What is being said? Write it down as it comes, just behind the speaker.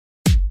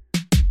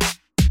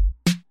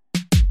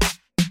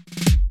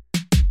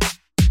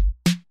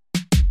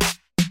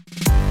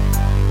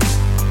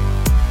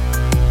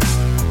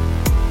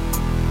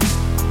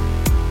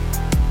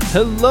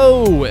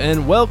Hello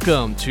and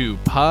welcome to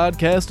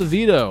Podcast of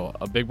Vito,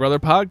 a Big Brother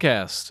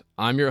podcast.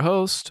 I'm your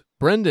host,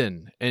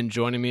 Brendan, and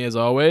joining me as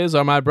always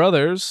are my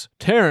brothers,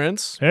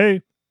 Terrence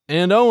Hey.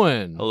 and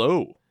Owen.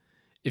 Hello.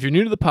 If you're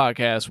new to the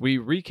podcast, we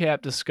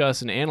recap,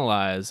 discuss, and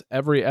analyze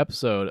every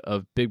episode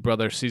of Big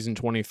Brother Season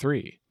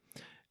 23.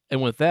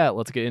 And with that,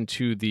 let's get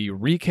into the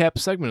recap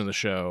segment of the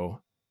show,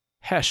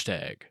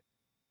 hashtag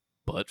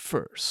But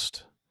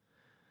First.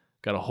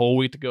 Got a whole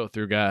week to go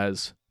through,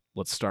 guys.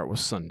 Let's start with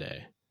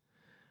Sunday.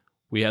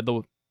 We had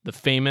the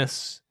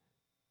famous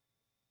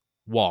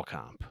wall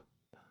comp,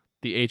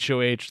 the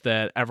HOH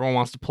that everyone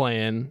wants to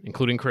play in,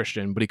 including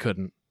Christian, but he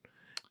couldn't.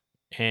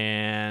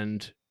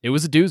 And it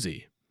was a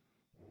doozy.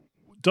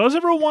 Does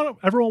everyone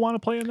want to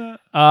play in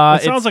that?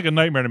 It sounds like a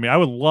nightmare to me. I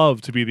would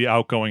love to be the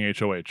outgoing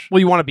HOH. Well,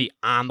 you want to be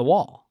on the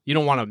wall. You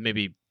don't want to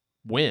maybe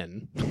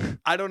win.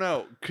 I don't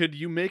know. Could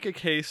you make a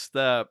case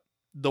that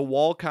the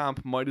wall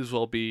comp might as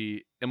well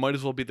be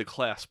the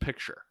class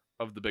picture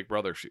of the Big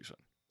Brother season?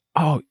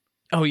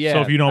 Oh yeah.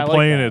 So if you don't I play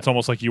like in that. it, it's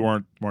almost like you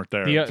weren't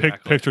there.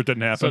 Exactly. Picture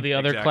didn't happen. So the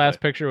other Exactly. class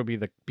picture would be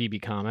the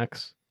BB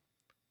Comics.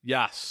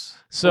 Yes.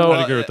 So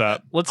I'd agree with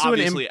that. let's do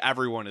Obviously,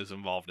 everyone is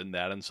involved in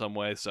that in some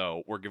way,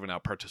 so we're giving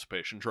out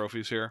participation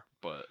trophies here.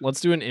 But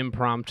let's do an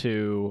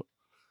impromptu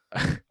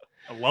I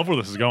love where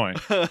this is going.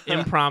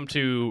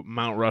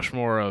 Mount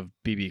Rushmore of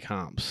BB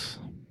comps.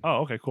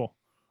 Oh, okay, cool.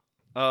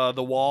 The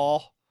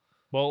wall.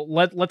 Well,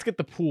 let's get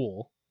the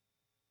pool.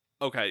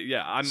 Okay,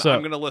 yeah, I'm So-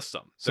 gonna list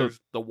them. so- There's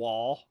the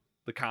wall,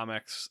 the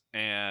comics,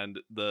 and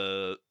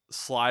the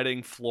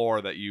sliding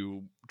floor that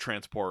you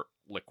transport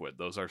liquid.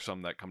 Those are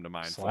some that come to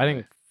mind. for Sliding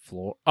me.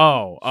 floor.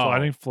 Oh.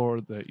 Sliding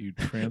floor that you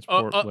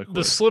transport liquid.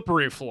 The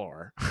slippery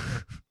floor.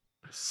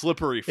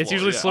 Slippery floor. It's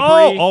usually yeah.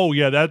 slippery. Oh,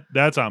 yeah,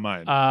 that's on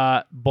mine.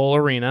 Bowl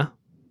arena.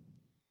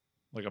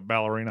 Like a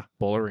ballerina.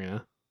 Bowl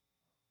arena.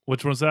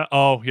 Which one's that?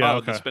 Oh, yeah, Oh,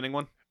 okay. the spinning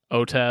one.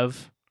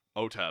 OTEV.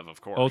 OTEV,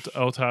 of course.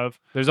 Otav.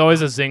 There's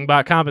always a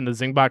Zingbot comp, and the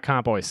Zingbot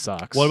comp always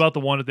sucks. What about the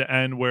one at the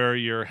end where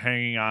you're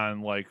hanging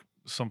on like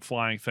some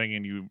flying thing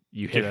and you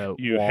hit a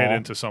you wall? hit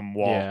into some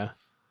wall? Yeah.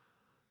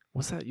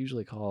 What's that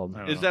usually called? I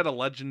don't Is know. that a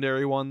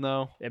legendary one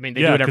though? I mean,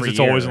 they Yeah, do it because every it's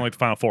year. always in like the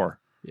final four.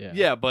 Yeah.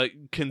 Yeah, but Or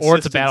it's a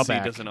consistency battle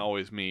back. doesn't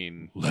always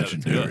mean that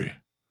it's good.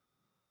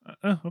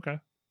 Okay.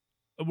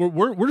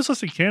 We're just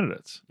listing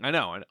candidates. I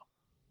know. And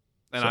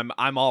So-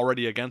 I'm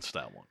already against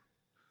that one.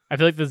 I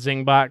feel like the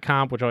Zingbot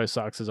comp, which always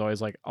sucks, is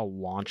always like a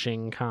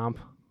launching comp.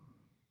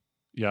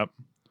 Yep.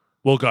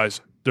 Well, guys,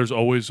 there's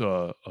always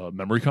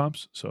memory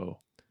comps, so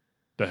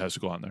that has to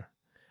go on there.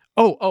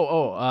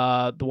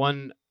 The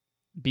one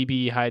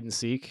BB hide and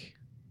seek.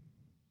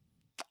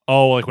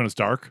 Oh, like when it's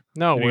dark.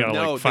 No, And you we're-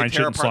 gotta, No, like, they find tear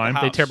shit and apart the slime.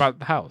 house. they tear about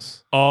the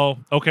house. Oh,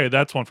 okay,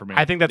 that's one for me.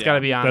 I think that's got to Yeah,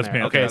 be on that's there.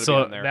 panther. Okay, Gotta be so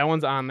on there. that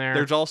one's on there.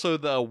 There's also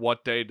the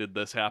what day did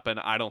this happen?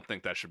 I don't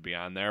think that should be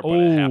on there, but Oh.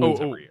 it happens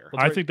Oh, every year.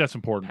 Let's I write think that's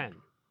important. pen.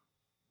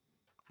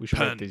 We should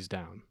write Pen. these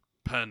down.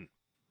 Pen.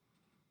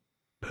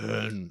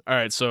 Pen. All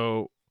right,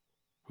 so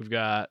we've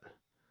got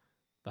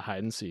the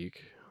hide and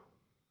seek.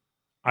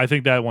 I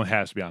think that one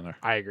has to be on there.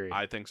 I agree.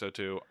 I think so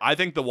too. I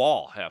think the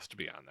wall has to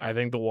be on there. I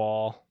think the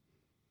wall.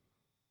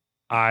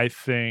 I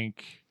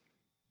think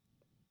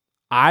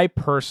I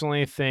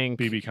personally think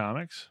BB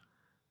Comics.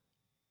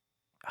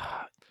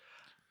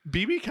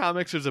 BB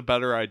Comics is a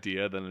better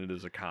idea than it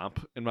is a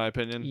comp, in my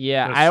opinion.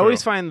 Yeah, That's I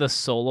always true. find the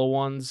solo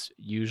ones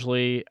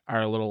usually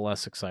are a little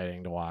less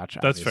exciting to watch.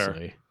 That's fair.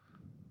 obviously.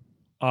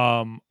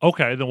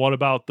 Okay, then what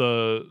about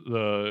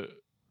the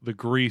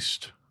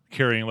greased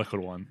carrying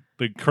liquid one?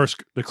 The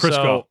Crisco.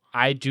 So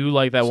I do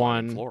like that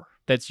Sliding one. floor.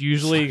 That's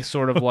usually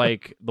sort of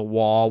like the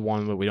wall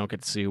one, but we don't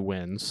get to see who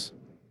wins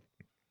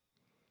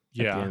at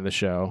the end Yeah. of the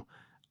show.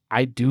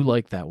 I do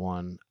like that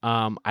one.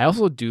 I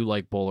also do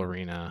like Bowl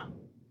Arena.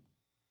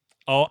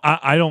 Oh,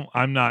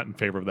 I'm not in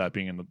favor of that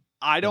being in the.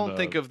 I don't the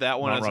think of that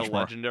one Mount as Rushmore.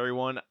 a legendary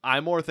one. I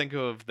more think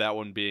of that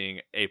one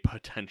being a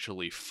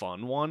potentially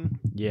fun one.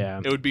 Yeah.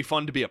 It would be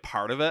fun to be a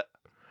part of it.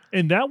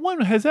 And that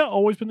one, has that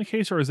always been the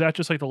case, or is that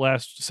just like the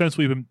last since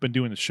we've been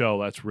doing the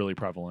show? That's really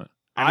prevalent.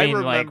 I mean,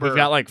 like remember- we've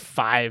got like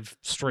 5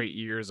 straight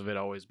years of it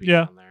always being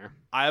Yeah. on there.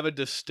 I have a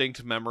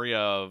distinct memory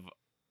of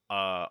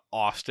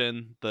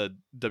Austin, the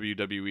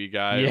WWE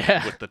guy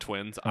Yeah. with the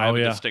twins. Oh, I have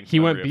yeah. a distinct He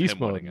memory went of beast him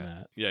mode winning in it.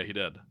 that. Yeah, he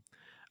did.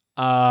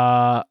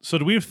 So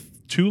do we have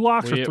 2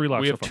 locks or 3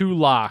 locks? We so have far? 2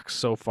 locks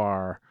so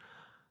far.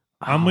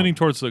 I'm Oh, leaning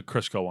towards the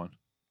Crisco one.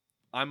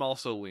 I'm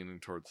also leaning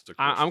towards the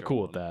I'm Crisco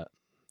cool with one. that.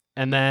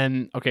 And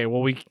then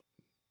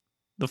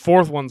the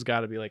 4th one's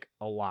got to be like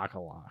a lock.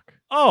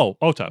 Oh,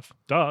 OTEF.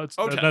 Duh. Oh, That's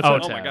oh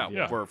it. my god,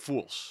 yeah. we're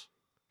fools.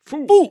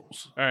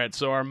 Fools. All right,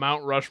 so our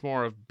Mount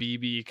Rushmore of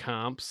BB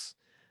comps,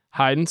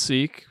 hide and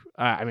seek.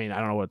 I mean, I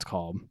don't know what it's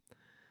called.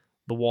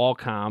 The wall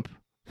comp,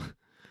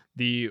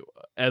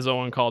 as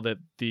Owen called it,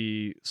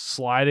 the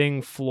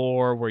sliding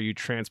floor where you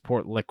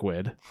transport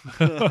liquid,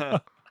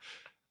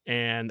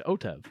 and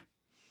OTEV.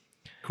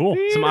 Cool.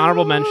 Some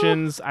honorable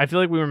mentions. I feel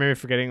like we were maybe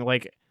forgetting,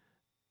 like,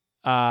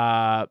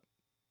 I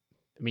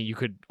mean, you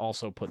could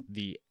also put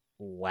the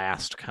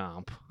last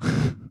comp.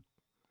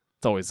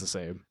 It's always the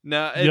same.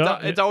 No, Yeah,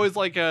 it's always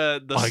like the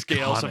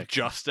scales of Iconic.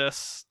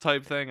 justice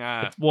type thing.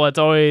 Well,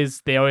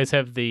 they always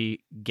have the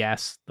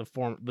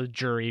the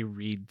jury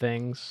read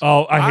things.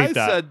 Oh, I hate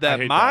that. said I that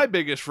hate my that.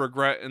 biggest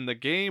regret in the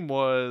game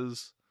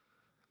was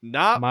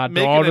not My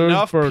making daughter's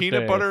enough birthday.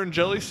 peanut butter and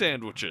jelly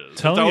sandwiches.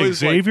 It's Telling you,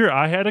 always like, Xavier,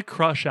 I had a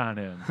crush on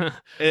him.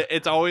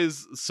 it's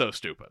always so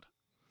stupid.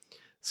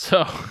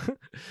 So,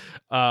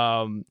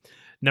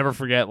 never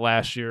forget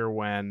last year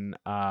when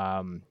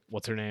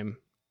what's her name?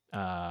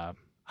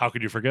 How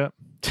could you forget?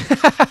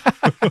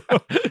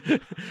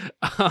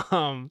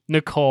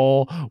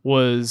 Nicole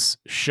was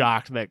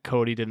shocked that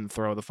Cody didn't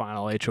throw the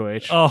final HOH.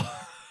 Oh,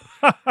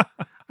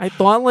 I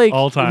thought like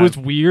All it time. was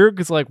weird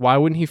because like why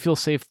wouldn't he feel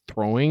safe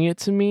throwing it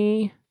to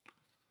me?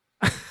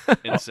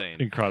 Insane.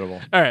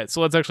 incredible. All right,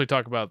 so let's actually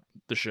talk about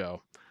the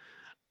show.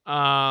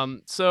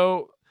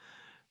 So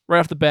right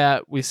off the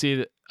bat, we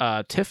see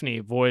that Tiffany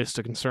voiced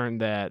a concern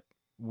that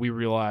we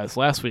realized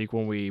last week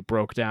when we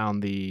broke down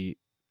the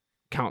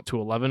Count to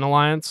 11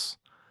 alliance,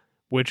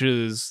 which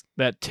is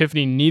that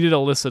Tiffany needed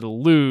Alyssa to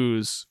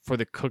lose for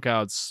the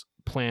Cookout's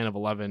plan of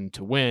 11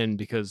 to win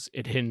because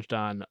it hinged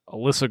on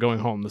Alyssa going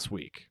home this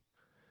week.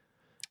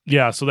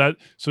 Yeah, so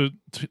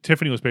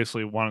Tiffany was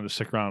basically wanting to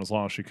stick around as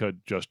long as she could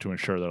just to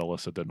ensure that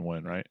Alyssa didn't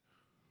win, right?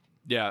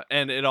 Yeah,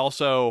 and it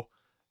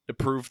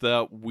proved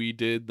that we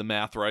did the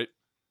math right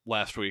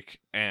last week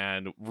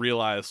and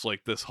realized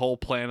like this whole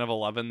plan of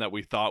 11 that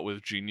we thought was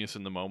genius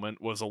in the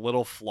moment was a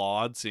little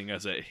flawed, seeing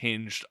as it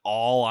hinged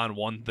all on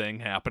one thing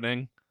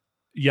happening.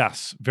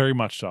 Yes, very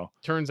much so.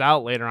 Turns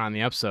out later on in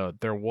the episode,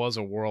 there was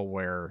a world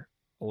where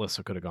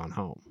Alyssa could have gone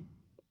home.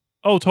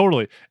 Oh,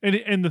 totally.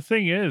 And the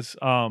thing is,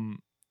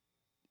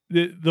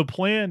 the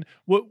plan,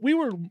 what we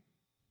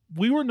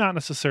were not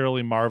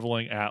necessarily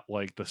marveling at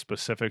like the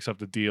specifics of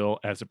the deal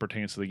as it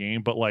pertains to the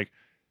game, but like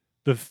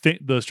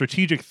the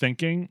strategic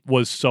thinking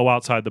was so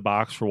outside the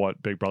box for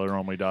what Big Brother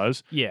normally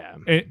does. Yeah.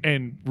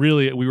 And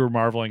really, we were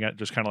marveling at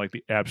just kind of like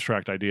the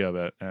abstract idea of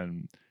it.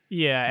 And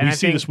Yeah. And we I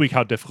see think, this week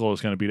how difficult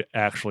it's going to be to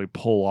actually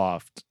pull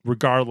off,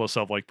 regardless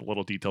of like the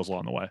little details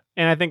along the way.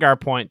 and I think our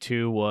point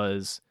too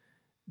was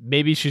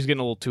maybe she's getting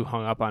a little too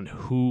hung up on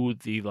who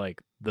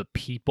the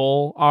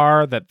people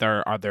are, that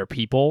there are their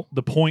people.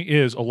 The point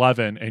is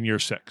 11 and you're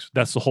 6.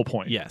 That's the whole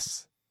point.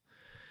 Yes.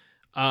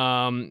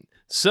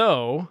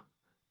 So,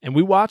 and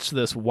we watched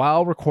this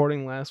while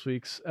recording last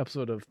week's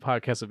episode of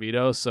Podcast of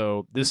Vito,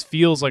 so this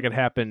feels like it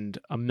happened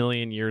a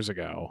million years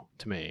ago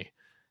to me.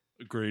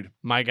 Agreed.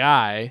 My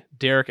guy,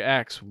 Derek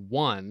X,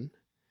 won,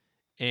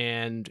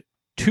 and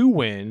to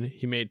win,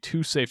 he made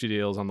 2 safety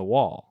deals on the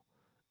wall.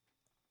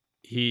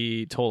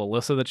 He told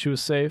Alyssa that she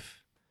was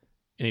safe,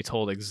 and he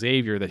told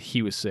Xavier that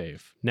he was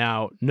safe.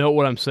 Now, note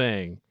what I'm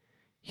saying.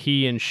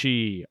 He and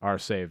she are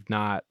safe,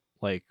 not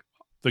like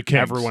The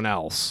Kings. everyone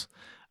else.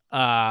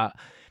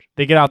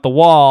 They get out the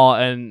wall,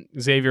 and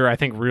Xavier, I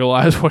think,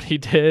 realized what he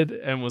did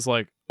and was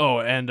like, oh,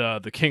 and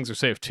the Kings are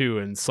safe too,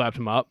 and slapped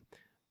him up.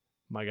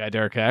 My guy,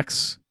 Derek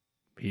X,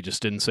 he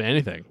just didn't say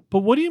anything. But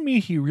what do you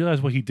mean he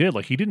realized what he did?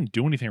 Like, he didn't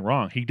do anything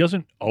wrong. He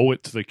doesn't owe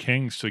it to the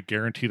Kings to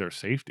guarantee their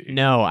safety.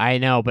 No, I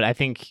know, but I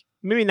think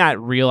maybe not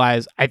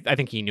realize. I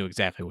think he knew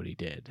exactly what he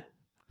did,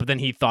 but then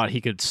he thought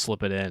he could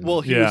slip it in.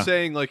 Well, he Yeah. was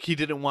saying like he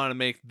didn't want to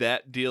make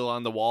that deal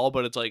on the wall,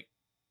 but it's like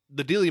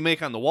the deal you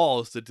make on the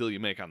wall is the deal you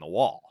make on the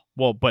wall.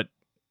 but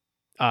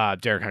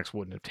Derek X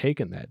wouldn't have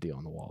taken that deal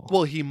on the wall.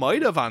 Well, he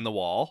might have on the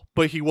wall,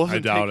 but he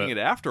wasn't doubt taking it.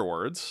 it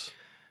afterwards.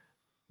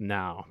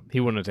 No, he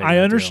wouldn't have taken I that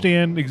deal.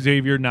 understand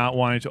Xavier not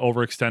wanting to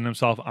overextend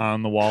himself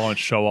on the wall and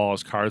show all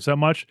his cards that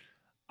much.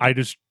 I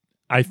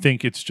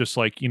think it's just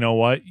like, you know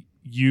what?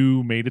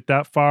 You made it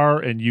that far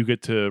and you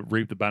get to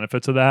reap the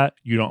benefits of that.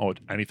 You don't owe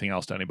anything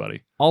else to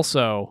anybody.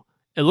 Also,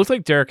 it looked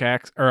like Derek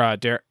X or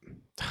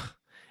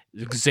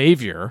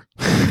Xavier.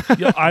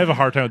 Yeah, I have a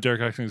hard time with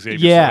Derek X and Xavier.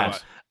 Yeah.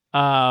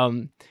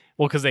 sometimes.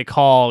 Well, because they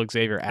call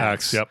Xavier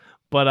X. Yep.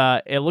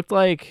 But it looked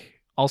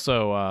like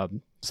also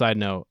side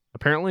note.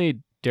 Apparently,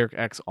 Derek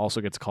X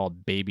also gets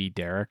called Baby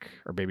Derek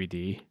or Baby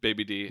D.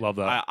 Baby D. Love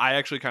that. I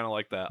actually kind of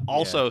like that.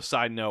 Also,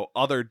 side note,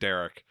 other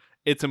Derek,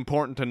 it's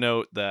important to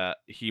note that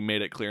he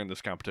made it clear in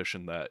this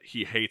competition that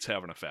he hates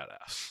having a fat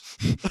ass.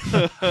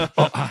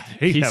 Oh, I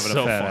hate He's having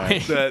so a fat funny.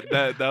 ass.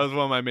 that was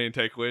one of my main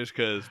takeaways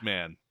because,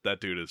 man, that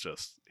dude is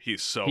just,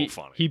 he's so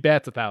funny. He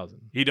bats 1,000.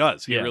 He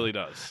does. He Yeah. really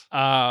does.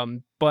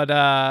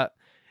 But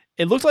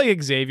it looked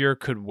like Xavier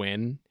could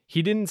win.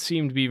 He didn't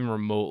seem to be even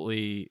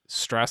remotely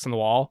stressed on the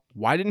wall.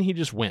 Why didn't he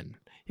just win?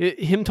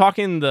 Him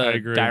talking in I the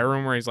agree. diary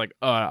room where he's like,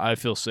 I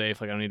feel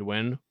safe. Like, I don't need to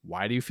win.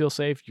 Why do you feel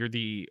safe? You're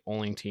the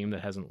only team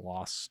that hasn't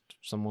lost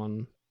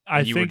someone.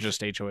 You were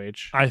just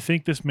HOH. I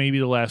think this may be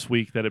the last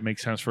week that it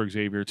makes sense for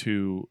Xavier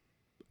to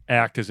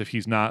act as if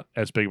he's not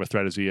as big of a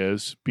threat as he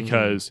is,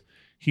 because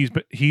he's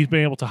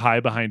been able to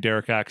hide behind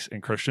Derek X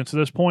and Christian to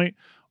this point.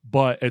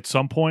 But at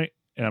some point,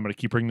 and I'm going to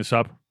keep bringing this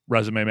up,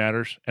 resume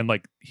matters, and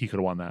like he could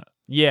have won that,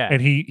 Yeah.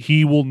 and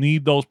he will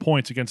need those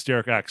points against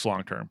Derek X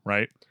long term,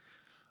 right?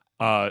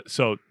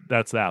 So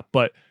that's that.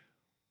 But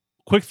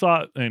quick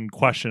thought and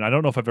question: I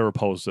don't know if I've ever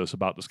posed this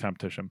about this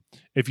competition.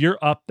 If you're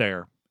up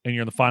there and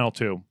you're in the final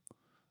two,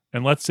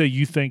 and let's say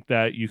you think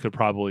that you could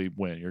probably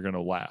win, you're going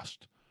to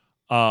last.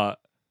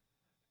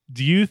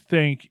 Do you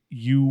think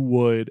you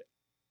would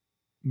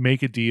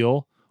make a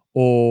deal,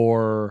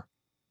 or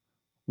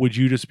would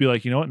you just be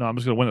like, you know what? No, I'm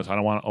just going to win this. I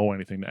don't want to owe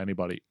anything to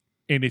anybody.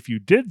 And if you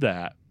did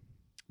that,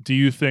 do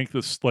you think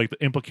this, like,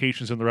 the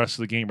implications in the rest of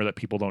the game are that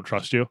people don't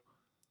trust you?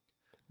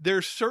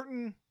 There's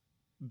certain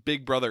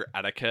Big Brother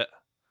etiquette.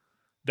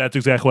 That's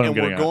exactly what I'm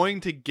getting we're at.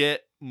 going to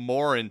get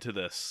more into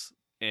this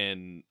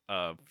in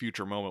a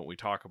future moment we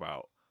talk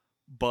about.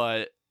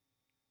 But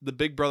the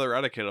Big Brother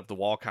etiquette of the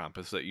wall comp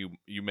is that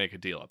you make a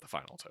deal at the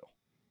final two.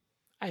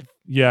 I think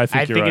I you're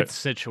think right.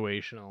 it's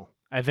situational.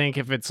 I think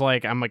if it's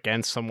like I'm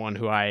against someone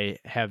who I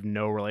have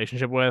no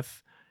relationship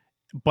with,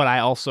 but I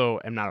also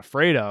am not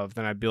afraid of,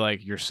 then I'd be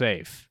like, you're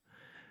safe.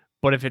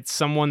 But if it's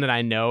someone that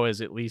I know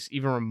is at least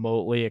even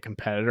remotely a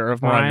competitor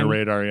of Or on mine, your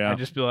radar, yeah. I'd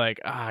just be like,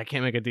 I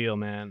can't make a deal,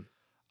 man.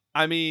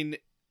 I mean,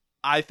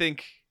 I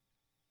think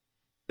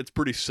it's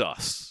pretty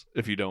sus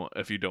if you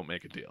don't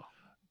make a deal.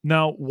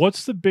 Now,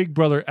 what's the Big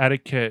Brother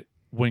etiquette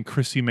when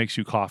Chrissy makes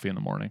you coffee in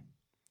the morning?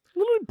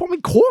 Literally pour me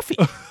coffee.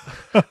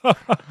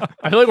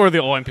 I feel like we're the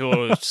only people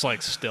who just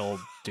like still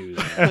do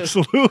that.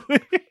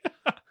 Absolutely.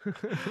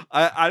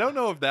 I don't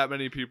know if that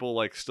many people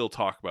like still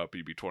talk about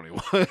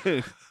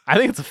BB21. I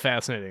think it's a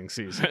fascinating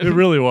season. It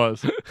really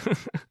was.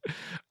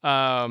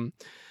 And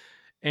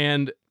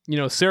you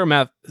know, Sarah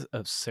Meth.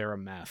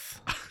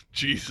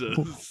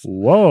 Jesus.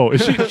 Whoa.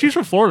 She's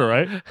from Florida,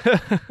 right?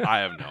 I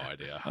have no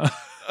idea.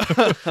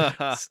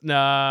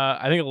 Nah,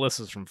 I think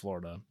Alyssa's from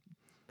Florida.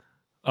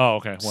 Oh,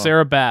 okay. Well,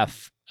 Sarah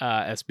Beth,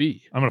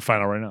 SB. I'm going to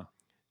find out right now.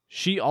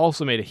 She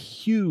also made a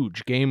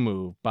huge game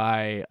move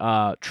by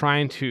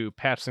trying to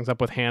patch things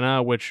up with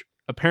Hannah, which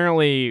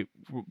apparently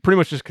pretty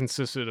much just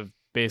consisted of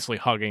basically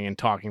hugging and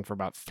talking for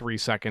about 3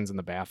 seconds in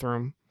the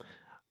bathroom.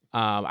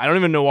 I don't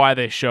even know why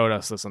they showed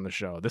us this on the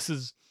show. This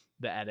is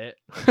the edit.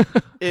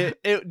 They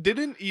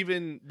didn't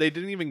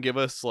even give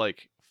us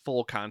like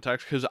full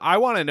context, because I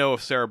want to know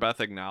if Sarah Beth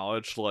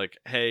acknowledged like,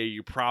 hey,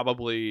 you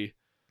probably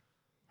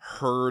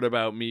heard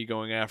about me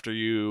going after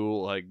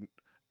you. Like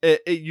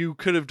you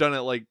could have done it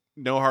like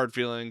no hard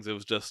feelings. It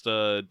was just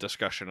a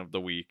discussion of the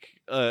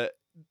week.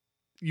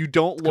 You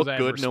don't look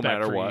good no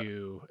matter what.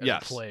 You as a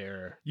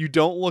player. You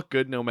don't look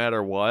good no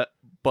matter what.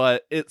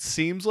 But it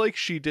seems like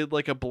she did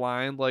like a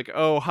blind, like,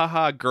 oh,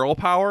 haha, girl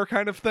power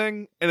kind of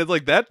thing. And it's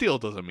like, that deal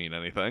doesn't mean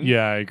anything.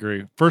 Yeah, I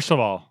agree. First of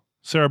all,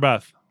 Sarah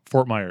Beth,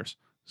 Fort Myers.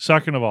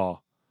 Second of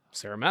all,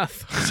 Sarah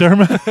Meth. Sarah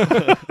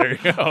Beth. There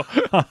you go.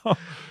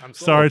 I'm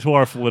sorry to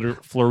our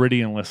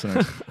Floridian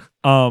listeners.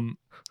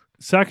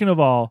 Second of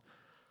all,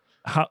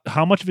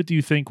 how much of it do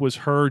you think was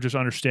her just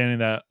understanding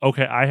that,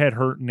 okay, I had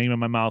her name in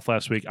my mouth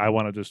last week, I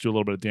want to just do a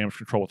little bit of damage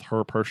control with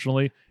her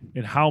personally,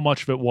 and how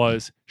much of it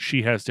was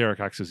she has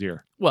Derek X's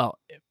ear? Well,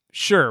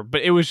 sure,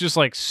 but it was just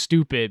like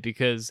stupid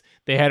because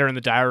they had her in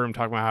the diary room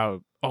talking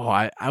about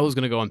how, I was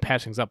going to go and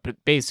patch things up, but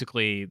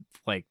basically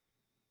like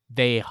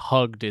they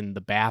hugged in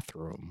the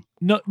bathroom.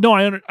 No,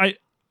 I'm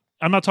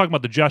not talking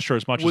about the gesture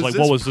as much as like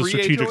what was the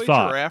strategic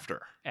thought or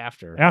after?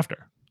 After.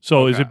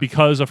 So Okay. is it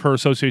because of her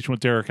association with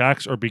Derek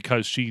X, or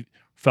because she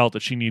felt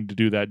that she needed to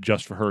do that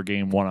just for her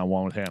game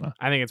one-on-one with Hannah?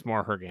 I think it's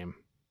more her game.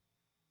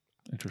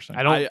 Interesting.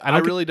 I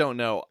really don't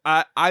know.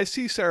 I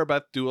see Sarah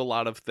Beth do a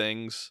lot of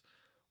things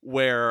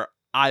where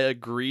I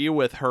agree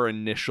with her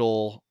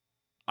initial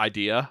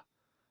idea,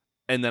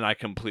 and then I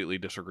completely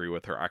disagree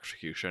with her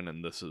execution,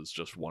 and this is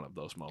just one of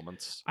those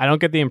moments. I don't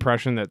get the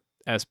impression that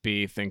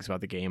SB thinks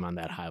about the game on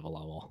that high of a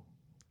level.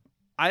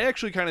 I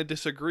actually kind of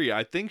disagree.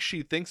 I think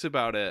she thinks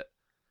about it.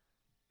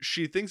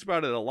 She thinks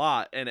about it a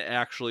lot, and it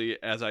actually,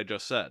 as I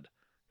just said,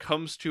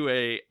 comes to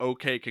a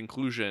okay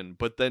conclusion,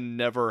 but then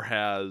never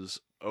has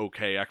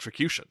okay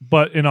execution.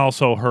 And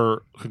also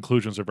her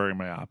conclusions are very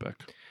myopic.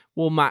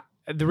 Well,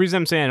 the reason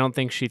I'm saying I don't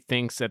think she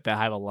thinks at that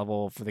high of a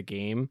level for the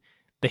game,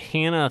 the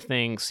Hannah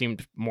thing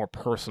seemed more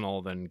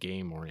personal than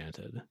game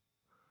oriented.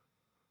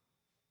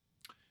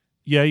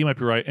 Yeah, you might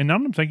be right. And now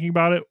that I'm thinking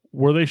about it,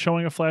 were they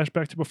showing a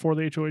flashback to before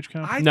the HOH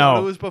count? I No. thought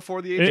it was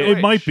before the HOH.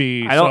 It might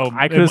be. I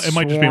could have it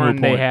might just be a moot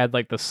sworn they point. had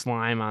like the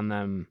slime on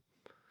them.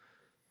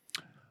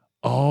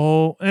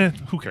 Oh,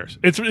 who cares?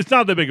 It's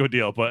not that big of a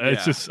deal, but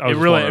it's Yeah. just.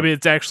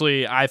 It's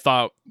actually. I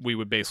thought we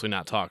would basically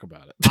not talk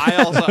about it.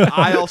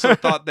 I also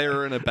thought they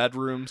were in a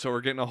bedroom, so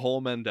we're getting a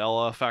whole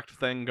Mandela effect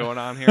thing going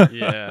on here.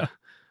 Yeah.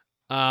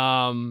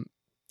 All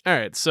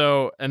right.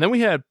 So, and then we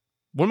had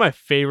one of my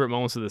favorite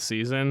moments of the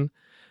season.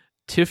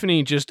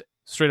 Tiffany just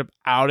straight up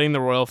outing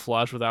the royal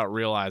flush without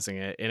realizing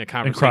it in a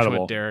conversation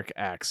Incredible. with Derek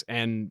X.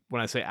 And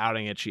when I say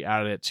outing it, she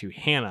outed it to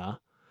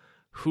Hannah,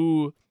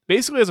 who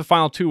basically has a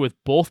final two with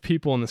both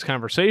people in this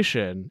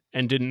conversation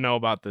and didn't know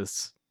about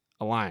this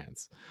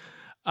alliance.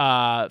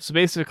 So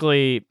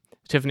basically,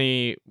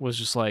 Tiffany was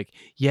just like,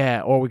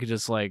 yeah, or we could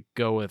just like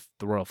go with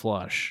the royal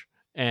flush.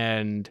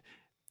 And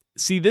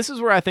see, this is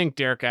where I think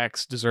Derek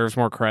X deserves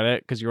more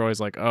credit, because you're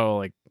always like, oh,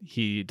 like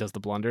he does the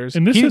blunders.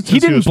 In this he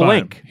instance, didn't was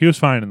blink. Fine. He was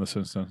fine in this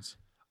instance.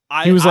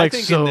 He was like, I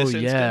think so, in this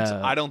instance,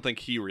 yeah. I don't think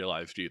he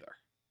realized either.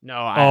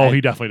 No,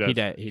 he definitely he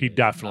did. did. He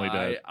definitely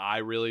did. I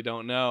really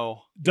don't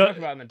know. Talk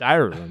about in the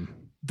diary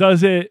room.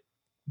 Does it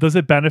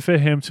benefit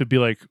him to be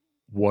like,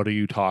 what are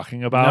you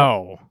talking about?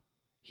 No,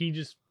 he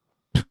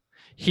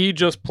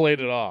just played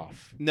it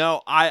off.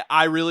 No,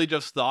 I really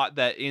just thought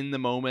that in the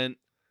moment,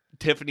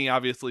 Tiffany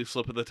obviously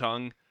slip of the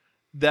tongue.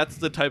 That's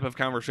the type of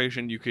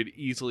conversation you could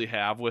easily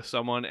have with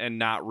someone and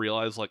not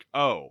realize, like,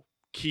 oh,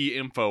 key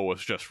info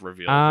was just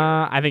revealed.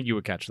 I think you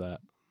would catch that,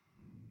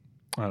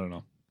 I don't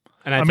know.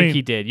 and I think mean-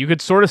 he did. You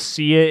could sort of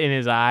see it in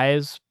his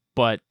eyes,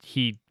 but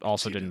he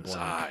also didn't blink.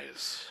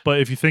 Eyes. But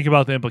if you think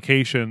about the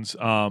implications,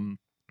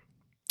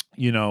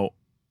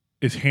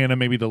 is Hannah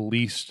maybe the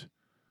least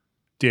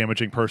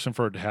damaging person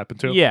for it to happen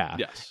to? Yeah,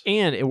 Yes.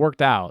 and it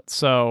worked out.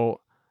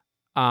 So,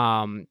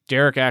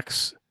 Derek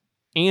X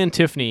and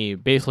Tiffany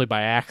basically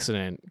by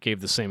accident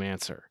gave the same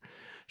answer.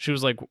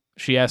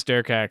 She asked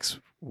Derek X,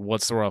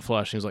 "What's the royal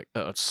flush?" And he was like,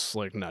 "Oh, it's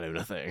like not even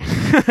a thing."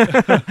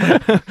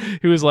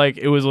 He was like,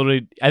 "It was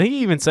literally." I think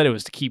he even said it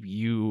was to keep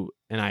you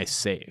and I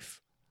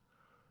safe.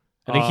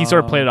 I think he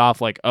sort of played it off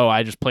like, "Oh,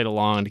 I just played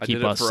along to I keep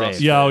did it us for safe."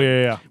 us. Yeah,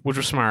 yeah. Which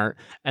was smart.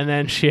 And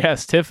then she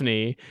asked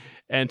Tiffany,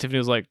 and Tiffany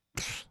was like,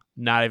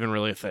 "Not even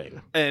really a thing."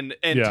 And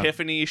Yeah.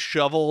 Tiffany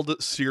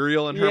shoveled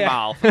cereal in her Yeah.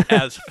 mouth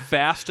as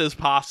fast as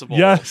possible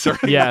Yes. during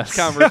Yes. this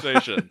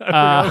conversation.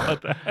 I forgot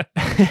about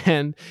that.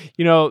 And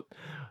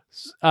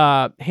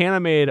Hannah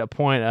made a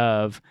point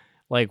of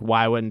like,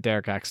 why wouldn't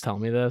Derek X tell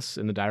me this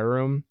in the diary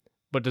room?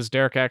 But does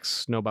Derek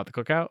X know about the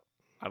cookout?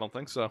 I don't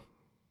think so.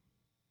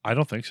 I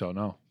don't think so,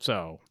 no.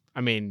 So,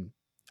 I mean,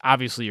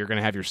 obviously you're going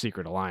to have your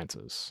secret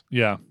alliances.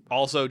 Yeah.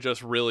 Also,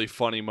 just really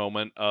funny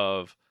moment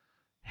of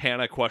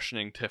Hannah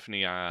questioning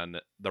Tiffany on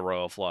the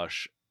royal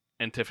flush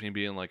and Tiffany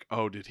being like,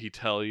 "Oh, did he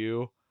tell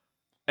you?"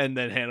 And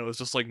then Hannah was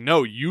just like,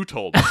 "No, you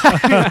told me."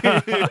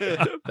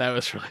 That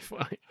was really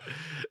funny.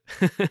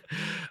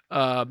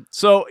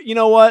 So, you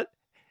know what?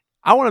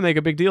 I want to make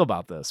a big deal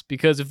about this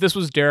because if this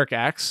was Derek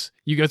X,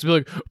 you guys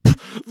would be like,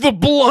 the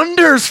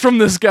blunders from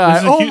this guy.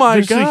 This is a Oh my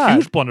this is a God.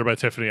 huge blunder by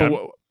Tiffany. But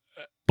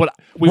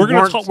we We're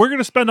weren't, going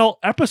to spend all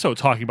episode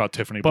talking about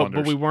Tiffany blunders.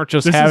 but we weren't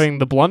just This is- having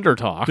the blunder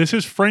talk. This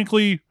is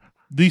frankly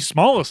the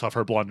smallest of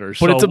her blunders.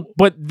 But so,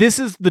 but this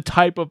is the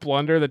type of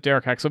blunder that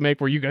Derek X would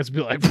make, where you guys would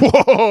be like,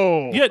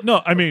 "Whoa, yeah,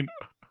 no, I mean,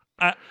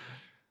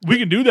 we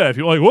can do that if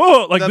you're like,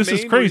 whoa, like The this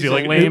is main crazy.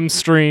 reason- Like lame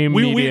stream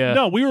we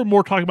media." we were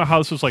more talking about how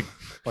this was like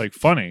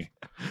funny.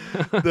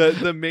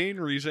 the main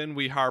reason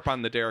we harp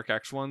on the Derek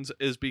X ones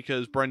is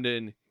because,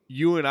 Brendan,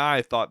 you and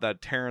I thought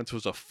that Terrence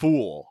was a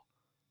fool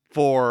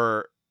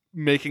for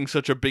making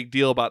such a big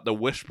deal about the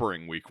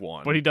whispering week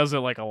one. But he does it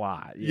like a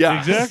lot. Yeah.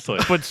 Exactly.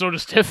 But so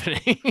does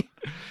Tiffany.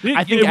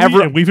 I Yeah,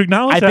 think we've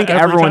acknowledged I that think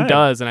every everyone time.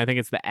 does, and I think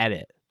it's the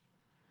edit.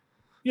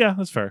 Yeah,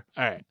 that's fair.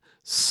 All right.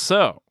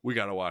 So We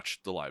gotta watch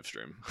the live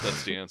stream.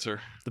 That's the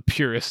answer. the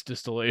purest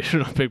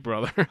distillation of Big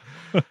Brother.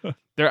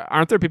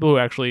 Aren't there people who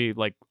actually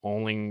like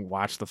only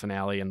watch the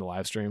finale and the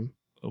live stream?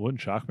 It wouldn't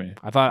shock me.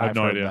 I thought I have I've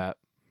no heard idea. that.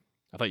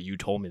 I thought you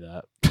told me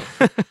that.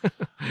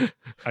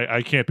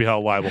 I can't be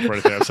held liable for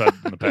anything I've said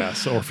in the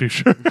past or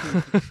future.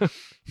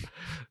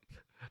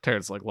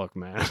 Terrence's like, look,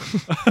 man.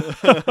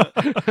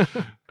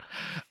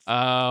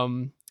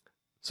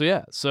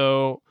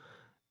 So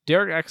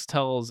Derek X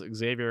tells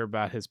Xavier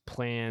about his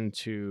plan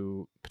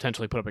to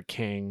potentially put up a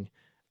king.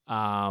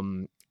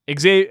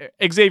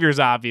 Xavier's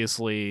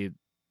obviously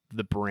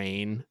the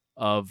brain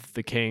of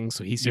the king,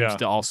 so he seems Yeah.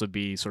 to also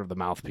be sort of the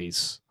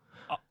mouthpiece.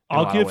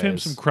 I'll lot give of him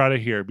ways. some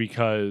credit here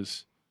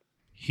because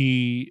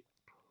here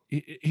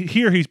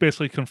he's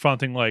basically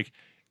confronting like,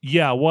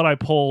 yeah, what I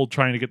pulled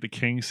trying to get the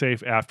king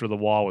safe after the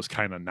wall was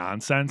kind of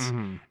nonsense.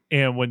 Mhm.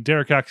 And when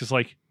Derek X is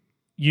like,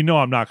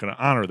 I'm not going to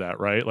honor that,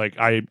 right? Like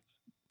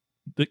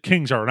the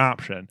kings are an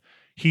option.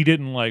 He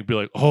didn't like be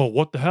like, oh,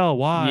 what the hell?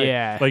 Why?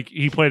 Yeah. Like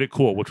he played it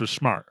cool, which was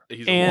smart.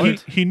 He's And- a He,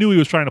 lord. he knew he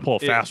was trying to pull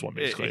a It- fast one,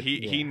 it- basically.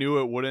 he knew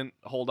it wouldn't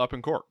hold up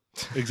in court.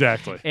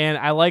 Exactly. And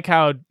I like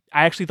how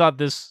I actually thought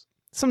this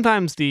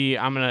sometimes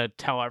I'm going to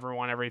tell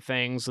everyone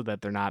everything so that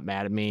they're not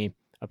mad at me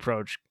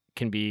approach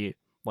can be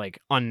like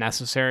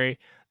unnecessary.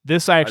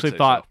 This I actually say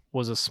thought so.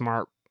 was a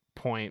smart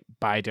point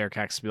by Derek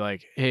X to be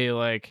like, hey,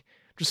 like,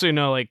 just so you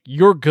know, like,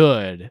 you're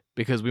good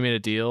because we made a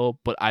deal,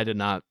 but I did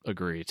not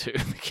agree to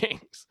the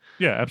Kings.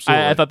 Yeah,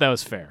 absolutely. I thought that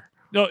was fair.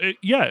 No,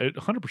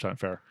 100%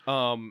 fair.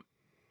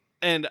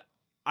 And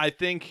I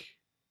think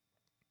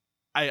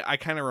I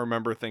kind of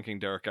remember thinking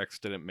Derek X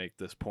didn't make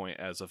this point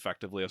as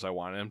effectively as I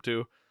wanted him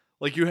to.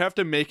 Like, you have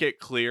to make it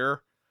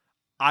clear,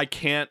 I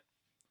can't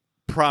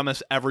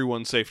promise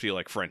everyone safety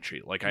like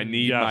Frenchie. Like, I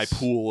need my Yes.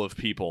 pool of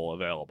people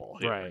available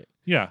here. Right.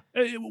 Yeah,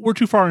 we're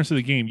too far into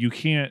the game. You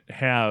can't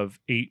have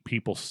 8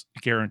 people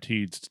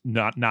guaranteed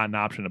not an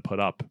option to put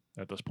up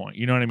at this point.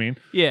 You know what I mean?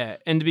 Yeah.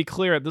 And to be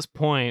clear, at this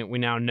point, we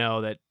now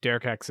know that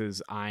Derek X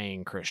is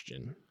eyeing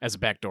Christian as a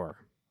backdoor.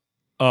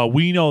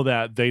 We know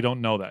that they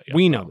don't know that yet.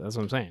 We know that. That's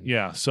what I'm saying.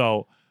 Yeah.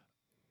 So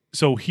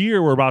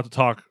here we're about to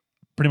talk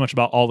pretty much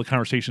about all the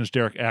conversations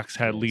Derek X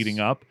had Yes. leading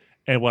up,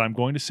 and what I'm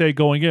going to say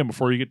going in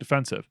before you get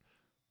defensive.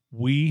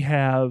 We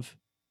have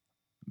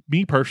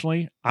me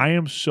personally, I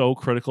am so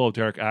critical of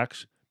Derek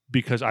X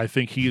because I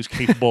think he is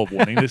capable of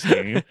winning this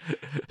game,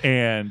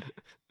 and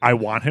I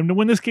want him to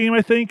win this game.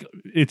 I think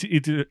it's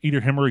either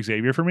him or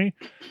Xavier for me.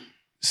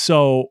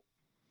 So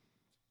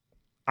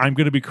I'm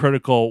going to be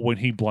critical when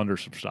he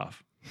blunders some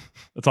stuff.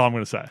 That's all I'm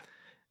going to say.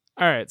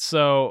 All right,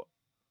 so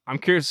I'm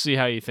curious to see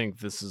how you think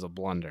this is a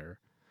blunder.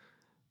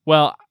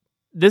 Well,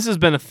 this has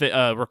been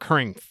a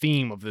recurring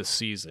theme of this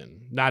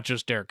season, not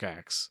just Derek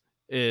X,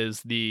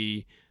 is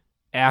the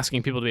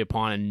asking people to be a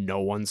pawn and no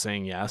one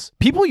saying yes.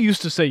 People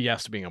used to say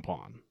yes to being a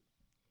pawn.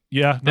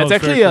 Yeah, no, That's it's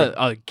actually very true.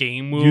 a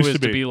game move, Used is to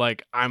to be. be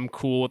like, I'm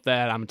cool with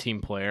that. I'm a team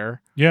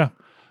player. Yeah.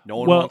 No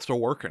one Well- wants to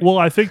work in it. Well,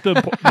 I think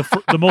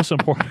the most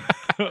important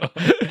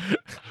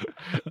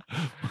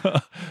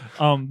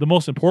the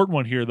most important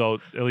one here, though,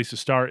 at least to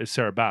start, is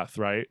Sarah Beth,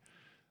 right?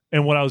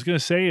 And what I was going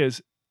to say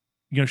is,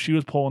 she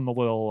was pulling the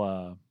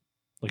little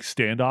like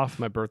standoff.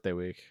 My birthday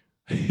week.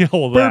 Yeah,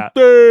 well, that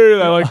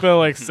Birthday! I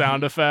like the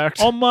sound effect.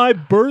 on my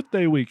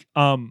birthday week.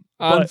 On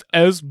But,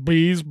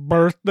 SB's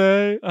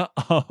birthday.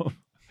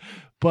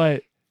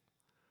 but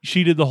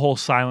she did the whole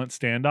silent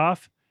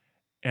standoff,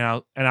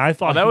 and I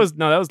thought that was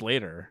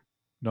later.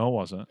 no, it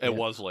wasn't. It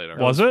was later.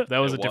 Was it? That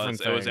was a different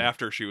thing. It was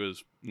after she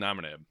was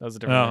nominated. That was a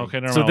different thing. Okay,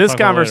 never So mind. I'll this talk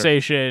about it later.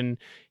 conversation,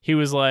 he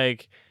was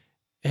like,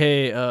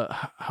 hey,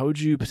 how would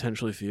you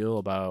potentially feel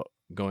about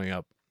going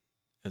up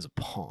as a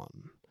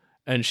pawn?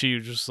 And she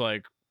was just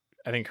like,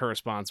 I think her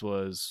response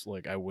was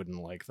like, I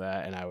wouldn't like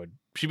that. And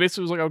she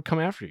basically was like, I would come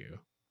after you.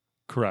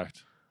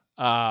 Correct.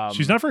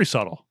 She's not very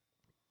subtle.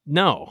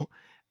 No.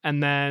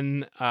 And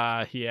then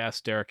he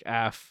asked Derek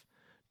F.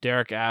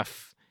 Derek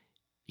F.,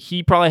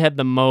 he probably had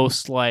the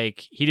most,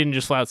 he didn't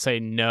just flat out say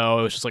no.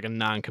 It was just like a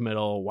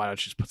non-committal, why don't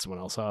you just put someone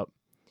else up?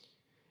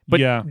 But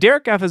yeah.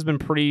 Derek F. has been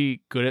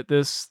pretty good at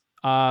this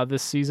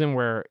season,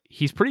 where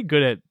he's pretty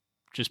good at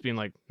just being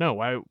like, no,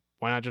 why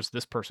not just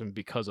this person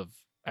because of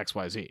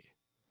XYZ?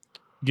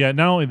 Yeah,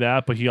 not only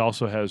that, but he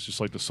also has just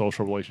the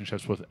social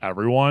relationships with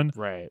everyone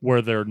Right.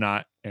 where they're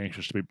not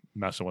anxious to be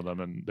messing with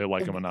him and they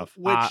like him enough.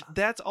 Which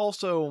that's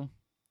also,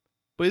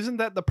 but isn't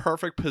that the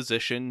perfect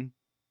position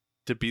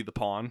to be the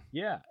pawn?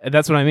 Yeah. And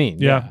that's what I mean.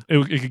 Yeah, it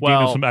could gain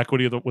Well, him some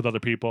equity with other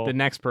people. The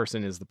next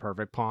person is the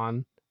perfect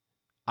pawn,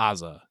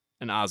 Azza.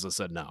 And Azza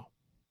said no.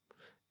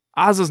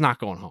 Azza's not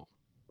going home.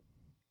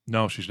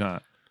 No, she's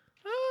not.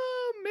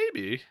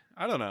 Maybe.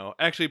 I don't know.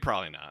 Actually,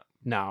 probably not.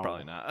 No.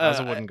 Probably not.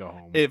 Azza wouldn't go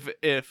home.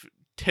 If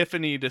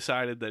Tiffany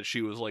decided that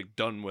she was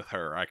done with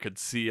her, I could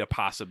see a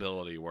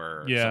possibility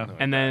where Yeah. something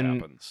like And that then-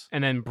 happens.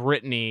 And then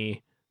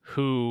Brittany,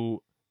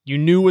 who you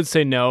knew would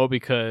say no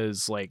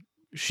because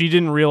she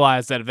didn't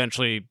realize that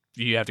eventually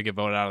you have to get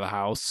voted out of the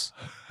house.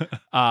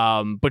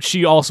 But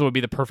she also would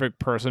be the perfect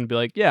person to be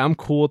like, yeah, I'm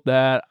cool with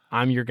that.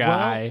 I'm your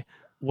guy.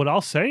 What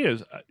I'll say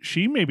is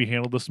she maybe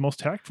handled this most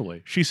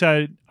tactfully. She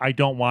said, I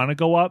don't want to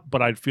go up,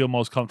 but I'd feel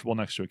most comfortable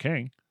next to a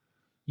king.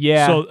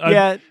 Yeah. So,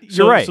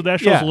 you're right. So that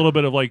shows Yeah. a little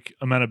bit of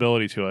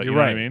amenability to it. You're You know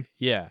right. what I mean?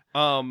 Yeah.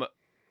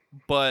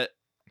 But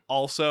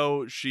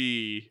also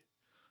she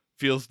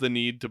feels the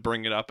need to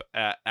bring it up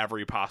at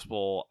every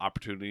possible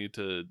opportunity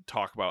to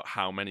talk about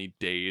how many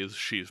days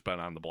she's been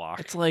on the block.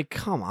 It's like,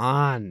 come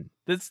on.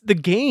 That's the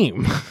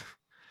game.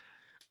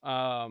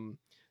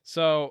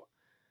 So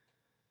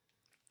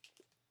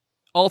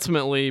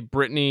ultimately,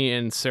 Brittany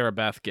and Sarah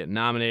Beth get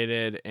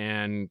nominated,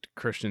 and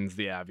Christian's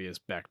the obvious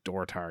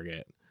backdoor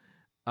target.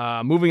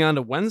 Moving on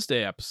to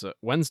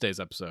Wednesday's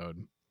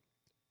episode.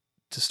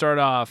 To start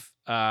off,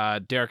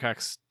 Derek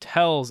X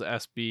tells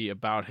SB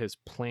about his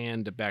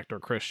plan to backdoor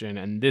Christian,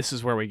 and this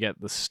is where we get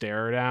the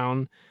stare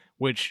down,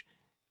 which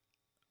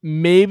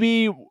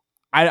maybe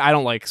I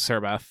don't like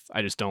Sarah Beth.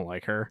 I just don't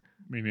like her.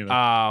 Me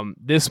neither.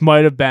 This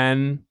might have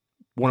been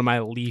one of my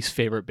least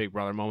favorite Big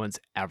Brother moments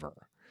ever.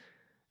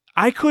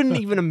 I couldn't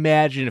even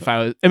imagine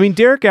if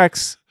Derek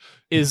X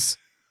is,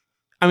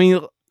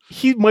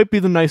 he might be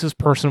the nicest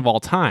person of all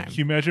time. Can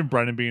you imagine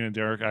Brendan being in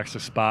Derek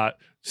X's spot,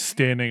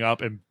 standing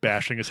up and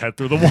bashing his head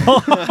through the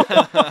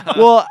wall?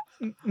 Well,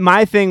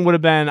 my thing would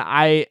have been,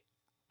 I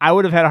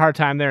would have had a hard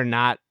time there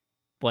not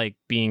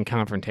being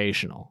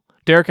confrontational.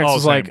 Derek X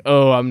was same. like,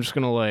 oh, I'm just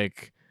gonna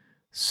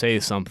say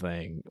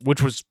something,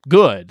 which was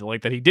good,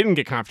 that he didn't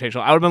get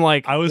confrontational. I would have been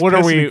like, I was what are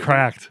pissed we he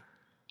cracked.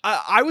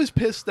 I was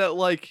pissed that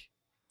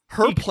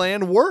her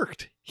plan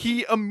worked.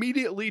 He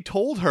immediately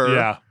told her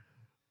Yeah.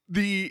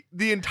 the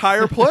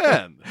entire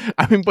plan.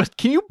 But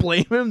can you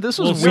blame him? This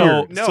was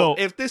Well, weird. No, So-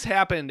 if this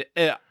happened,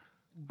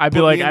 I'd be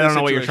put like, me in I this don't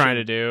know what you're situation. trying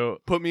to do.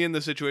 put me in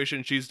the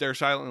situation, she's there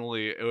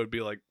silently, it would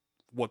be like,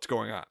 what's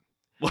going on?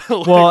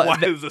 Well, why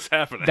is this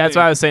happening? That's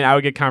why I was saying I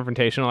would get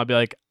confrontational. I'd be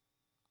like,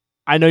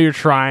 I know you're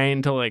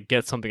trying to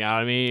get something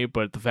out of me,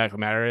 but the fact of the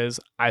matter is,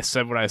 I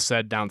said what I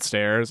said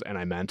downstairs and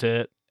I meant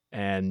it,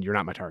 and you're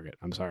not my target.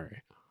 I'm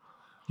sorry.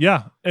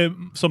 Yeah.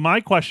 So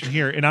my question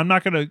here, and I'm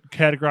not going to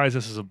categorize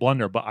this as a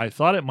blunder, but I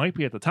thought it might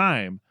be at the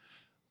time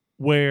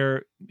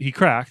where he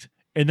cracked,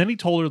 and then he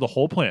told her the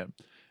whole plan.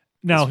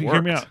 Now, This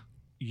hear me worked. out.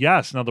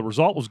 Yes. Now, the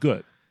result was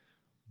good.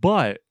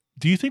 But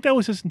do you think that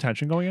was his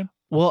intention going in?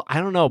 Well, I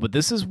don't know, but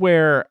this is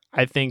where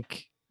I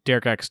think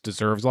Derek X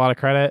deserves a lot of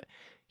credit.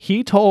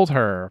 He told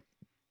her,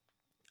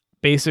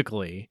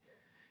 basically,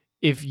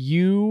 if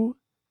you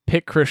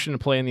pick Christian to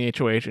play in the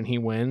HOH and he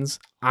wins,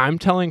 I'm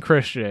telling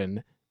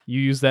Christian you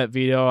use that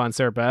veto on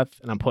Sarah Beth,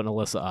 and I'm putting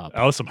Alyssa up.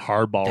 That was some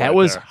hardball. That right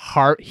was there.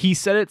 hard. He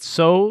said it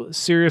so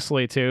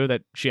seriously, too,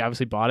 that she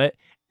obviously bought it.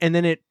 And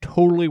then it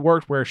totally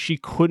worked where she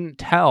couldn't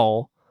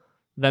tell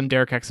them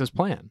Derek X's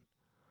plan.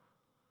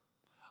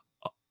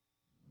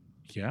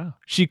 Yeah.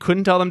 She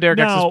couldn't tell them Derek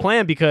Now- X's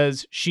plan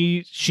because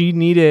she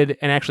needed,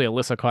 and actually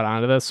Alyssa caught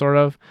on to this sort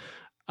of,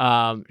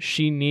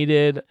 she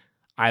needed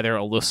either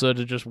Alyssa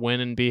to just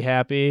win and be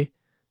happy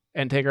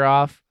and take her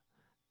off,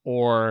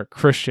 or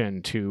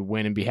Christian to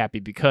win and be happy,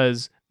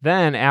 because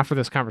then after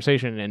this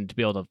conversation, and to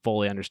be able to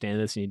fully understand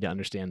this, you need to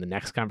understand the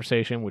next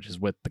conversation, which is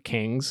with the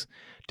Kings.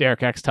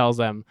 Derek X tells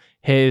them,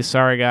 hey,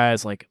 sorry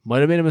guys, like, might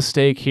have made a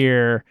mistake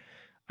here.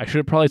 I should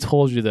have probably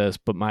told you this,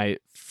 but my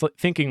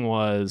thinking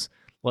was,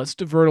 let's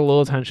divert a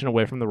little attention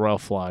away from the royal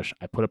flush.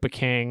 I put up a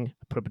king,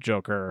 I put up a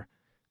joker.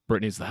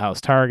 Brittany's the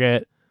house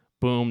target.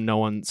 Boom, no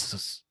one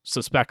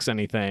suspects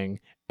anything.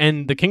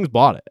 And the Kings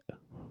bought it.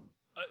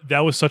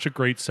 That was such a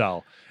great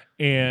sell.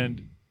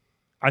 And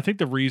I think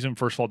the reason,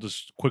 first of all,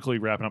 just quickly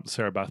wrapping up the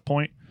Sarah Beth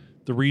point,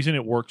 the reason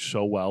it worked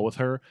so well with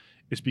her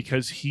is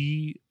because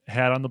he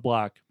had on the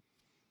block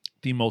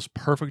the most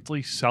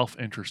perfectly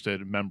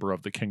self-interested member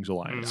of the Kings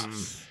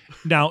Alliance.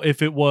 Now,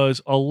 if it was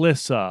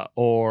Alyssa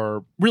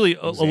or really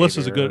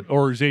Alyssa's a good,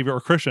 or Xavier or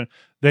Christian,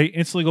 they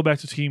instantly go back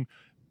to team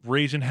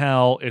raising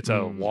hell. It's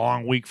a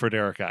long week for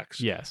Derek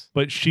X. Yes.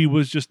 But she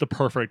was just the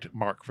perfect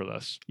mark for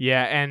this.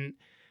 Yeah, and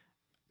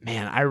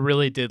man, I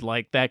really did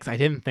like that, because I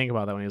didn't think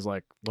about that when he was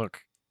like,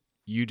 look,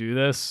 you do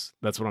this,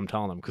 that's what I'm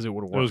telling him, because it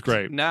would have worked. It was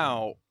great.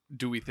 Now,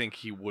 do we think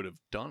he would have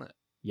done it?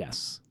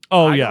 Yes.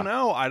 Oh, I yeah. don't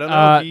know. I don't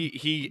know.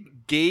 He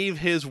gave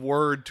his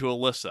word to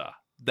Alyssa.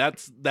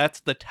 That's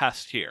the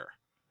test here.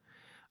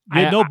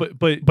 Yeah, I- no,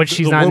 but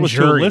she's the not word in was to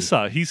jury.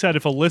 Alyssa. He said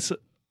if Alyssa.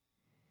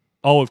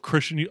 Oh, if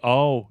Christian.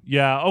 Oh,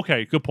 yeah.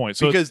 Okay, good point.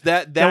 So Because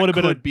that would've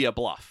been could be a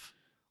bluff.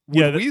 Would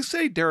Yeah, we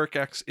say Derek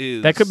X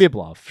is That could be a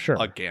bluff, sure.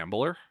 a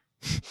gambler?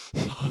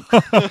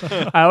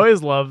 I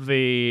always love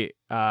the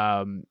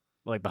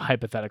like the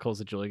hypotheticals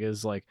that Julie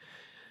gives, like,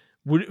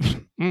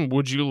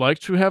 would you like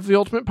to have the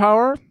ultimate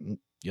power?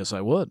 Yes,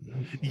 I would.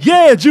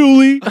 yeah,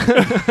 Julie.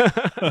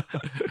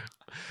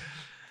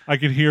 I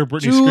can hear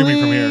Brittany screaming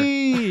from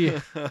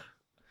here.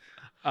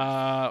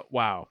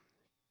 Wow,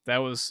 that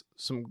was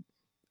some,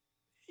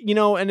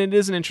 and it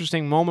is an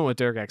interesting moment with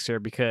Derek X here,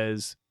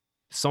 because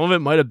some of it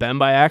might have been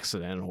by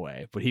accident in a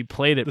way, but he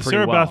played it The pretty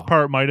Sarah well. Beth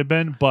part might have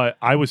been, but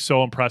I was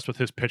so impressed with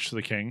his pitch to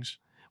the Kings.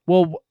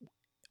 Well,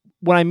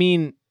 what I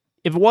mean,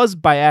 if it was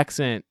by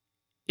accident,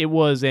 it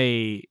was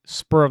a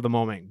spur of the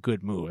moment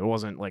good move. It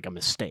wasn't like a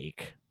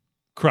mistake.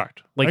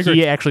 Correct. Like, I agree.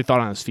 he actually thought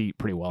on his feet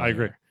pretty well. I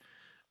agree.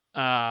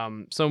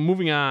 Here. So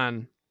moving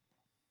on,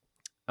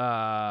 we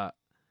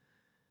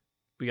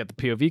got the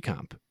POV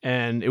comp,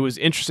 and it was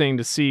interesting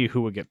to see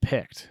who would get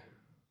picked.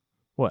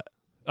 What?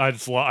 I'm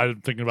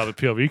thinking about the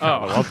POV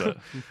count. I loved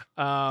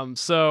it.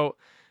 So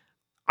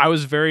I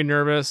was very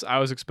nervous. I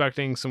was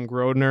expecting some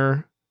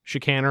Grodner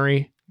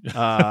chicanery.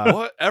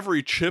 What?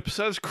 Every chip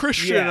says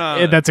Christian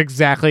on it. That's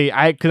exactly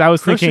because I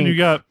was Christian, thinking you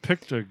got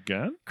picked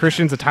again?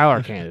 Christian's a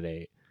Tyler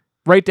candidate,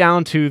 right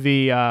down to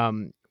the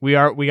we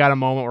got a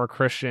moment where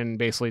Christian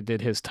basically did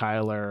his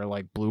Tyler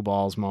like blue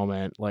balls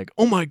moment, like,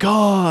 oh my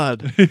god.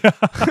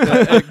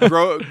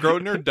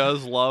 Grodner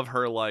does love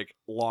her like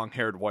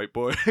long-haired white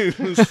boys.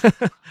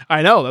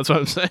 I know, that's what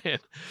I'm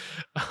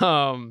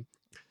saying.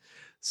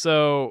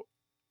 So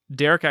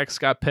Derek X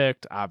got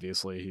picked.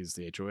 Obviously, he's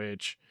the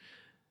HOH.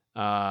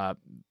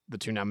 The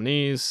two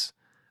nominees,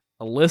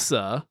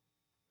 Alyssa,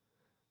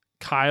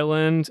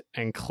 Kyland,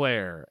 and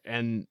Claire.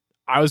 And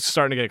I was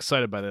starting to get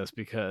excited by this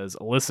because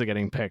Alyssa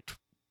getting picked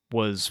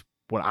was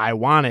what I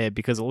wanted,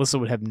 because Alyssa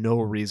would have no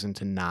reason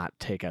to not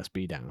take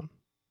SB down.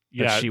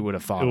 Yeah, She would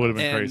have fought. it would have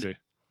been And- crazy.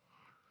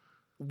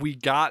 We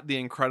got the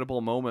incredible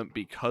moment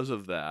because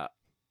of that,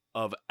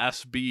 of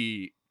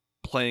SB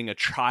playing a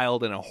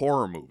child in a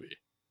horror movie.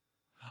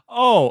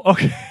 Oh,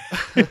 okay.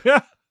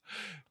 Yeah.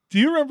 Do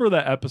you remember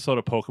that episode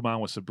of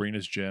Pokemon with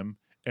Sabrina's Gym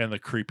and the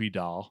creepy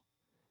doll?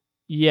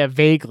 Yeah,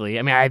 vaguely.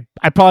 I mean,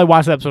 I probably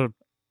watched that episode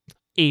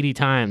 80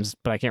 times,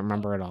 but I can't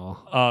remember it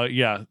all.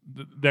 Yeah,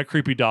 that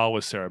creepy doll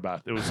was Sarah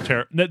Beth. It was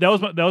terrible. That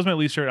was my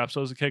least favorite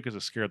episode as a kid because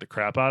it scared the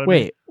crap out of me.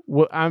 Wait,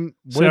 what did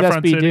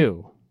Saffron SB City?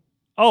 do?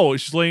 Oh,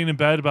 she's laying in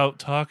bed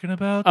talking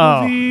about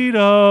Oh. the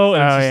veto,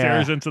 and Oh, she yeah.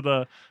 stares into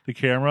the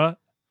camera.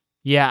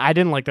 Yeah, I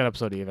didn't like that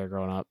episode either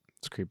growing up.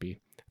 It's creepy.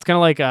 It's kind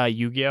of like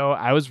Yu-Gi-Oh!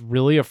 I was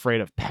really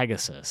afraid of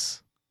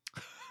Pegasus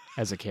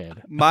as a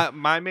kid.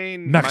 My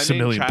main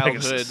Maximilian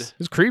childhood Pegasus. It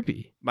was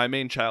creepy. my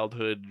main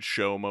childhood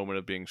show moment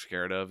of being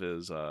scared of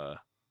is the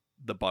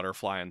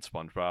butterfly in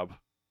SpongeBob.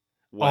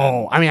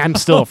 Oh, I mean, I'm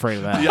still afraid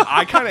of that. Yeah,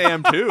 I kind of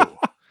am too.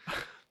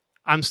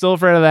 I'm still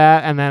afraid of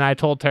that. And then I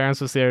told Terrence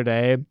this the other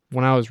day,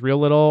 when I was real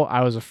little,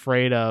 I was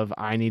afraid of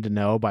I Need to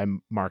Know by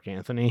Mark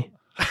Anthony.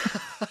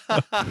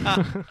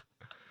 I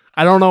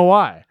don't know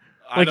why.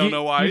 I don't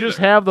know why You just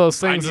either. have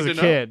those I things need as a to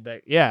know. kid.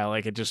 That, yeah,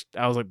 like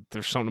I was like,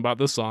 there's something about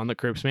this song that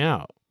creeps me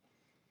out.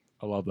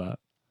 I love that.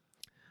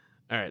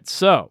 All right,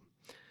 so,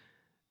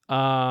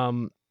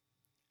 what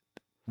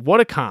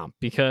a comp,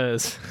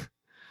 because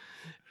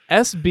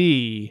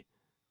SB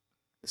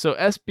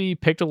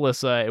picked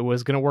Alyssa. It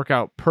was going to work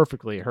out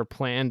perfectly. Her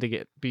plan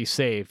to be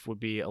safe would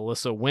be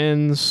Alyssa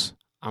wins,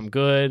 I'm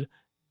good,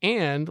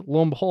 and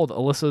lo and behold,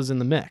 Alyssa's in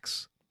the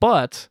mix.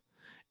 But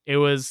it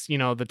was,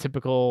 the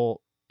typical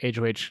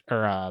HOH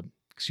or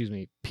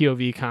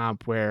POV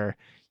comp where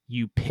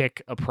you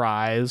pick a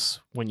prize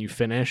when you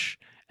finish,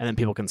 and then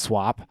people can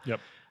swap. Yep.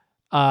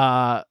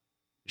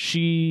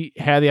 She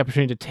had the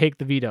opportunity to take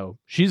the veto.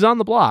 She's on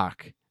the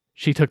block.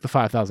 She took the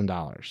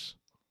 $5,000.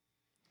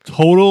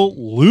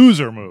 Total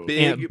loser move.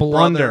 Big And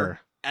blunder. brother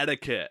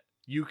etiquette.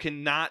 You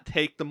cannot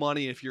take the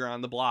money if you're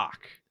on the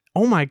block.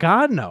 Oh my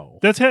God, no.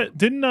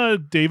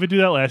 Didn't David do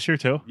that last year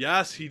too?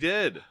 Yes, he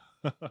did.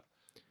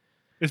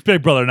 It's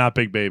Big Brother, not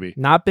Big Baby.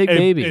 Not Big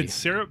Baby. And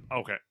Sarah.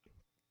 Okay.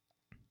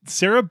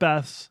 Sarah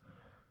Beth's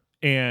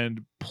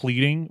and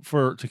pleading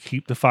to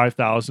keep the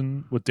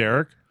 5,000 with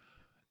Derek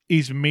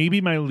is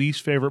maybe my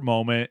least favorite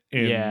moment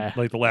in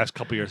like the last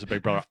couple years of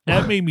Big Brother.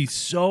 That made me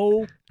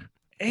so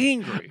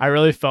angry. I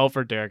really felt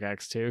for Derek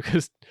X too,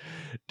 because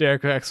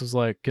Derek X was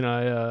like, "Can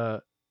I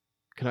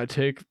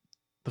take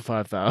the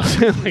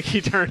 5,000?" Like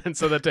he turned and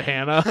said that to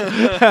Hannah,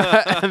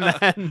 and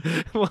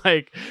then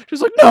like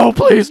she's like, "No,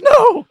 please,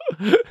 no."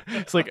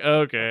 It's like,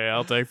 okay,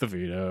 I'll take the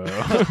veto.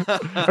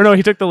 Or no,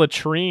 he took the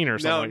latrine or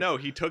something. No,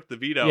 he took the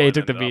veto. Yeah, he and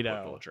took the ended up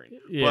veto. with the latrine.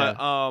 Yeah.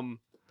 But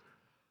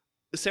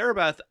Sarah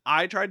Beth,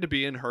 I tried to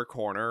be in her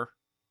corner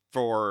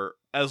for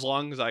as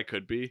long as I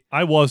could be.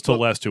 I was till the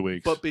last 2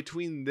 weeks. But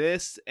between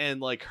this and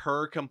like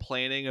her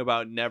complaining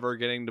about never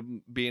getting to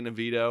be in a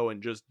veto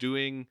and just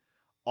doing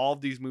all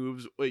of these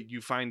moves,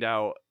 you find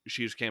out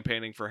she's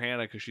campaigning for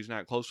Hannah because she's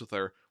not close with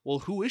her. Well,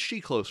 who is she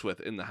close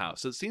with in the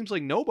house? It seems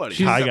like nobody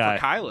She's except Kai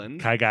for Kylan.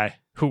 Kai guy.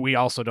 Who we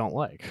also don't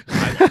like.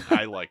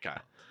 I like Kyle.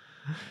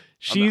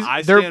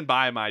 I stand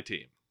by my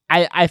team.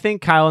 I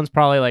think Kylan's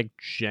probably like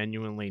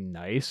genuinely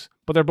nice,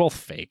 but they're both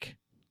fake.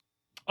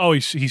 Oh,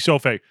 he's so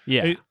fake.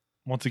 Yeah. Hey,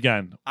 once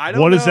again, I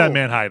don't what is that know.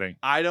 man hiding?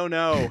 I don't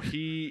know.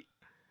 He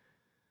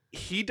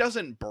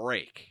doesn't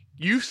break.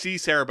 You see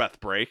Sarah Beth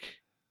break.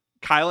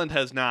 Kylan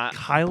has not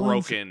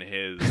broken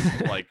his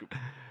like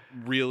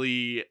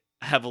really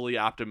heavily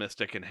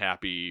optimistic and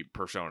happy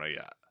persona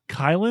yet.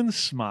 Kylan's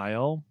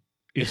smile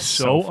is It's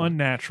so funny.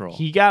 unnatural.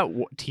 He got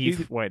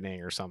teeth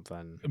whitening or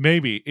something.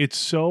 Maybe it's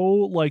so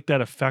like that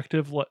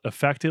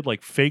affected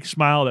like fake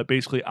smile that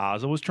basically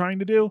Ozzy was trying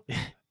to do.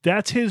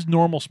 That's his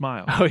normal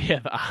smile. Oh yeah,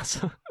 the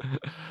awesome.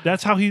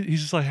 That's how he's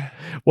just like.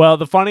 Well,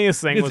 the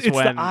funniest thing was It's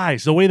when the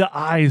eyes, the way the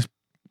eyes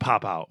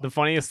pop out. the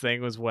funniest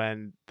thing was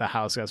when the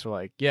house guys were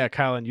like, "Yeah,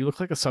 Kylan, you look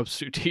like a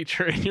substitute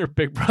teacher in your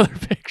Big Brother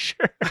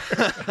picture."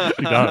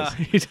 He does.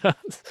 He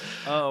does.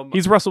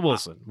 He's Russell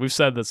Wilson. We've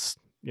said this.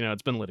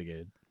 It's been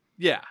litigated.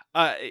 Yeah,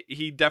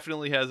 he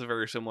definitely has a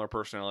very similar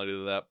personality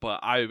to that, but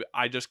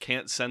I just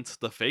can't sense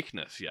the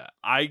fakeness yet.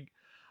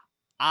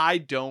 I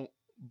don't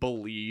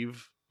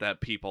believe that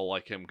people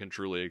like him can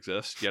truly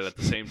exist, yet at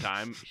the same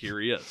time, here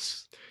he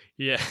is.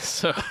 Yeah.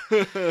 So.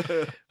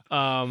 Fair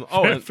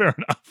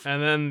enough.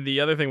 And then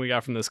the other thing we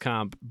got from this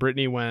comp,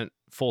 Brittany went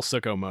full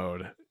sicko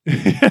mode.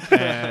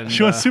 And,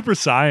 she went Super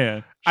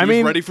Saiyan.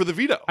 She's ready for the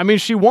veto. I mean,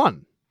 she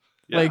won.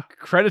 Yeah. Like,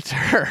 credit to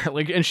her.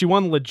 Like, and she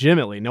won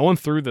legitimately. No one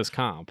threw this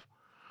comp.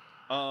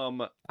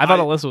 I thought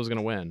Alyssa was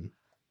gonna win.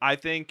 I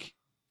think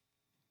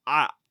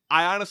I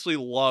honestly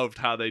loved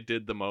how they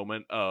did the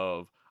moment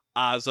of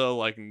Azza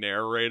like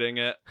narrating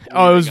it.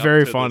 Oh, it was leading up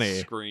very to the funny.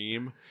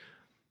 Scream.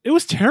 It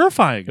was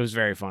terrifying. It was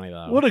very funny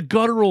though. What a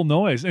guttural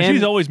noise. And And-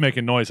 she's always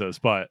making noises,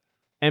 but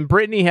And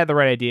Brittany had the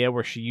right idea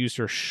where she used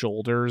her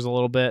shoulders a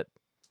little bit.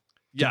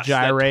 Yes,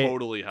 gyrate. that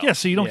totally helped. yeah,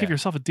 so you don't Yeah. give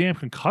yourself a damn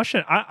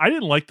concussion. I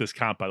didn't like this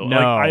comp, by the way.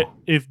 No. Like,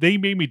 if they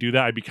made me do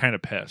that, I'd be kind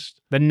of pissed.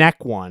 The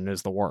neck one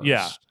is the worst.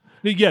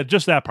 Yeah,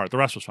 just that part. The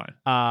rest was fine.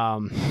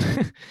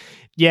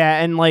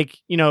 Yeah, and like,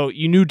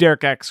 you knew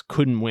Derek X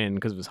couldn't win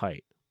because of his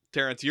height.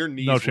 Terrence, your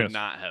knees No would chance.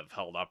 not have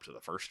held up to the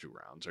first 2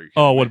 rounds. Are you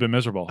Oh, it kidding would have been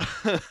miserable.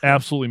 me?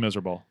 Absolutely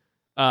miserable.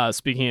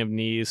 Speaking of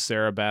knees,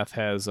 Sarah Beth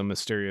has a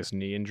mysterious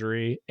knee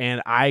injury.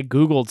 And I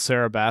Googled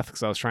Sarah Beth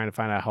because I was trying to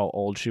find out how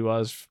old she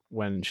was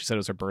when she said it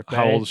was her birthday.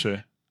 How old is she?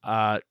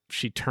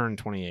 She turned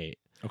 28.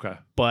 Okay.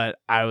 But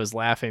I was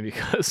laughing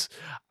because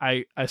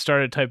I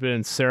started typing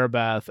in Sarah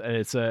Beth, and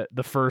it's the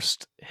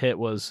first hit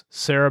was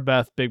Sarah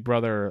Beth Big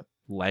Brother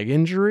leg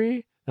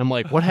injury. And I'm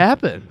like, what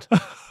happened?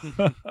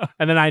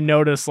 And then I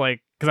noticed,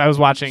 like, because I was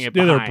watching it.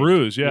 Yeah, they're behind.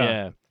 bruised,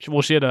 yeah.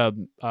 Well, she had a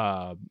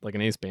like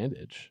an ace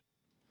bandage.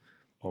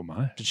 Oh,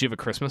 my. Did she have a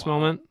Christmas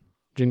moment?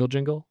 Jingle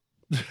jingle.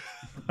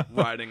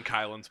 Riding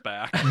Kylan's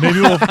back. Maybe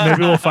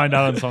we'll find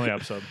out in some of the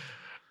episode.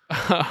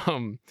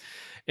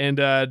 And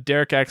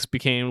Derek X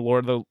became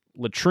Lord of the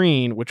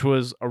Latrine, which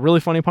was a really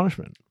funny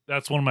punishment.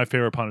 That's one of my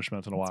favorite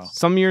punishments in a while.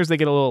 Some years they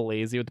get a little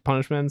lazy with the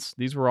punishments.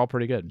 These were all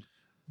pretty good.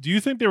 Do you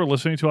think they were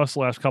listening to us the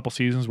last couple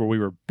seasons where we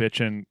were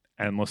bitching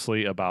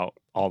endlessly about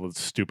all the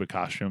stupid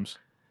costumes.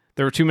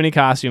 There were too many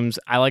costumes.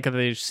 I like that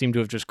they seem to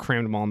have just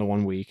crammed them all into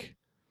 1 week.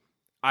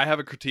 I have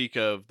a critique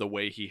of the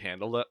way he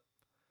handled it.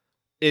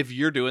 If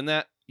you're doing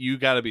that, you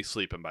got to be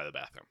sleeping by the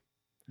bathroom.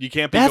 You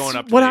can't be going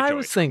up to what the I HOH.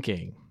 was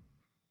thinking.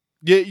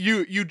 Yeah,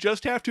 you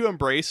just have to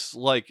embrace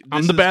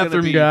I'm the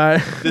bathroom guy.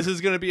 This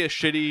is going to be a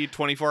shitty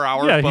 24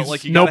 hours, Yeah, but he's-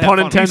 like you no gotta pun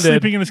have fun. intended. He's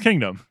sleeping in his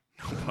kingdom.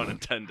 No pun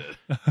intended.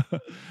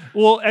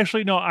 Well,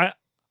 actually, no.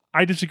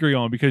 I disagree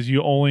on because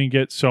you only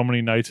get so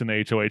many nights in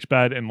the HOH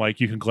bed, and like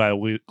you can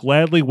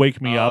gladly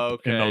wake me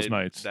up in those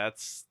nights.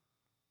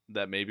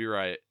 That may be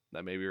right.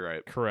 That may be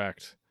right.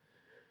 Correct.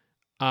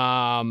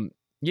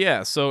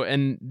 Yeah, so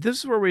and this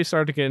is where we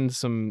start to get into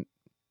some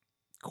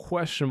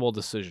questionable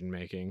decision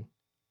making.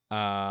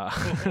 But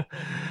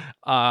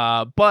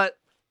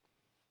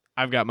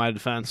I've got my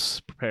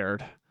defense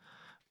prepared.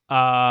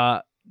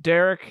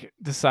 Derek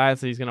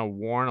decides that he's gonna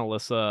warn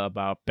Alyssa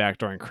about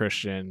backdooring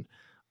Christian,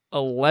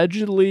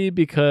 allegedly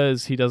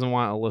because he doesn't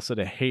want Alyssa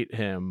to hate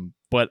him,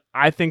 but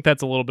I think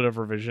that's a little bit of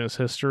revisionist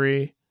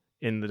history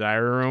in the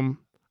diary room.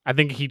 I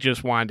think he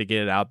just wanted to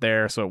get it out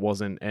there so it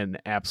wasn't an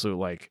absolute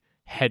like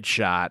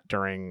headshot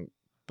during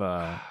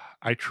the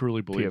I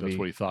truly believe POV. that's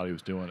what he thought he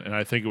was doing, and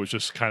I think it was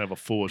just kind of a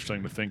foolish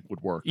thing to think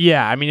would work.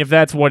 Yeah, I mean if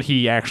that's what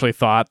he actually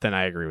thought, then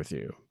I agree with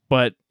you.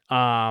 But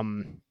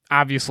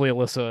obviously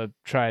Alyssa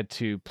tried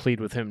to plead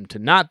with him to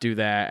not do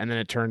that, and then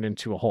it turned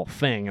into a whole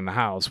thing in the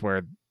house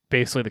where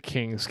basically the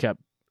kings kept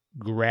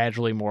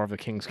gradually more of the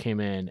kings came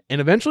in,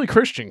 and eventually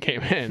Christian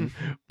came in,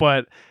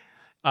 but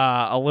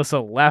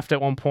Alyssa left at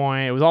one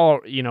point. It was all,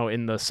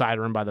 in the side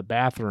room by the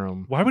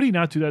bathroom. Why would he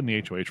not do that in the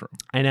HOH room?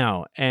 I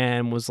know.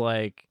 And was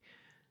like,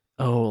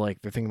 oh,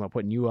 like they're thinking about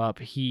putting you up.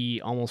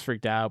 He almost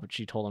freaked out, but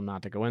she told him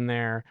not to go in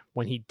there.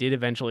 When he did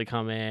eventually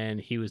come in,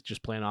 he was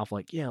just playing off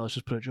like, yeah, let's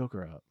just put a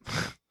Joker up.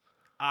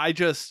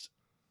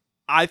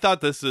 I thought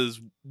this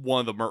is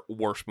one of the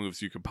worst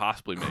moves you could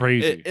possibly make.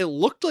 Crazy. It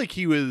looked like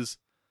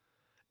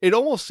it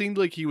almost seemed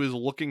like he was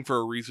looking for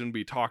a reason to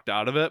be talked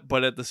out of it,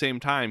 but at the same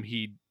time,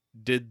 he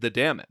did the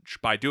damage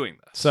by doing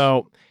this.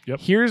 So Yep.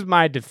 Here's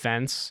my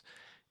defense.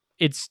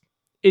 It's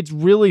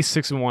really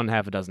 6 and 1,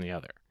 half a dozen the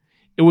other.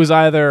 It was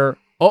either,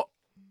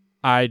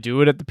 I do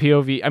it at the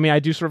POV. I mean, I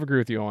do sort of agree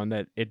with you on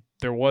that.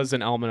 There was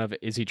an element of,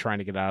 is he trying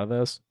to get out of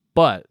this?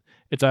 But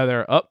it's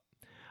either,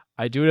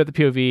 I do it at the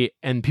POV,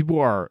 and people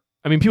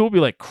will be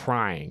like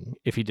crying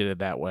if he did it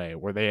that way,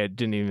 where they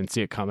didn't even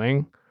see it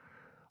coming.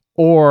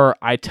 Or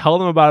I tell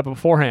them about it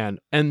beforehand,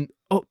 and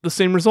the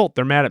same result.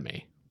 They're mad at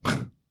me.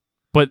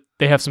 But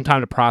they have some time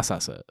to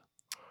process it.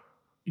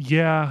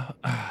 Yeah,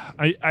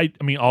 I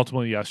mean,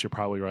 ultimately, yes, you're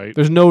probably right.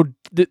 There's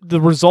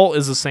the result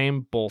is the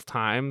same both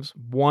times.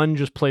 One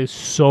just plays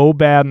so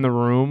bad in the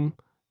room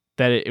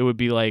that it would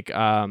be like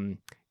Caitlyn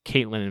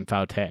and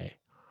Faute,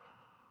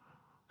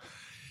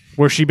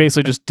 where she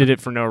basically just did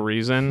it for no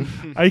reason.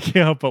 I can't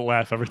help but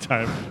laugh every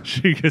time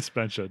she gets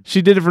mentioned.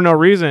 She did it for no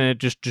reason, and it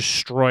just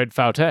destroyed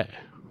Faute.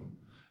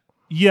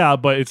 Yeah,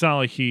 but it's not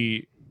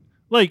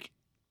like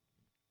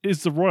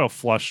is the royal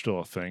flush still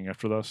a thing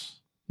after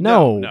this?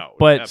 No,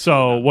 but absolutely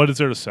So not. what is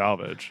there to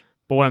salvage?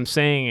 But what I'm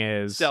saying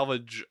is,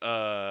 salvage.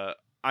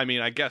 I mean,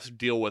 I guess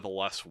deal with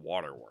less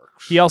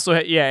waterworks. he also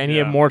had, he had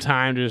Yeah. more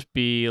time to just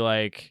be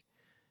like,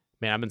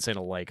 man, I've been saying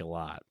a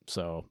lot,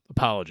 so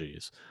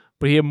apologies.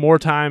 But he had more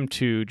time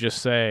to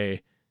just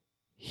say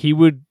he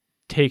would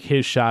take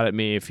his shot at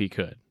me if he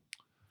could.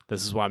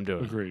 This is what I'm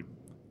doing. Agreed.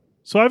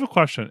 So I have a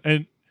question,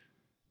 and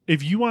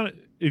if you want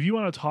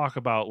to talk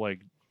about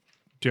like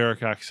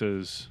Derek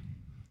X's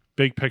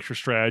big picture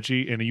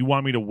strategy, and you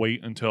want me to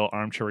wait until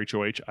Armchair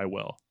HOH, I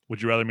will.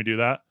 Would you rather me do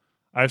that?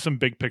 I have some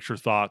big picture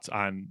thoughts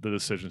on the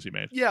decisions he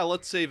made. Yeah,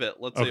 let's save it.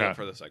 Let's save Okay. it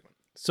for the segment.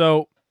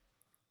 So,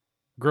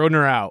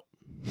 Grodner out.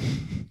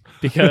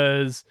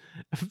 Because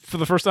for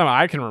the first time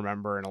I can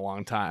remember in a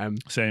long time,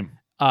 Same.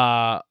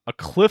 a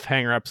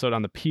cliffhanger episode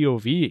on the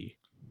POV.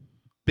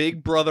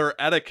 Big Brother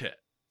etiquette.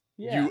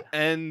 Yeah. You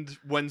end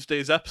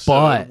Wednesday's episode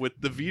But- with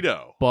the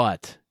veto.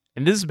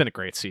 And this has been a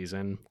great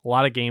season. A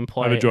lot of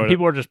gameplay. I've enjoyed and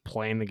people are just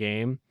playing the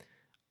game.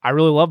 I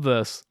really love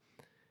this.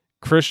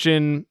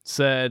 Christian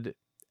said,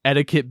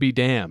 etiquette be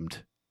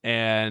damned,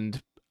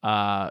 and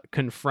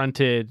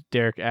confronted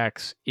Derek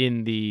X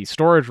in the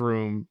storage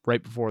room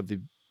right before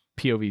the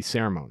POV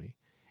ceremony.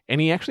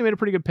 And he actually made a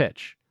pretty good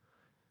pitch.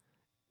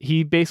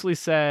 He basically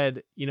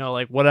said,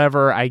 like,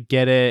 whatever, I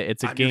get it.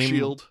 It's a I'm your game.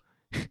 shield.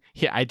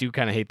 Yeah, I do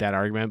kind of hate that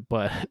argument,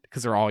 but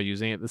because they're all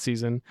using it this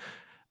season.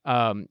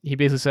 He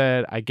basically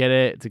said, I get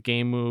it. It's a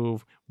game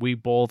move. We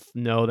both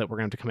know that we're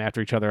going to come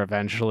after each other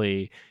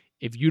eventually.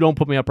 If you don't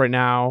put me up right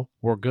now,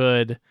 we're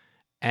good.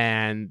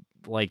 And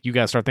like, you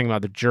got to start thinking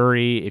about the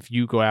jury. If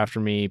you go after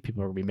me,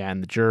 people are going to be mad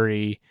in the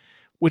jury,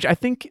 which I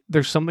think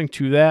there's something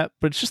to that,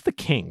 but it's just the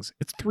Kings.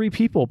 It's 3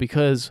 people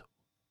because,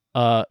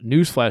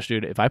 newsflash,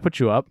 dude, if I put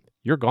you up,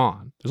 you're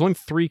gone. There's only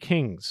 3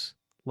 Kings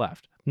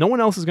left. No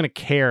one else is going to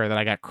care that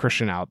I got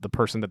Christian out, the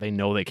person that they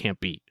know they can't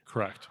beat.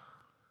 Correct.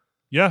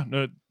 Yeah,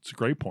 no, it's a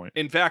great point.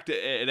 In fact,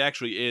 it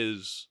actually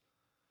is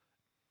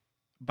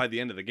by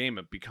the end of the game,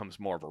 it becomes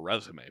more of a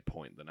resume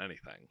point than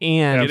anything.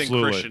 And Getting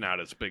Absolutely. Christian out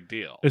is a big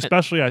deal.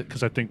 Especially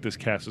because I think this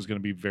cast is going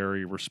to be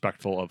very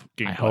respectful of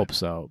gameplay. I hope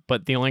so.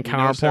 But the only We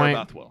know Sarah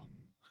counterpoint, Beth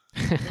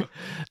will.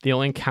 the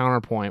only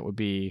counterpoint would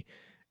be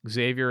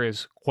Xavier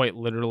is quite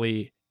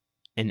literally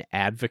an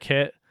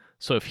advocate.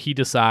 So if he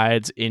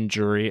decides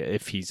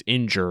if he's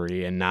in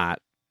jury and not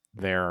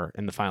there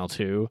in the final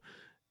two,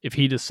 if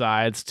he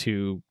decides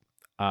to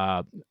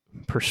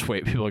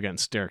persuade people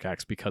against Derek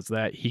X because of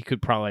that, he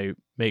could probably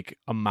make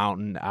a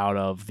mountain out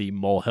of the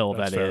molehill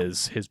That's that fair.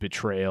 is his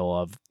betrayal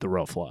of the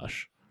real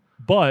flush.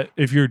 But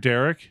if you're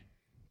Derek,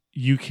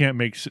 you can't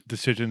make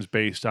decisions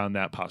based on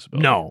that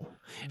possibility. No.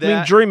 I mean,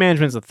 That- jury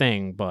management's a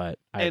thing, but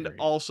I and agree.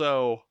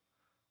 also,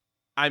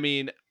 I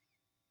mean,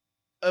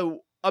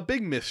 a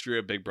big mystery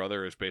of Big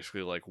Brother is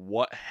basically like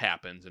what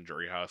happens in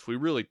Jury House. We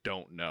really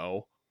don't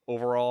know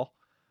overall.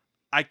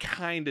 I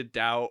kind of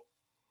doubt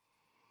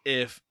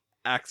if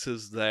X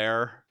is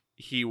there,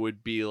 he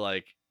would be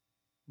like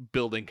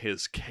building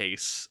his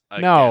case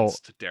No.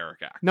 against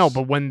Derek X. No,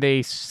 but when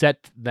they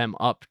set them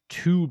up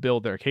to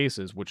build their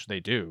cases, which they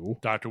do,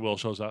 Dr. Will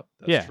shows up.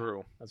 that's yeah.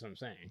 true. that's what I'm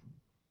saying.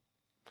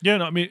 Yeah,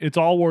 no, I mean, it's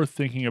all worth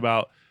thinking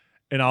about.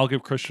 And I'll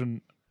give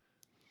Christian...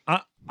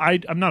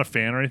 I'm not a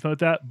fan or anything like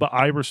that, but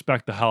I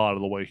respect the hell out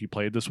of the way he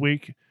played this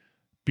week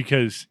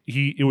because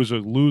it was a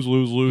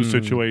lose-lose-lose Mm.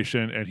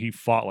 situation, and he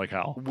fought like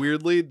hell.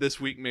 Weirdly, this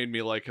week made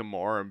me like him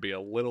more and be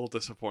a little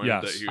disappointed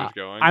Yes. that he was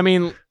going. I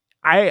mean,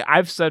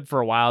 I've said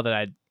for a while that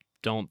I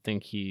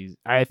think he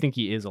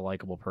is a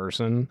likable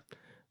person,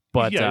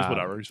 but Yeah, he's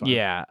whatever, he's fine.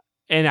 Yeah,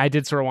 and I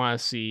did sort of want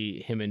to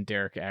see him and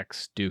Derek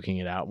X duking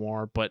it out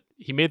more, but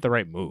he made the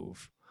right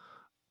move.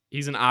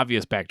 He's an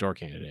obvious backdoor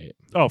candidate.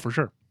 Oh, for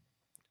sure.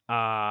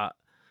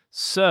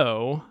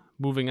 So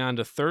moving on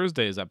to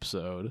Thursday's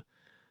episode,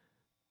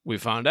 we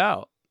found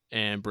out,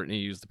 and Brittany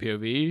used the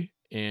POV,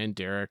 and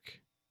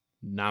Derek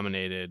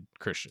nominated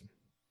Christian.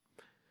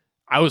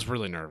 I was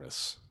really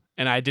nervous,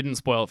 and I didn't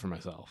spoil it for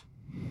myself.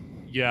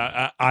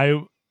 Yeah,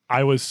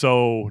 I was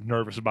so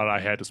nervous about it, I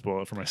had to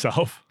spoil it for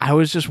myself. I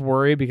was just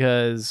worried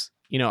because,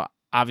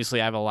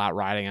 obviously I have a lot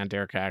riding on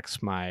Derek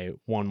X, my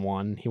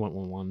 1-1. He went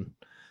 1-1.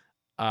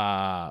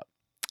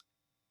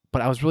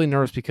 But I was really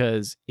nervous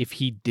because if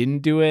he didn't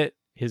do it,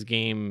 his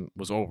game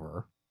was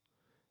over.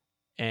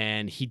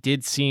 And he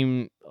did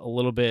seem a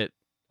little bit,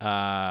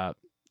 deer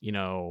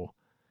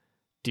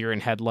in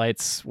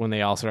headlights when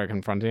they all started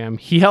confronting him.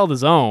 He held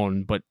his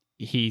own, but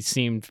he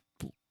seemed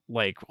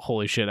like,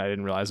 holy shit, I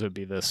didn't realize it would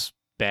be this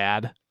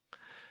bad.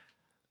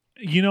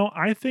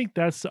 I think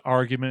that's the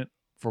argument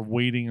for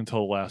waiting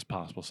until the last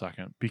possible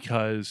second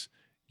because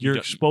you're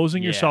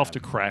exposing yourself yeah. to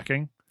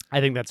cracking.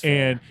 I think that's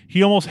fair. And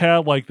he almost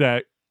had like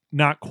that,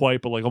 not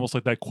quite, but like almost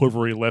like that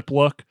quivery lip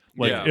look.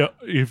 Like Yeah.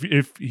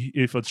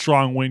 if a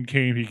strong wind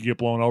came, he could get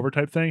blown over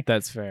type thing.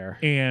 That's fair.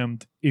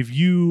 And if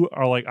you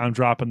are like, I'm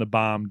dropping the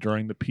bomb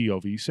during the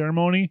POV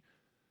ceremony,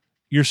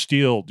 you're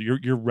steeled.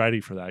 You're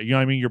ready for that. You know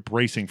what I mean? You're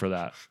bracing for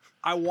that.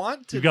 I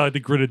want to You got like the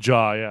gritted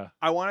jaw. Yeah.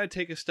 I want to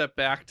take a step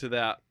back to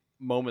that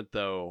moment,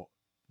 though,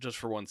 just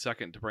for 1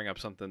 second to bring up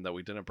something that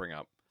we didn't bring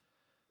up.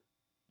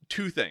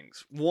 Two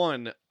things.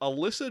 One,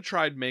 Alyssa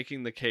tried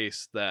making the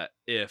case that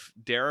if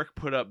Derek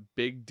put up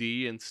Big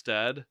D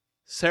instead,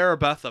 Sarah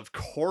Beth, of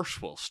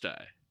course, will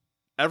stay.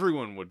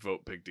 Everyone would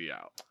vote Big D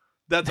out.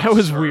 That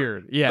was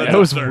weird. Yeah, That's that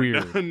was absurd.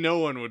 weird. No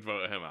one would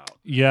vote him out.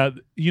 Yeah.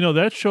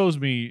 That shows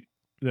me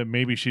that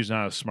maybe she's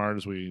not as smart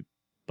as we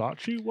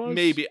thought she was.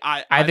 Maybe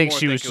I think more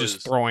she was it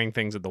just throwing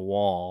things at the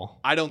wall.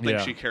 I don't think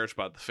Yeah. she cares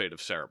about the fate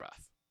of Sarah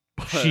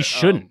Beth. She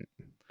shouldn't.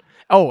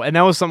 Oh, and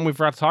that was something we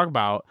forgot to talk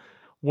about.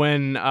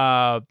 When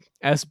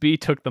SB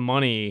took the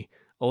money,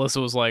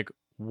 Alyssa was like,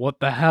 "What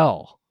the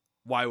hell?"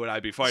 Why would I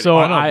be fighting? So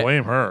I don't I-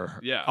 blame her.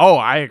 Yeah. Oh,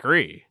 I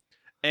agree.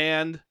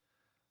 And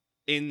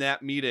in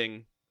that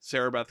meeting,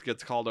 Sarah Beth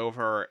gets called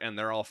over and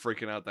they're all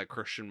freaking out that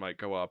Christian might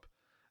go up.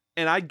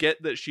 And I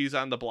get that she's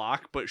on the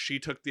block, but she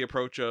took the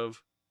approach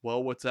of,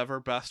 well, what's ever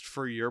best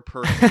for your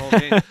personal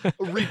gain.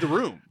 Read the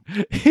room.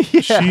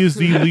 Yeah. She is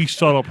the least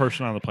subtle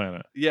person on the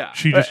planet. Yeah.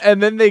 She just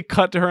And then they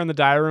cut to her in the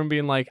diary room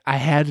being like, "I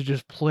had to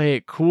just play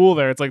it cool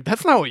there." It's like,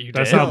 that's not what you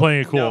That's did. not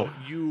playing it cool. No,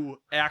 you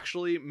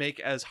actually make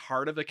as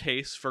hard of a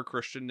case for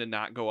Christian to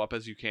not go up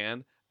as you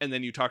can. And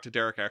then you talk to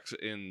Derek X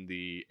in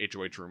the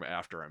HOH room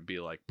after and be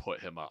like, put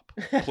him up,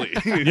 please.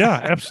 Yeah,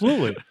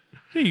 absolutely.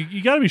 Yeah,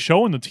 you got to be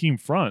showing the team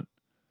front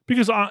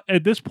because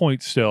at this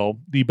point, still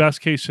the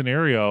best case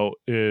scenario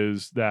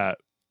is that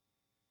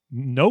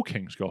no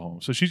kings go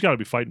home. So she's got to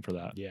be fighting for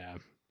that. Yeah,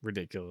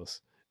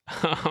 ridiculous.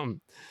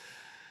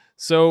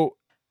 So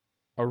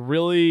a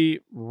really,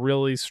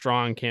 really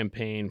strong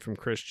campaign from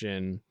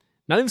Christian.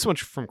 Not even so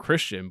much from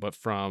Christian, but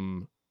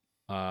from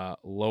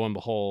lo and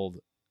behold,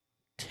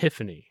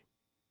 Tiffany,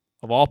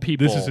 of all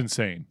people, This is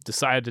insane.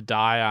 decided to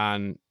die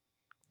on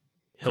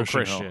Hill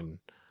Christian Hill. Christian.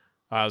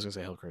 I was gonna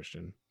say Hill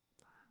Christian.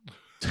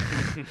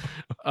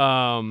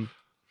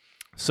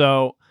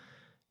 So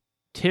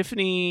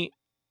Tiffany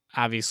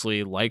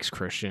obviously likes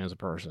Christian as a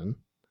person,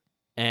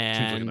 Seems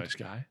like a and nice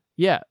guy.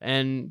 yeah,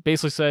 and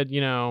basically said,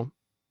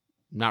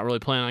 not really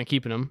planning on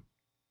keeping him.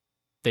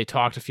 They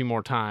talked a few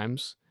more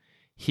times.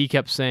 He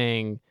kept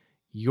saying,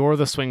 "You're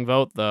the swing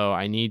vote, though.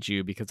 I need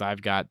you because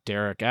I've got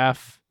Derek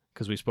F."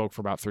 Because we spoke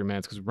for about 3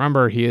 minutes. Because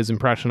remember, he is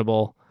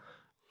impressionable.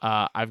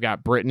 I've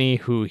got Brittany,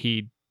 who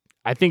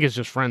I think is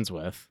just friends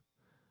with,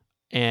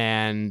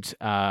 and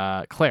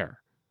Claire.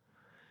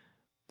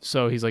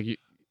 So he's like, he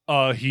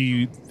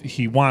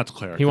wants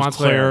Claire. He wants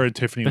Claire Claire. and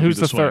Tiffany. Then would who's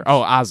be the third? swings.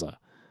 Oh, Azza.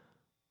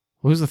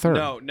 Who's the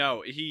third?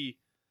 No, he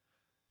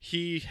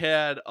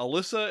had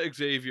Alyssa,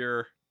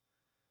 Xavier,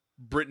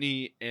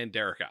 Brittany, and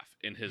Derek F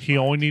in his. He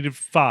mind. only needed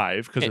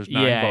 5 because there's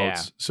 9 Yeah,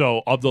 votes.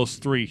 So of those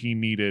 3, he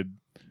needed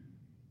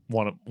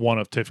one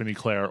of Tiffany,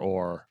 Claire,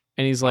 or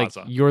And he's like,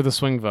 Azza. "You're the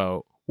swing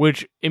vote,"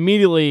 which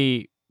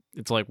immediately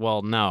it's like,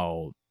 well,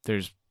 no,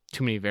 there's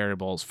too many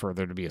variables for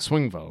there to be a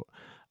swing vote.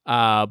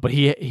 But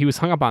he was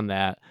hung up on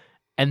that,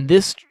 and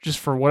this just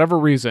for whatever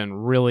reason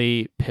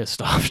really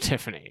pissed off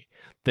Tiffany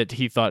that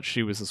he thought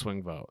she was the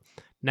swing vote.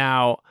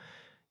 Now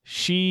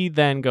she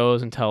then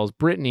goes and tells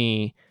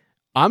Brittany,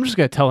 "I'm just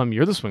gonna tell him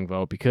you're the swing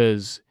vote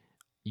because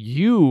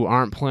you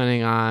aren't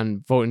planning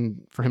on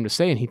voting for him to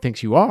stay, and he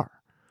thinks you are."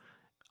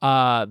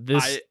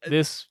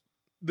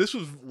 This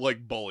was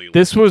like bully.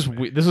 this was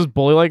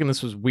bully like, and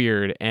this was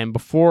weird. And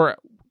before,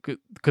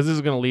 because this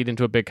is going to lead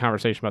into a big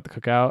conversation about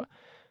the cookout,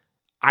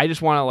 I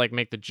just want to like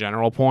make the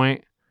general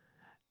point.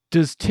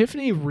 Does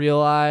Tiffany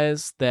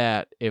realize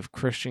that if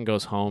Christian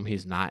goes home,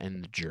 he's not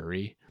in the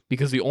jury?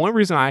 Because the only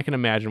reason I can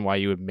imagine why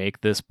you would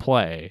make this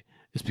play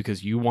is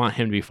because you want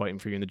him to be fighting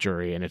for you in the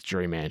jury, and it's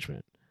jury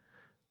management.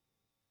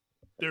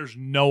 There's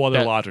no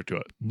other logic to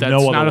it. That's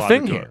no not other a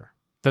thing logic to here.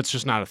 That's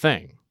just not a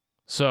thing.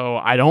 So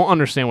I don't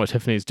understand what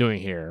Tiffany's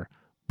doing here,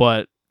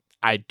 but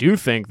I do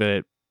think that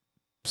it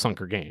sunk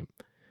her game.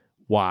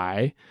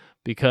 Why?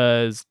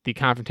 Because the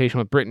confrontation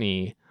with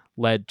Brittany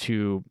led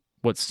to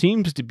what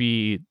seems to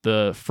be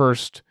the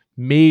first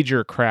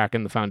major crack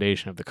in the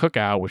foundation of the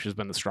cookout, which has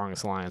been the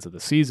strongest alliance of the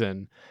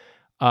season.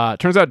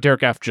 Turns out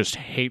Derek F just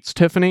hates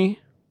Tiffany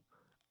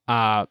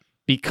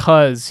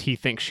because he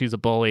thinks she's a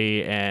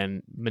bully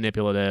and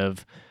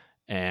manipulative,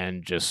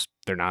 and just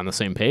they're not on the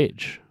same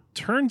page.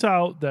 Turns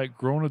out that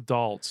grown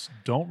adults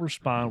don't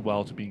respond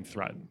well to being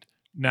threatened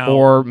now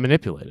Or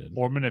manipulated.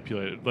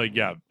 Like,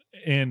 yeah.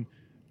 And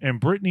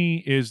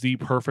Brittany is the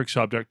perfect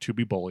subject to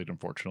be bullied,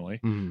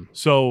 unfortunately. Mhm.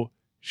 So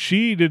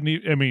she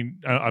didn't I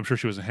mean, I'm sure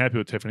she wasn't happy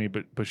with Tiffany,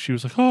 but she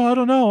was like, "Oh, I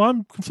don't know.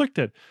 I'm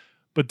conflicted."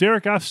 But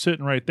Derek F's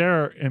sitting right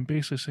there and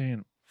basically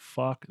saying,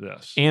 "Fuck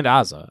this." And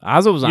Azza.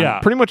 Azza was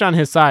pretty much on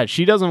his side.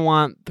 She doesn't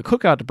want the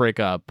cookout to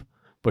break up,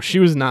 but she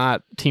was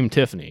not Team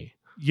Tiffany.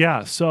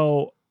 Yeah,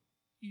 so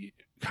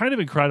kind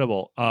of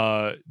incredible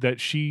that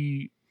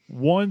she,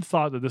 one,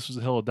 thought that this was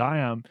a hill to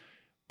die on,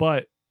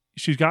 but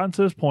she's gotten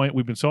to this point.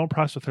 We've been so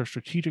impressed with her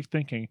strategic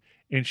thinking,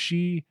 and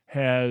she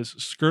has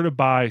skirted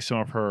by some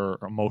of her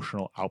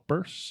emotional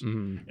outbursts.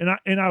 Mm-hmm.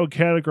 And I would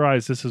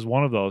categorize this as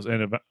one of those.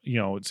 And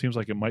it seems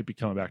like it might be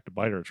coming back to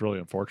bite her. It's really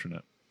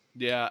unfortunate.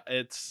 Yeah,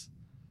 it's,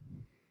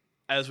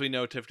 as we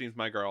know, Tiffany's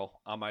my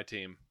girl on my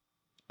team.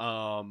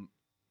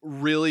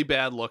 Really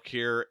bad look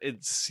here.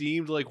 It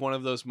seemed like one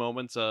of those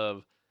moments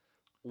of,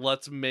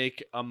 let's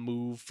make a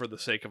move for the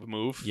sake of a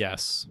move.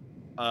 Yes.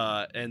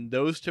 And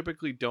those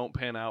typically don't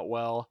pan out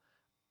well.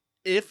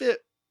 If it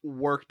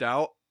worked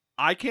out,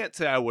 I can't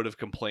say I would have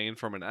complained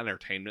from an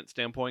entertainment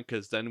standpoint,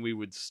 because then we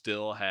would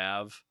still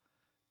have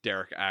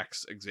Derek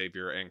X,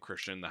 Xavier, and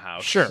Christian in the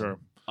house. Sure.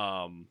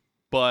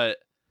 But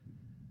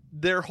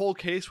their whole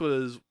case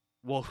was,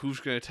 well, who's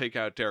going to take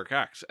out Derek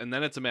X? And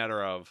then it's a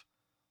matter of,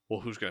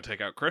 well, who's going to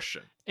take out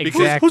Christian?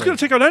 Exactly. Who's going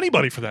to take out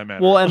anybody for that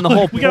matter? Well, and the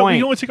whole we point...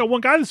 can only take out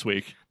one guy this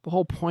week. The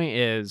whole point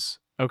is,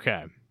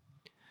 okay,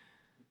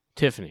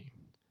 Tiffany,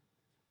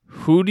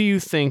 who do you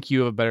think you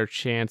have a better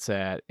chance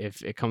at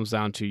if it comes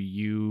down to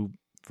you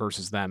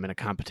versus them in a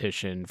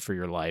competition for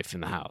your life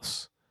in the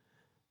house?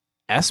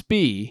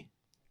 SB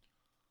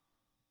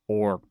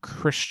or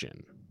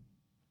Christian?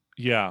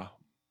 Yeah.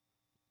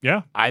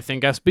 I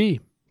think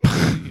SB.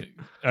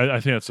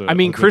 I think that's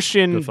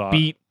Christian good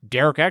beat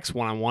Derek X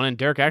one-on-one, and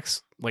Derek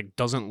X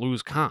doesn't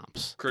lose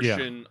comps.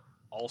 Christian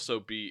also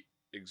beat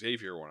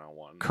Xavier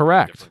one-on-one.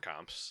 Correct. Different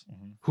comps.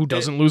 Mm-hmm. Who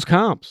doesn't lose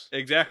comps?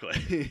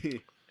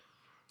 Exactly.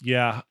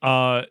 Yeah.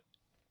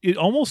 It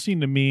almost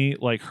seemed to me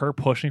like her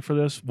pushing for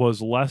this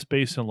was less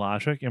based in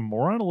logic and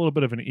more on a little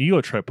bit of an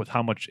ego trip with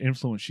how much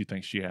influence she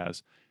thinks she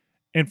has.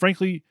 And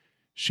frankly,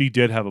 she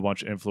did have a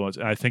bunch of influence,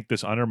 and I think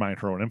this undermined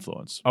her own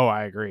influence. Oh,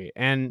 I agree.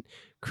 And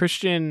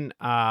Christian,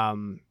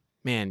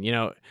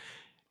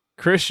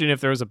 Christian,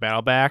 if there was a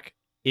battle back,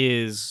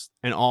 is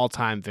an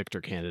all-time victor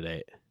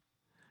candidate.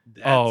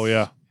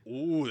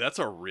 Ooh, that's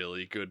a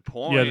really good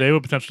point. Yeah, they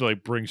would potentially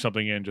bring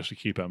something in just to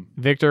keep him.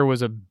 Victor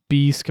was a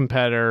beast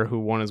competitor who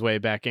won his way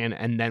back in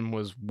and then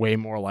was way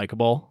more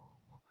likable.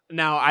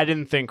 Now, I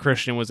didn't think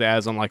Christian was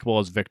as unlikable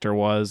as Victor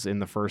was in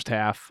the first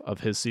half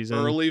of his season.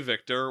 Early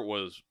Victor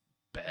was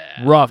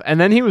bad. Rough. And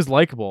then he was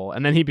likable,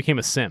 and then he became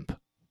a simp.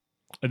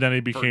 And then he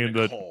became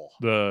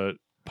the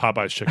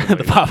Popeye's chicken the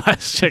lady.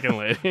 Popeye's chicken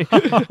lady.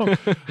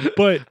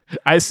 But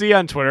I see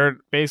on Twitter,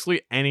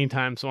 basically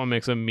anytime someone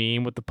makes a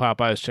meme with the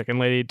Popeye's chicken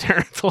lady,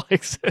 Terrence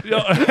likes it.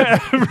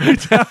 every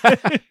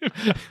time.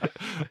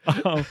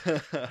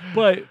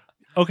 But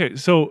okay,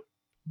 so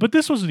but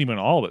this wasn't even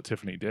all that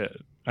Tiffany did.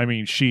 I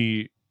mean,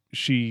 she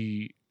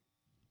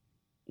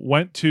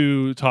went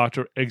to talk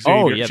to Xavier.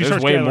 Oh, yeah, she there's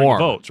starts way gathering more.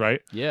 votes,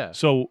 right? Yeah.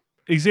 So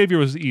Xavier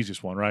was the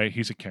easiest one, right?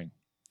 He's a king.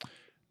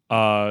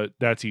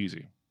 That's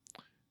easy.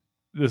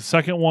 The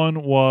second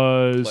one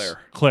was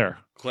Claire.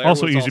 Claire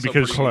Also was easy also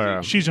because pretty Claire.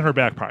 easy. she's in her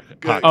back pocket.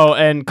 Good. Oh,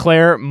 and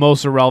Claire,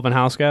 most irrelevant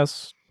house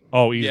guest.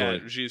 Oh, easily.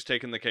 Yeah, she's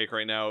taking the cake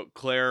right now.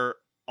 Claire,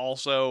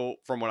 also,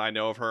 from what I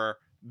know of her,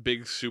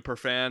 big super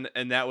fan,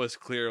 and that was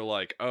clear.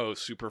 Like, oh,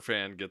 super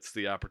fan gets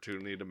the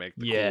opportunity to make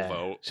the cool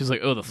vote. She's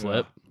like, oh, the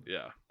flip.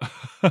 Yeah.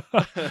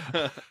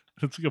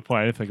 That's a good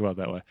point. I didn't think about it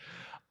that way.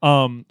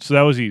 So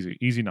that was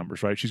easy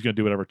numbers, right? She's going to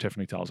do whatever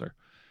Tiffany tells her.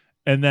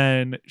 And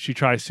then she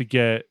tries to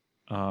get,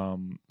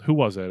 who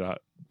was it?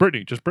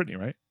 Brittany, just Brittany,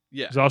 right?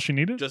 Yeah. Is that all she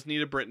needed? Just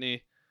needed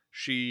Brittany.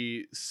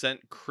 She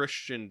sent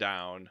Christian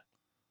down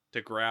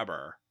to grab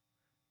her.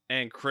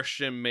 And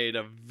Christian made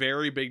a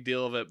very big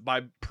deal of it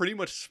by pretty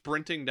much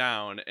sprinting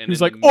down. And He's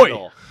in like, the "Oi!"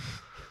 middle,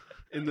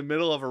 in the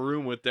middle of a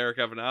room with Derek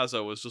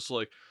Evanazzo was just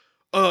like,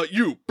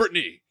 you,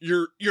 Brittany,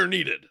 you're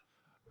needed.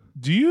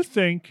 Do you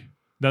think,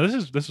 now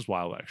this is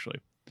wild actually.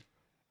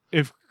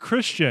 If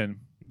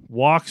Christian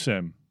walks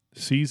in,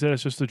 sees that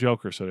it's just the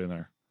Joker sitting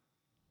there,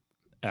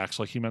 acts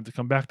like he meant to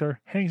come back there,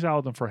 hangs out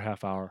with them for a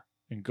half hour,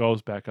 and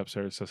goes back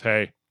upstairs and says,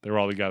 hey, they're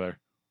all together.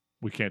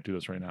 We can't do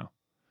this right now.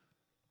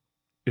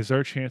 Is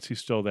there a chance he's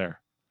still there?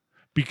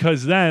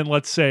 Because then,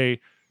 let's say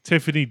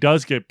Tiffany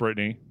does get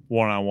Brittany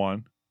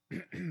one-on-one,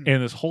 and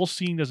this whole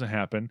scene doesn't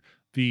happen.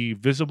 The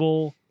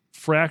visible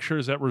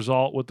fractures that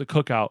result with the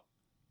cookout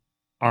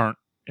aren't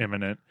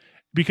imminent.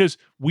 Because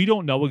we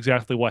don't know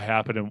exactly what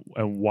happened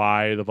and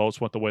why the votes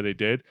went the way they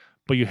did,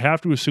 but you have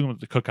to assume that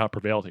the cookout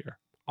prevailed here.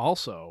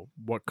 Also,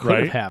 what could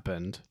have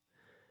happened,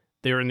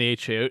 they were in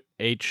the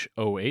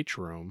HOH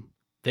room.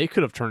 They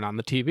could have turned on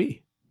the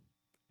TV,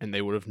 and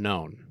they would have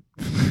known.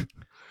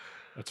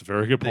 That's a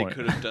very good They point.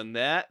 could have done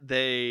that.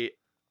 They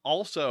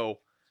also,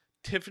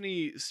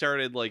 Tiffany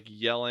started like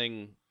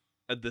yelling.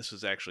 This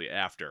was actually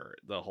after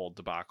the whole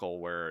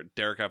debacle where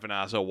Derek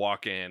Evanazzo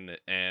walk in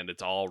and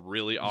it's all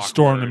really awkward.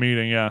 Storm the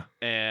meeting, yeah.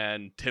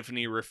 And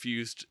Tiffany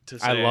refused to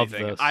say I love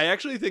anything. this. I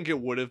actually think it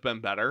would have been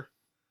better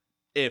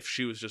if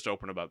she was just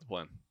open about the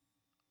plan.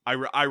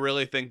 I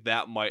really think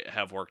that might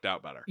have worked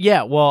out better.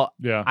 Yeah, well,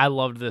 Yeah. I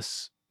loved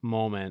this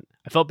moment.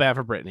 I felt bad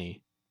for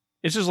Brittany.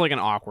 It's just like an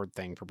awkward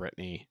thing for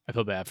Brittany. I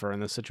feel bad for her in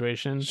this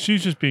situation.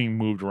 She's just being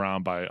moved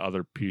around by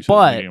other pieces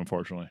But- of the media,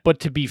 unfortunately. But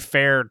to be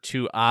fair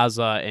to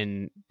Azza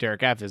and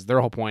Derek F, is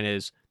their whole point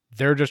is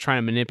they're just trying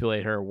to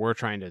manipulate her. We're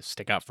trying to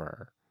stick up for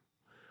her.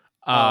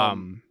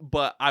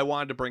 But I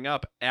wanted to bring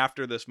up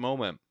after this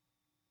moment,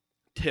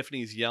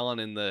 Tiffany's yelling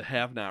in the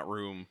have not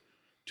room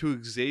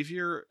to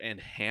Xavier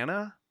and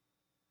Hannah.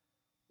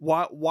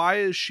 Why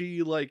is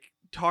she like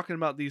talking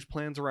about these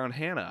plans around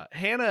Hannah?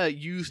 Hannah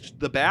used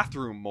the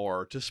bathroom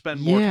more to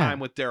spend more Yeah. time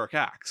with Derek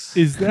X.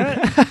 Is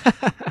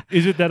that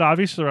is it that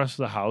obvious to the rest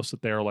of the house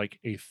that they're like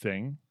a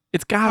thing?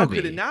 It's How gotta be.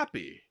 could it not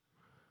be?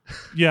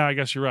 Yeah, I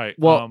guess you're right.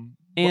 Well,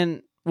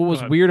 And what was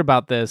ahead. weird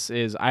about this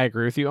is I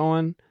agree with you,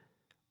 Owen.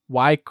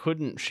 Why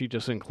couldn't she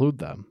just include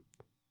them?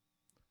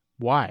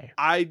 Why?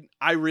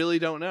 I really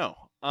don't know.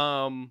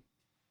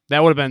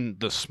 That would have been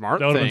the smart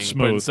That would thing. have been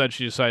But smooth. instead,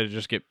 she decided to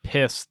just get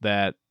pissed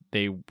that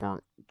they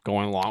weren't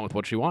going along with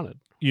what she wanted.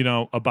 you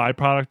know, a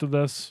byproduct of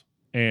this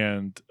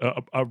and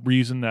a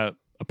reason that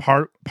a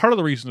part of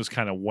the reason this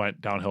kind of went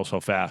downhill so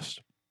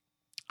fast.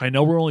 I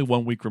know we're only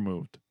 1 week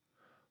removed,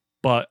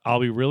 but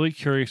I'll be really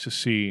curious to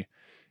see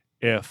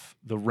if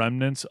the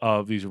remnants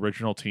of these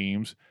original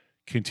teams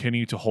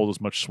continue to hold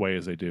as much sway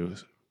as they do,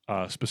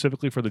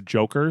 specifically for the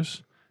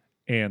Jokers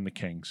and the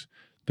Kings.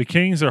 The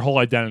Kings, their whole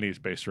identity is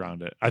based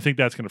around it. I think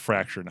that's going to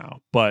fracture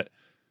now. But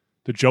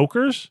the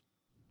Jokers,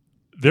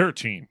 they're a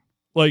team.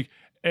 Like,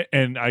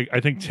 and I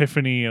think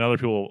Tiffany and other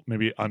people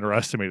maybe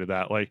underestimated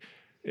that. Like,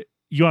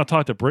 you want to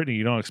talk to Brittany,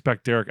 you don't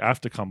expect Derek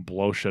F to come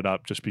blow shit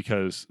up just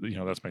because, you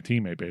know, that's my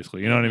teammate,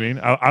 basically. You know what I mean?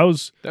 I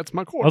was That's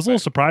my a core. little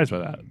surprised by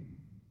that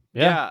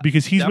Yeah.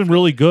 because he's been definitely.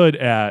 really good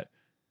at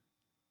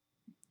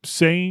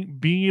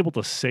being able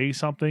to say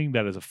something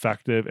that is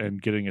effective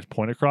and getting his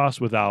point across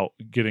without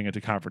getting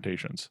into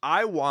confrontations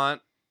I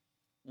want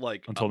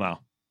like until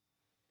now.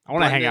 I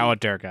want to hang Brendan- out with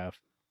Derek F.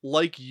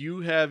 like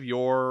you have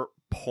your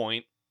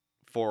point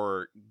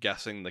for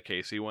guessing the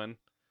Casey win.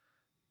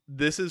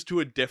 This is to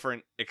a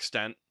different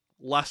extent,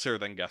 lesser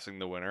than guessing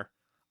the winner.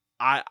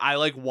 I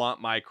like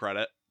want my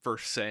credit for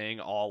saying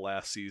all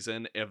last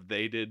season. If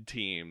they did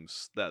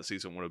teams, that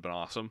season would have been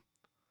awesome.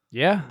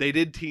 Yeah, They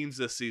did teams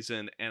this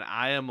season, and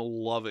I am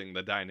loving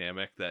the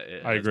dynamic that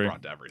it I has agree.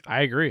 brought to everything.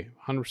 I agree,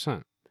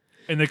 100%.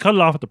 And they cut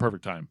it off at the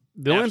perfect time.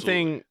 The only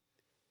Absolutely. thing,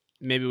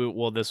 maybe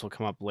this will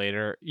come up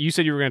later. You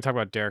said you were going to talk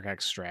about Derek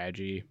X's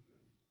strategy.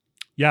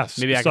 Yes.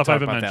 Maybe I stuff can I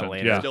talk haven't about that mentioned.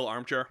 later. Yeah. Still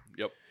armchair.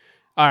 Yep.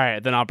 All right,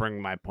 then I'll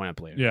bring my point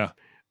up later.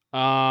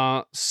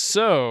 Yeah.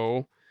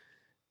 So,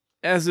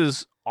 as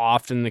is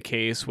often the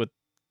case with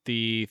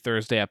the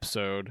Thursday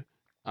episode,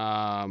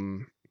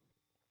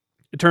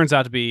 it turns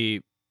out to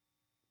be,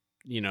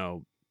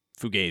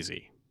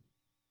 Fugazi.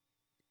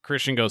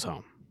 Christian goes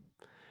home.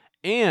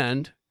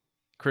 And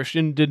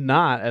Christian did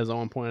not, as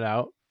Owen pointed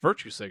out,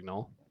 virtue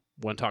signal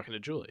when talking to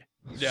Julie.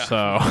 Yeah.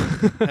 So,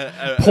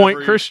 point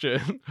Every-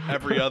 Christian.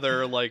 Every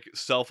other like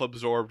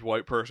self-absorbed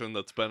white person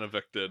that's been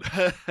evicted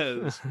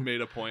has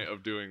made a point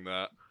of doing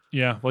that.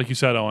 Yeah, like you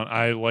said, Owen,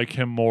 I like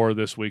him more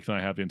this week than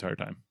I have the entire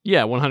time.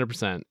 Yeah,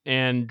 100%.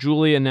 And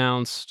Julie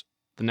announced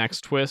the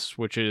next twist,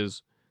 which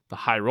is the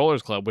High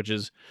Rollers Club, which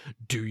is,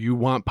 do you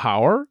want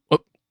power?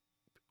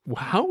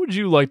 How would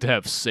you like to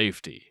have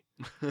safety?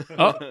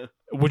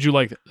 Would you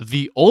like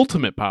the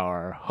ultimate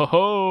power? Ho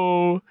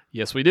ho!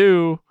 Yes, we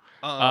do.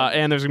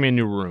 And there's gonna be a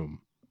new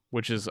room,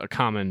 which is a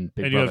common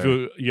Big And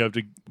Brother. you have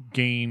to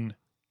gain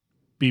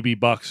BB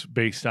bucks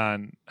based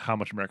on how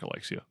much America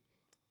likes you.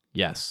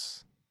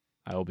 Yes,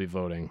 I will be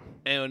voting.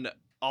 And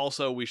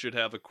also, we should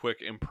have a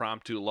quick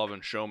impromptu love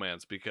and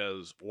showmance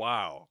because,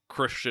 wow,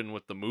 Christian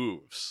with the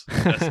moves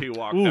as he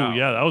walked Ooh, out.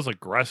 yeah, that was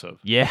aggressive.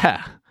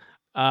 Yeah,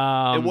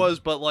 It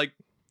was, but like,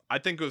 I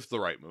think it was the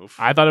right move.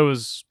 I thought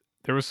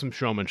there was some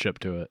showmanship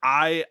to it.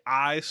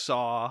 I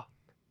saw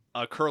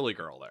a curly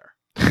girl there.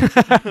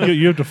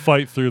 You have to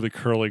fight through the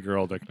curly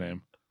girl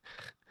nickname.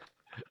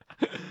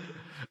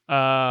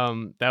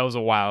 That was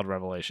a wild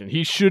revelation.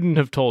 He shouldn't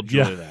have told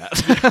Julie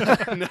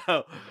that.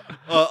 No,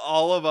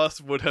 all of us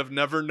would have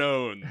never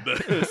known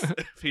this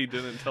if he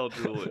didn't tell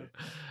Julie.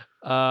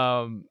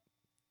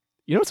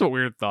 What's a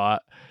weird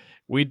thought?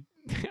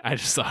 I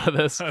just thought of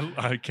this.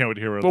 I can't wait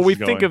to hear where But this we is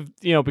think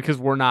going. of, because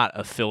we're not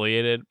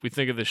affiliated, we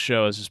think of this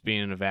show as just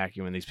being in a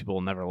vacuum and these people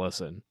will never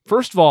listen.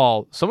 First of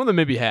all, some of them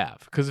maybe have.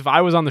 Because if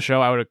I was on the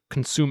show, I would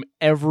consume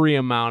every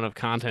amount of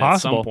content at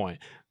some point.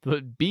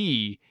 But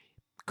B,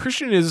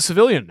 Christian is a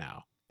civilian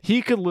now.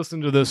 He could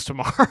listen to this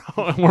tomorrow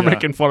and we're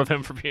making fun of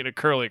him for being a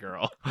curly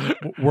girl.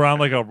 We're on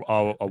like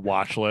a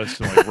watch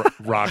list in like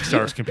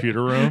Rockstar's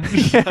computer room.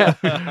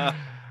 Yeah.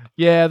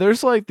 Yeah,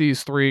 there's like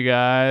these three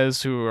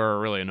guys who are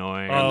really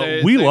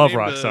annoying. We love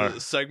named Rockstar. the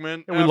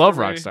segment. And we love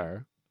after me.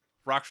 Rockstar.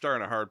 Rockstar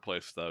in a hard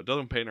place though.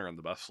 Doesn't paint her in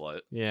the best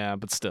light. Yeah,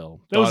 but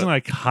still. That was an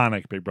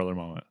iconic Big Brother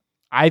moment.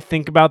 I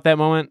think about that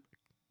moment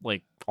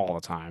like all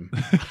the time.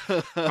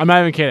 I'm not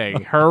even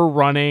kidding. Her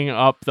running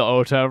up the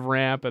OTEV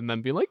ramp and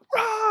then being like,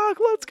 Rock,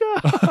 let's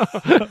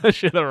go.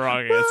 She had the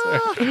wrong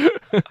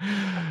answer.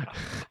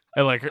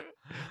 And like,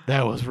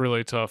 that was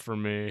really tough for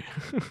me.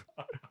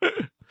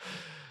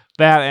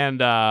 That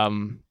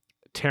and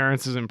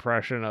Terrence's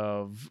impression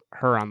of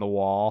her on the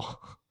wall.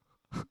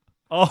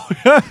 Oh,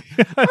 yeah.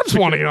 I just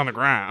want to get on the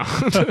ground.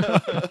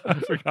 I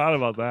forgot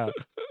about that.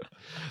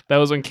 That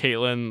was when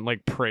Caitlyn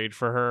like prayed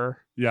for her.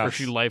 Yeah. Or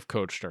she life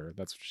coached her.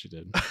 That's what she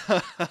did.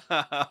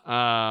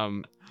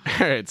 All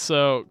right,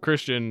 so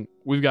Christian,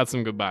 we've got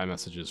some goodbye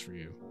messages for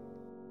you.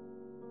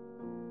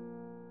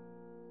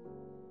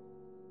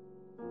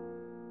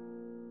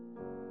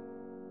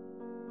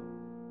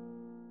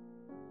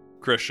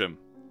 Christian,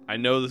 I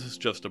know this is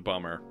just a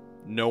bummer.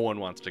 No one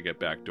wants to get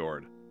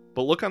backdoored.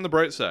 But look on the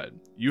bright side.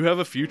 You have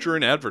a future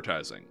in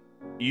advertising.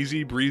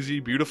 Easy, breezy,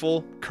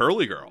 beautiful,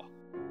 curly girl.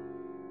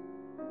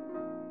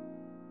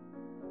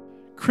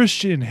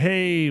 Christian,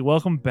 hey,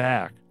 welcome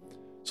back.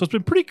 So it's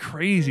been pretty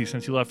crazy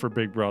since you left for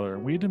Big Brother,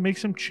 and we had to make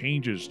some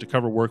changes to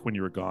cover work when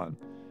you were gone.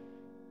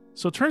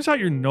 So it turns out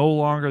you're no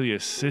longer the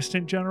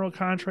assistant general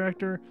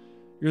contractor,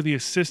 you're the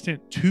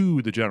assistant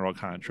to the general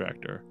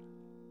contractor.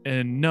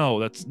 And no,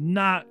 that's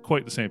not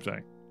quite the same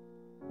thing.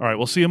 All right,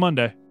 we'll see you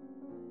Monday.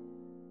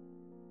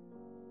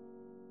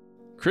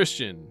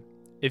 Christian,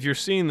 if you're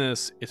seeing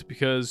this, it's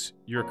because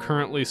you're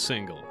currently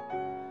single.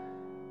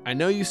 I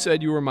know you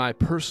said you were my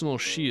personal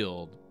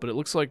shield, but it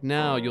looks like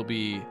now you'll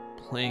be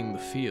playing the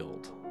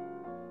field.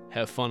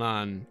 Have fun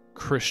on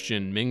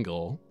Christian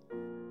Mingle.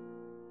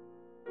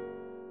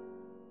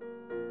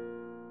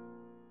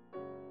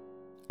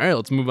 All right,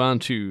 let's move on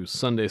to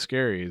Sunday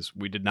Scaries.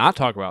 We did not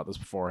talk about this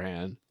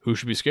beforehand. Who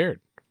should be scared?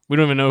 We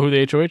don't even know who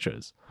the HOH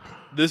is.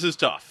 This is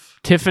tough.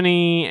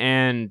 Tiffany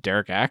and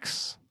Derek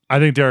X. I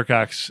think Derek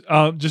X,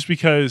 just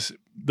because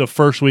the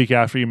first week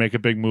after you make a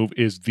big move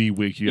is the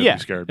week you have to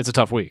be scared. It's a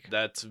tough week.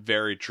 That's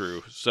very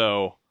true.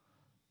 So,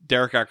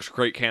 Derek X,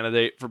 great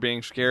candidate for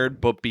being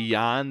scared, but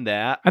beyond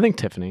that, I think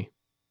Tiffany.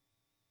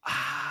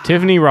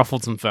 Tiffany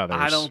ruffled some feathers.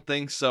 I don't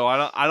think so.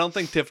 I don't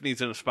think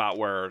Tiffany's in a spot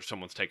where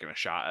someone's taking a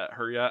shot at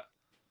her yet.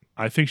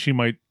 I think she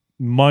might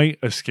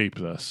escape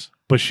this,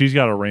 but she's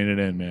got to rein it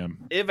in, man.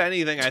 If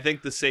anything, I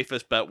think the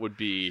safest bet would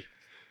be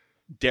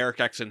Derek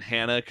X and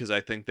Hannah, because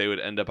I think they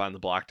would end up on the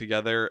block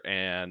together,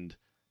 and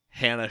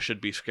Hannah should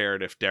be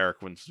scared if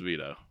Derek wins the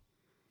veto.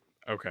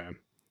 Okay.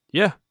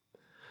 Yeah.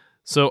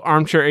 So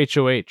Armchair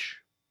HOH,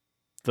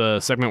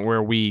 the segment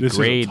where we This is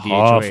a grade the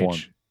tough HOH. one.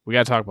 We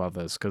got to talk about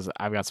this because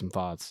I've got some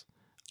thoughts.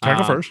 Can I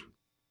go first?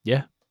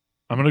 Yeah.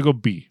 I'm going to go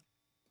B.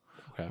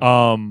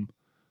 Okay.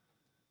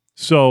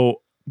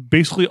 So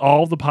basically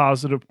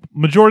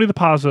majority of the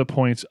positive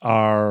points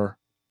are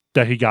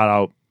that he got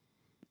out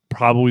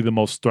probably the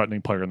most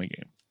threatening player in the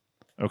game.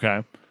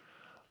 Okay.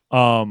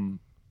 And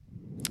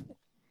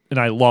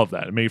I love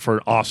that. It made for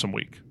an awesome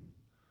week.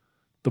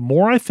 The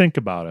more I think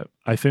about it,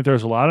 I think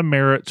there's a lot of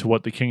merit to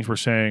what the Kings were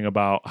saying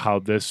about how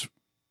this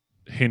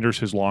hinders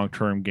his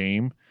long-term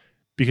game,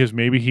 because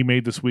maybe he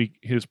made this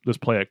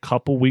play a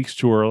couple weeks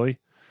too early.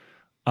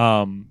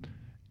 And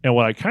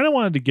what I kind of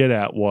wanted to get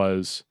at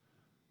was,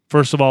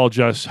 first of all,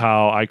 just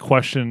how I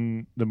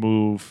question the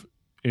move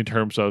in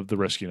terms of the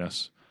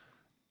riskiness.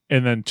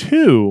 And then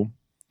two,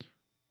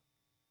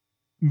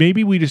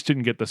 maybe we just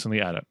didn't get this in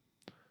the edit.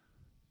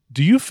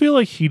 Do you feel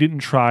like he didn't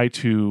try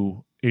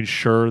to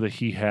ensure that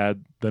he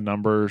had the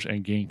numbers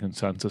and gain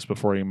consensus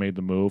before he made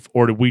the move?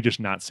 Or did we just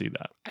not see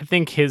that? I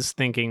think his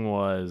thinking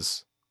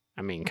was,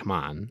 I mean, come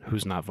on,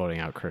 who's not voting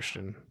out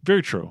Christian?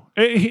 Very true.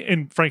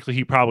 And frankly,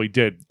 he probably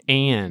did,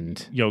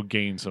 And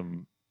gain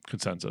some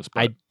consensus.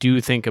 But I do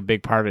think a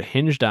big part of it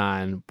hinged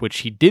on, which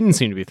he didn't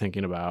seem to be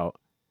thinking about,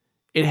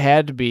 it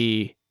had to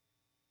be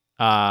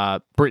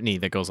Brittany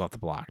that goes off the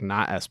block,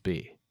 not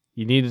SB.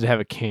 You needed to have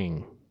a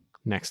king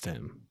next to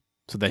him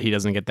so that he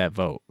doesn't get that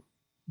vote.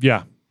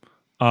 yeah,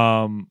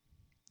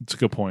 it's a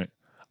good point.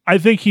 I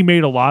think he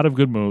made a lot of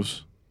good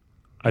moves.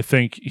 I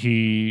think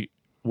he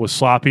was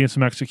sloppy in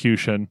some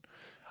execution.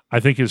 I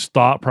think his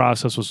thought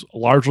process was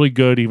largely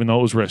good, even though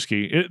it was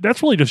risky.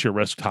 That's really just your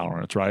risk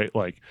tolerance, right?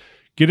 Like,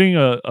 getting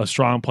a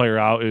strong player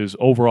out is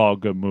overall a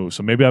good move.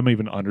 So maybe I'm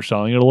even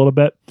underselling it a little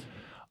bit.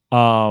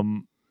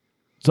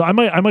 So I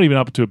might even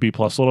up it to a B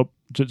plus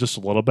just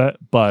a little bit.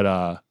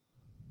 But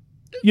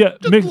yeah,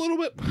 just a little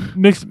bit.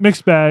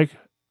 Mixed bag,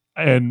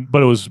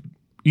 but it was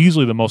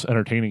easily the most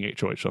entertaining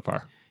HOH so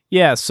far.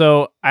 Yeah,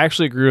 so I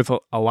actually agree with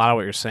a lot of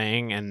what you're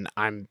saying, and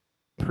I'm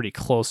pretty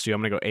close to you.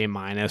 I'm going to go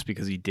A-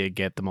 because he did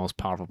get the most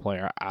powerful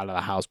player out of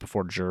the house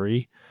before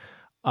jury.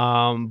 But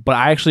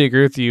I actually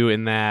agree with you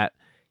in that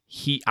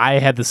I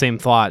had the same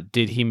thought.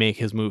 Did he make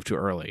his move too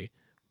early?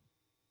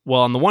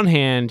 Well, on the one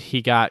hand,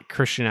 he got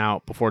Christian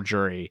out before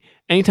jury.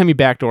 Anytime you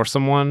backdoor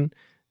someone,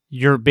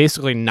 you're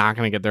basically not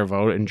going to get their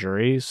vote in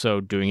jury,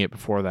 so doing it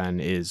before then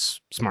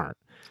is smart.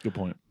 Good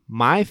point.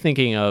 My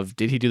thinking of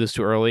did he do this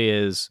too early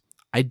is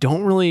I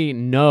don't really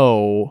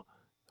know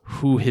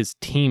who his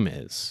team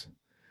is.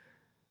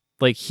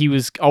 Like, he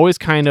was always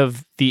kind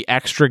of the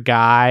extra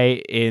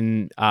guy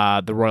in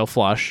the Royal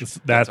Flush.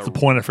 That's the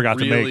point I forgot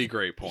to make. Really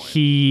great point.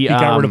 He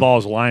got rid of all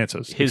his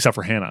alliances except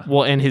for Hannah.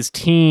 Well, and his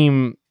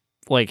team,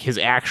 like his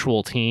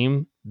actual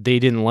team, they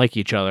didn't like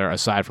each other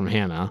aside from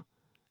Hannah,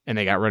 and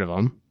they got rid of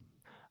him.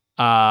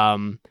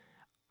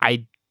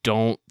 I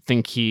don't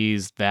think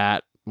he's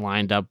that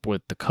lined up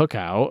with the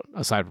cookout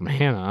aside from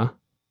Hannah.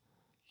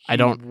 I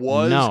don't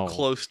know.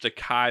 Close to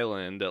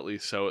Kyland, at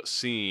least so it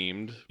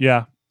seemed.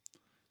 Yeah.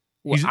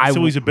 He's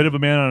a bit of a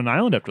man on an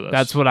island after this.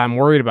 That's what I'm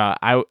worried about.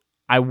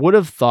 I would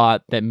have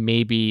thought that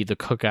maybe the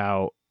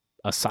cookout,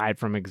 aside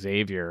from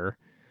Xavier,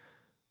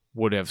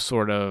 would have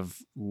sort of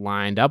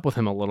lined up with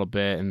him a little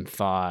bit and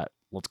thought,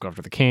 let's go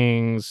after the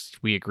Kings.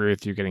 We agree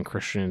with you getting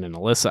Christian and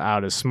Alyssa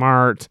out is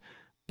smart,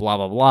 blah,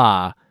 blah,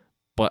 blah.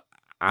 But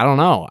I don't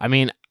know. I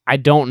mean, I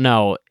don't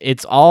know.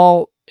 It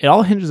all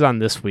hinges on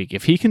this week.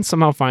 If he can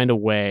somehow find a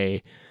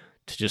way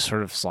to just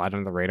sort of slide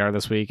under the radar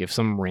this week, if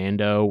some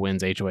rando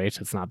wins HOH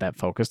that's not that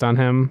focused on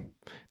him,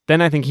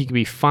 then I think he could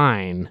be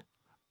fine.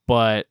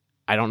 But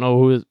I don't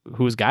know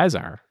who his guys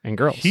are and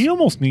girls. He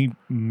almost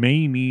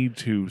may need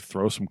to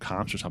throw some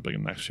comps or something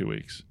in the next few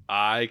weeks.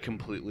 I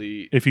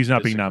completely if he's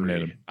not disagree. being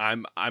nominated.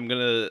 I'm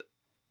gonna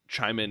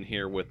chime in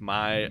here with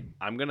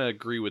I'm gonna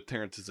agree with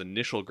Terrence's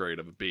initial grade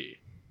of a B.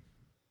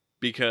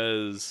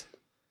 Because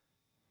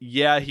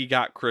yeah, he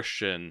got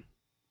Christian,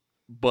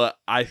 but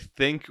I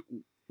think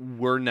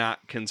we're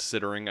not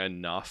considering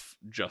enough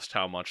just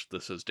how much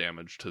this has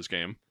damaged his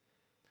game.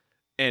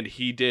 And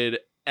he did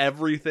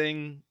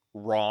everything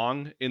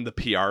wrong in the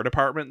PR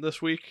department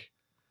this week.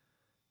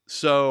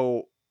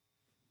 So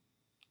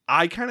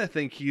I kind of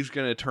think he's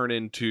going to turn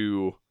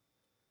into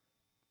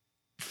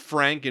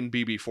Frank and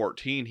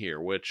BB14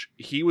 here, which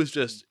he was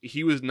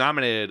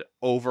nominated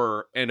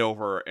over and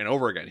over and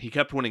over again. He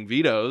kept winning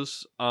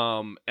vetoes.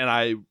 And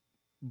I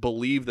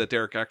believe that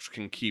Derek X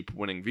can keep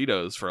winning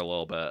vetoes for a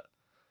little bit,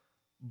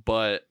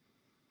 but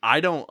I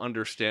don't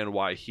understand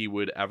why he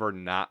would ever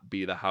not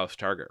be the house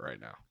target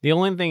right now. The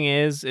only thing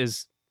is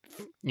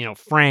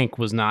Frank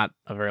was not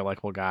a very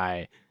likable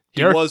guy.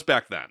 He was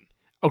back then.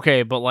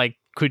 Okay, but like,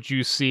 could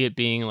you see it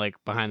being like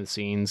behind the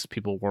scenes,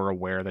 people were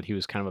aware that he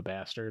was kind of a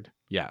bastard?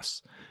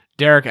 Yes.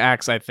 Derek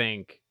X, I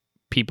think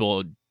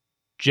people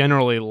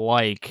generally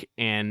like,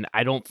 and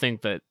I don't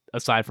think that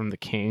aside from the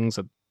Kings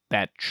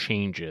that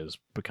changes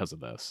because of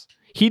this.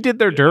 He did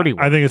their dirty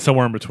work. I think it's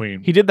somewhere in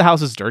between. He did the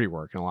house's dirty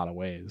work in a lot of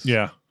ways.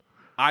 Yeah.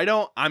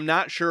 I'm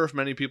not sure if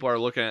many people are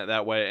looking at it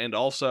that way. And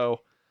also,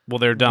 well,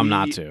 they're dumb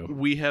not to.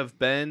 We have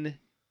been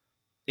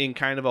in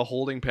kind of a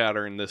holding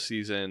pattern this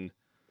season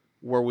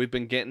where we've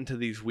been getting to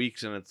these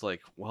weeks and it's like,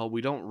 well,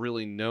 we don't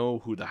really know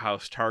who the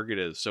house target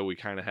is. So we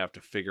kind of have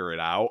to figure it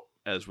out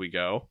as we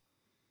go.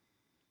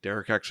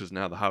 Derek X is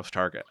now the house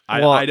target.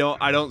 Well, I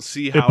don't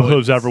see It how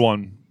behooves it's-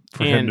 everyone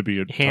for him And to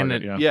be a Hannah-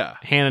 target. Yeah. Yeah,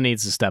 Hannah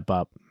needs to step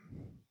up.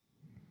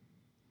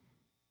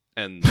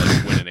 and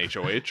like, win an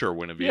HOH or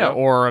win a veto. Yeah,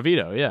 or a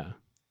veto. Yeah.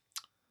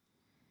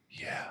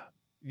 Yeah.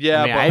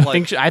 Yeah, I mean, but I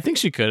like, I think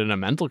she could in a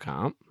mental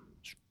comp.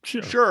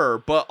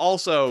 sure, but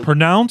also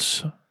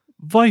Pronounce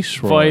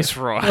Viceroy.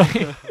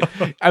 Viceroy.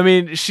 I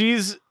mean,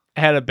 she's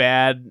had a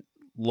bad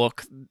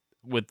look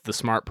with the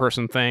smart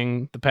person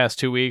thing the past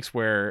 2 weeks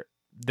where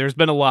there's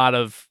been a lot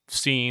of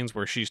scenes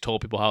where she's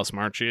told people how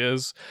smart she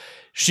is.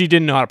 She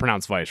didn't know how to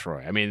pronounce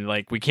Viceroy. I mean,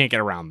 like, we can't get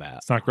around that.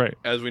 It's not great.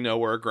 as we know,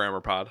 we're a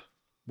grammar pod.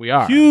 We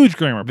are. Huge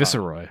grammar. Problem.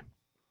 Viceroy.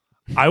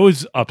 I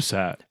was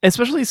upset.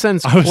 Especially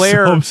since I was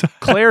Claire so upset.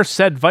 Claire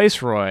said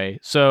Viceroy.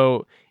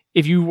 So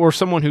if you were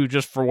someone who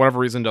just for whatever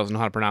reason doesn't know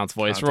how to pronounce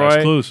Context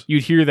Viceroy, clues.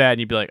 you'd hear that and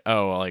you'd be like,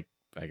 oh, well, like,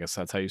 I guess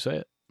that's how you say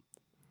it.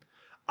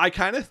 I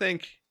kind of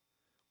think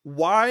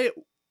why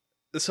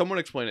someone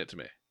explain it to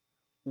me.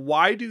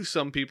 Why do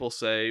some people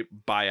say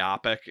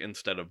biopic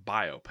instead of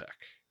biopic?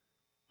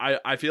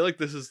 I feel like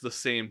this is the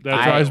same That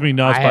I- drives me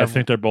nuts, I but I have-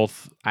 think they're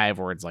both. I have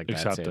words like that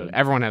too. Accepted.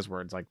 Everyone has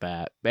words like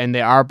that. And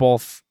they are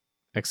both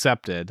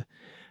accepted.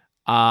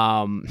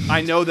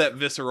 I know that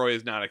Viceroy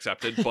is not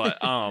accepted, but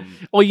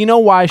well, you know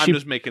why I'm she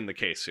just making the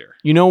case here.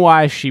 you know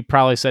why she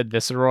probably said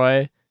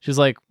Viceroy? She's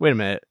like, wait a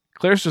minute,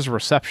 Claire's just a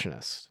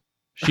receptionist.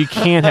 She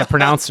can't have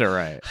pronounced it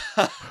right.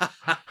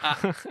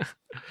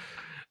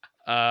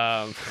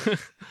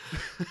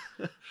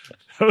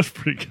 That was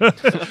pretty good.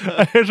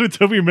 I actually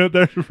took me a minute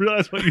there to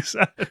realize what you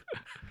said.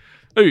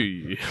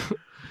 Hey.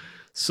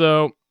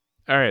 So,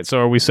 all right. So,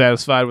 are we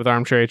satisfied with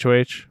Armchair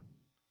HOH?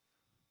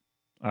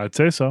 I'd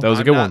say so. That was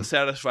a I'm good not one.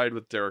 satisfied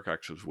with Derek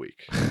X's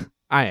week.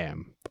 I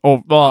am.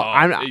 Oh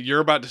well, You're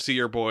about to see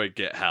your boy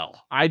get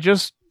hell. I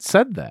just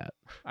said that.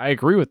 I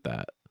agree with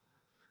that.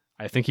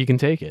 I think he can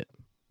take it.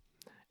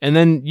 And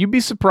then you'd be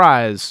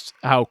surprised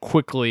how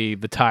quickly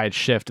the tides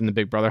shift in the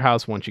Big Brother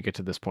house once you get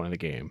to this point of the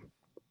game.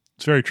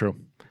 It's very true.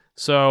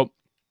 So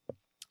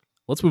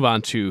let's move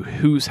on to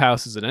whose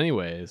house is it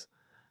anyways?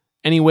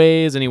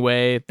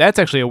 Anyway. That's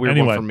actually a weird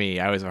Anyway. one for me.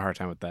 I always have a hard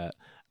time with that.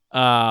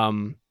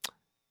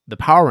 The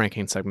power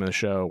ranking segment of the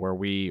show where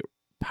we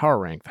power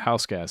rank the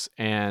house guests,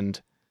 and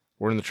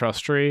we're in the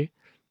trust tree.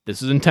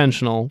 This is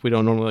intentional. We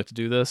don't normally like to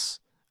do this.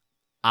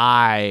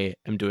 I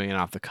am doing it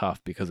off the cuff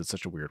because it's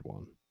such a weird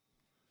one.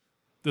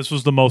 This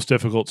was the most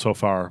difficult so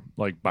far,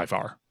 like by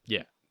far.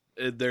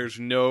 There's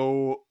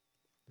no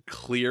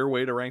clear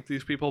way to rank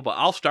these people, but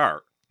I'll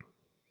start.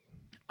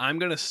 I'm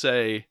going to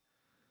say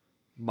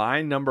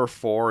my number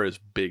 4 is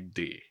Big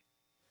D.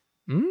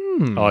 I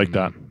like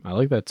that. I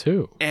like that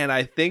too. And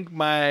I think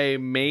my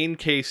main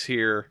case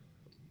here,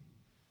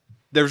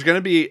 there's going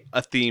to be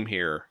a theme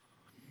here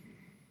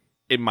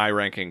in my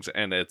rankings,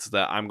 and it's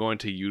that I'm going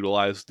to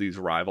utilize these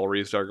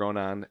rivalries that are going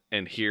on.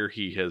 And here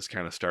he has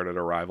kind of started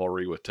a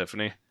rivalry with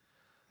Tiffany.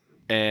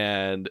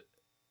 And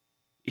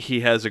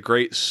he has a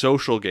great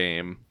social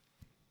game,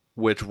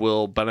 which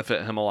will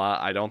benefit him a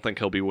lot. I don't think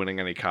he'll be winning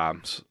any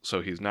comps,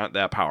 so he's not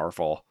that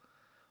powerful.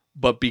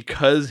 But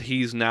because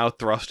he's now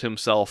thrust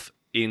himself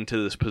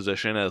into this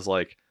position as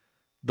like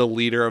the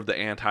leader of the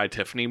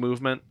anti-Tiffany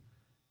movement,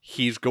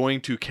 he's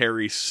going to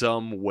carry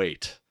some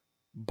weight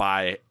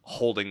by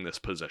holding this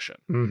position.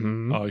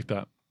 Mm-hmm. I like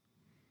that.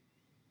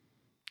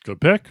 Good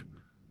pick.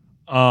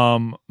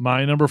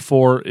 My number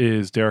 4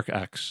 is Derek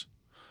X.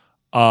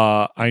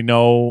 I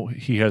know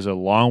he has a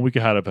long week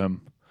ahead of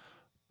him,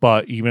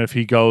 but even if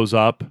he goes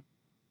up,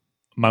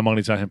 my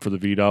money's on him for the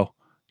veto.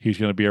 He's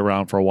going to be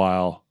around for a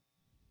while,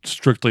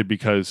 strictly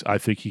because I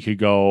think he could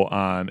go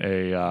on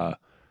a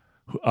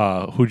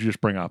who'd you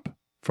just bring up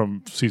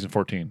from season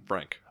 14?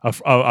 Frank.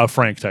 A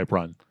Frank type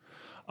run.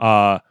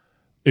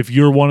 If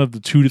you're one of the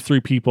 2 to 3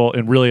 people,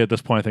 and really at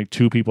this point, I think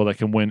 2 people that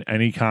can win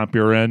any comp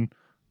you're in,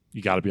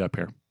 you got to be up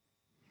here.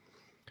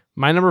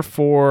 My number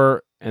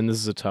 4, and this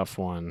is a tough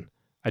one.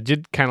 I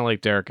did kind of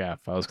like Derek F.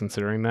 I was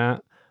considering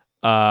that.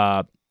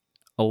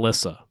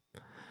 Alyssa.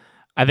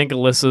 I think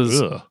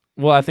Alyssa's Ugh.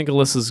 Well, I think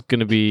Alyssa's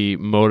going to be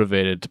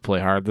motivated to play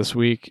hard this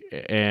week.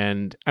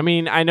 And I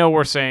mean, I know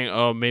we're saying,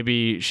 oh,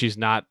 maybe she's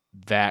not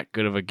that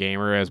good of a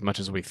gamer as much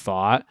as we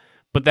thought,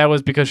 but that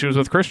was because she was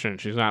with Christian.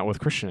 She's not with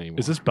Christian anymore.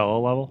 Is this Bella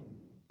level?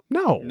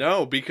 No.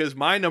 No, because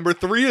my number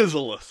 3 is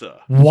Alyssa.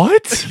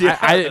 What?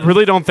 I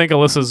really don't think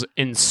Alyssa's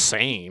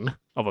insane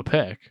of a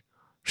pick.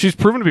 She's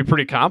proven to be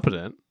pretty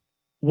competent.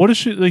 What is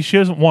she? Like, she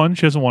hasn't won.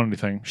 She hasn't won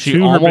anything. She 2,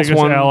 her almost biggest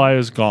won- ally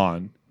is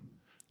gone.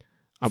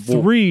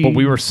 3, But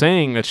we were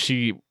saying that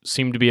she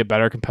seemed to be a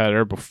better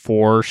competitor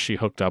before she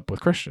hooked up with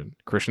Christian.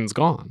 Christian's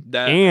gone.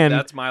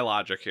 That's my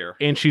logic here.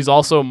 And she's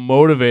also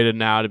motivated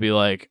now to be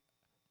like,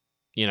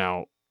 you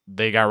know,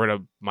 they got rid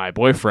of my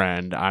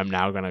boyfriend. I'm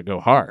now going to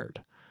go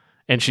hard.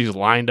 And she's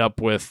lined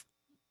up with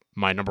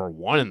my number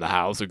 1 in the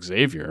house,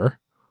 Xavier.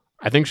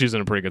 I think she's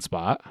in a pretty good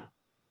spot.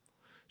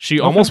 She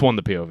almost won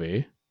the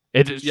POV.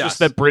 It's Yes. just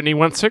that Brittany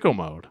went sicko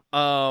mode.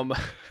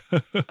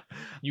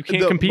 You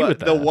can't compete with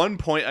that. The one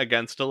point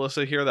against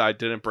Alyssa here that I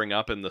didn't bring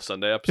up in the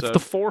Sunday episode,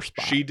 it's the 4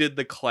 spot. she did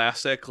the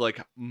classic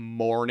like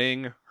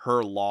mourning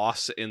her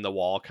loss in the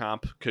wall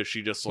comp because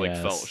she just like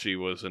Yes. felt she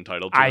was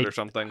entitled to it or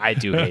something. I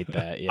do hate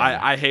that. Yeah.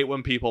 I hate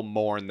when people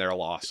mourn their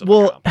loss. Of a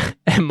Well, comp.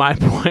 and my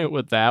point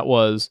with that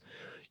was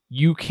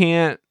you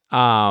can't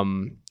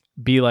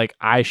be like,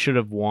 I should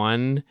have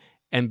won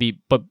and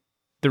but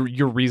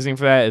your reasoning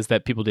for that is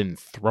that people didn't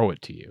throw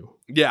it to you.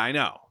 Yeah, I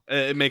know.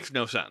 It makes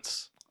no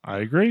sense. I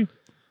agree.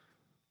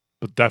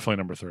 But definitely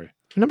number 3.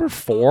 Number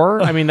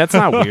 4? I mean, that's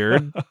not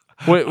weird.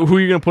 Who are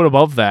you going to put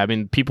above that? I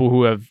mean, people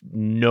who have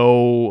no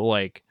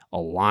like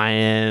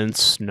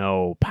alliance,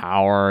 no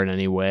power in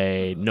any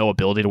way, no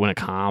ability to win a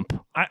comp.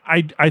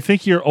 I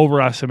think you're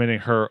overestimating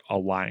her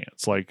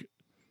alliance. Like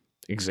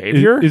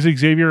Xavier? Is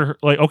Xavier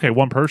like, okay,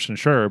 one person,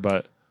 sure,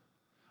 but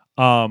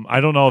I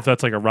don't know if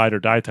that's like a ride or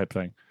die type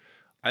thing.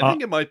 I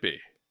think it might be.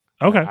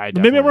 Okay.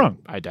 Maybe I'm wrong.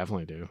 I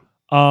definitely do.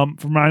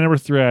 For my number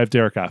 3, I have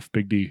Derek F,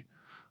 Big D.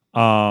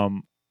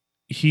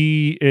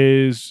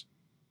 He's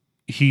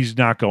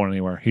not going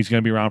anywhere. He's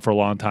going to be around for a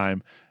long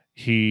time.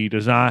 He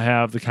does not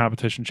have the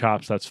competition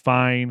chops. That's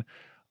fine.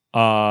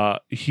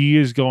 He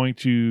is going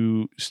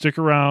to stick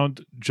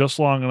around just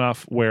long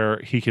enough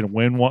where he can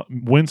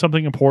win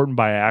something important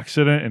by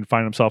accident and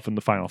find himself in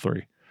the final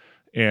 3.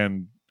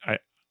 And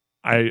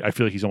I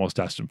feel like he's almost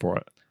destined for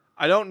it.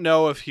 I don't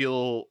know if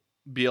he'll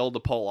be able to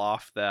pull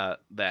off that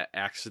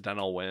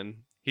accidental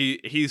win.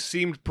 He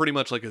seemed pretty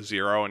much like a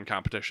 0 in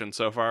competition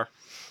so far.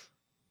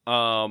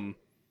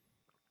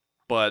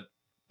 But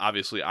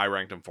obviously I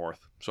ranked him 4th,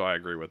 so I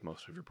agree with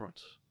most of your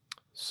points.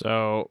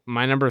 So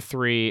my number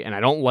 3, and I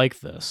don't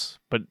like this,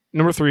 but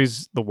number 3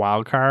 is the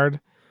wild card.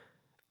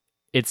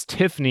 It's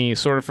Tiffany,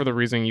 sort of for the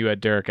reason you had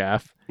Derek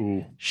F.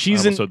 Ooh,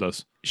 She's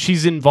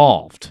she's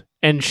involved,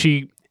 and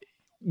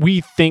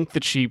we think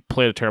that she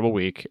played a terrible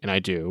week, and I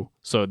do.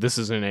 So this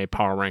isn't a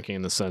power ranking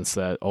in the sense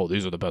that, oh,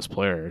 these are the best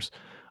players.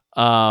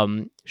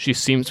 She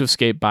seems to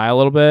escape by a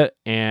little bit,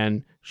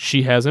 and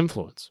she has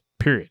influence,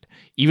 period.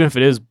 Even if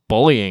it is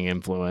bullying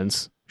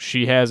influence,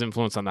 she has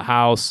influence on the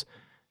house.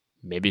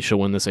 Maybe she'll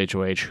win this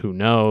HOH. Who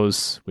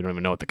knows? We don't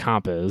even know what the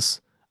comp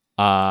is.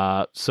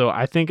 So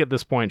I think at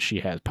this point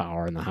she has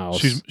power in the house.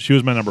 She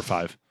was my number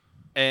 5.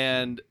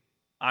 And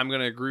I'm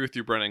going to agree with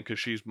you, Brennan, because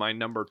she's my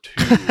number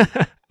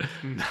 2.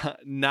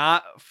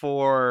 not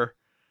for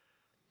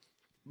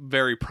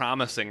very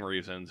promising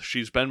reasons.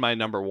 She's been my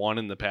number 1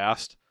 in the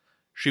past.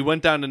 She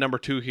went down to number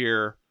 2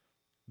 here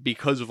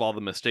because of all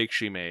the mistakes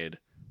she made.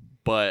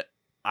 But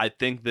I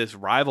think this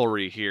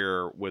rivalry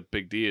here with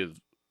Big D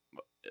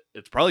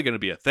it's probably going to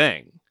be a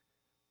thing.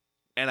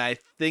 And I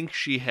think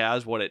she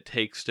has what it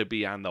takes to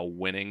be on the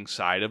winning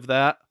side of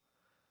that.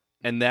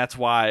 And that's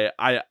why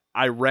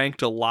I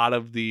ranked a lot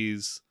of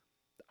these.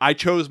 I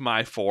chose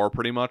my 4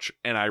 pretty much,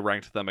 and I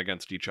ranked them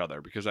against each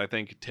other because I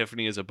think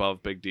Tiffany is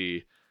above Big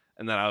D.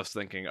 And then I was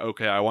thinking,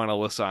 okay, I want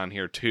Alyssa on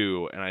here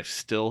too. And I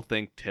still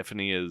think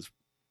Tiffany is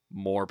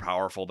more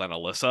powerful than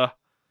Alyssa.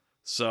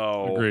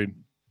 So agreed.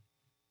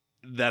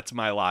 That's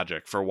my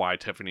logic for why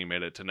Tiffany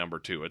made it to number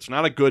 2. It's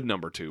not a good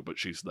number 2, but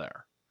she's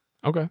there.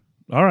 Okay.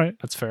 All right.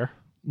 That's fair.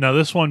 Now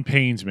this one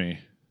pains me.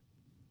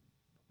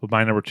 But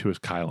my number 2 is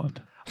Kyland.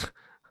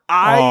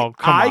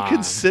 I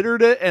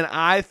considered it, and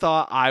I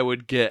thought I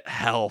would get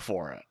hell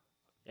for it.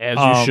 As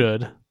you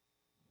should.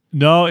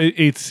 No,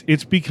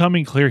 it's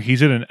becoming clear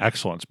he's in an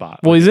excellent spot.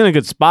 Well, he's in a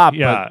good spot.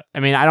 Yeah. But,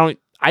 I mean,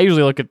 I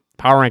usually look at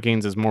power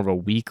rankings as more of a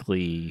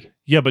weekly.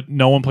 Yeah, but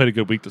no one played a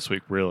good week this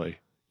week, really.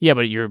 Yeah,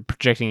 but you're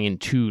projecting in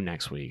 2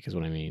 next week, is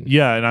what I mean.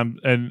 Yeah,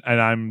 and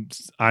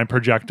I'm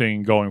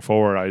projecting going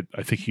forward.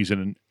 I think he's in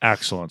an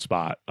excellent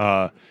spot.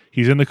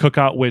 He's in the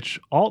cookout, which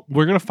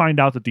we're gonna find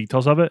out the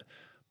details of it.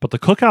 But the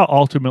cookout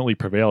ultimately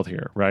prevailed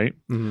here, right?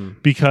 Mm-hmm.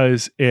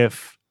 Because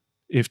if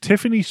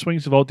Tiffany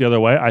swings the vote the other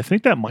way, I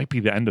think that might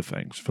be the end of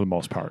things for the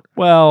most part.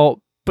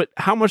 Well, but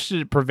how much did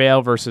it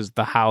prevail versus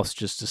the House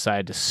just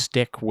decided to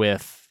stick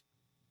with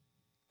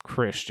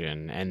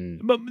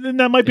Christian? But then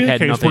that might be the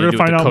case. We're going to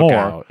find out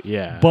more.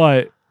 Yeah.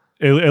 But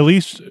at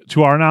least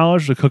to our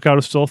knowledge, the cookout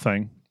is still a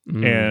thing,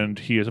 Mm-hmm. and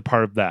he is a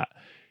part of that.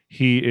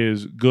 He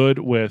is good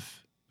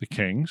with the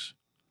Kings.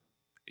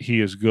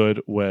 He is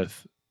good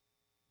with...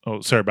 Oh,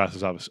 Sarah Beth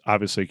is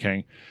obviously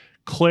king.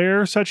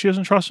 Claire said she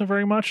doesn't trust him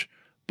very much,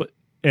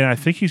 and I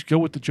think he's good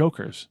with the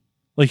Jokers.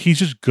 Like, he's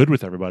just good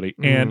with everybody.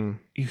 And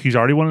he's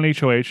already won an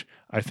HOH.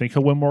 I think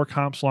he'll win more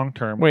comps long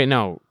term. Wait,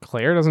 no.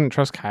 Claire doesn't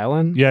trust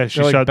Kylan? Yeah,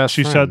 she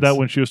said that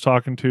when she was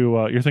talking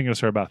to... you're thinking of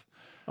Sarah Beth.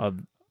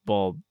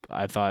 Well,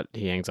 I thought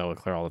he hangs out with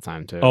Claire all the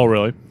time, too. Oh,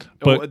 really?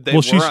 But they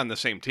were on the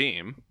same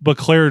team. But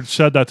Claire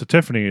said that to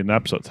Tiffany in the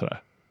episode today.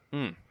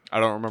 I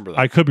don't remember that.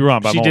 I could be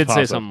wrong, but she I'm did almost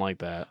say positive. something like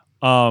that.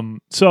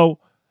 So...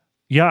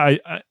 Yeah,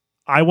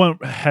 I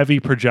went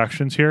heavy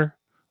projections here,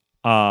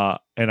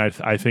 and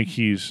I think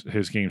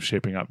his game's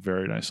shaping up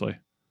very nicely.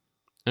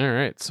 All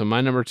right, so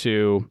my number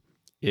 2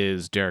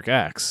 is Derek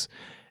X.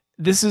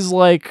 This is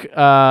like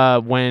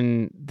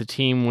when the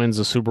team wins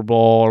a Super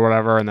Bowl or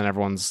whatever, and then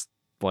everyone's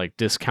like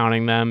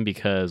discounting them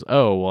because,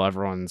 oh, well,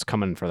 everyone's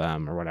coming for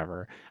them or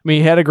whatever. I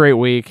mean, he had a great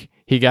week.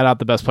 He got out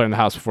the best player in the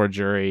house before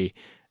jury.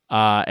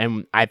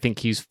 And I think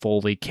he's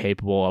fully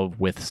capable of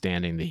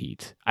withstanding the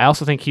heat. I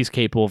also think he's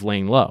capable of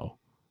laying low.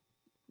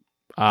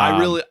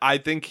 I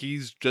think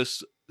he's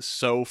just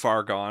so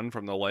far gone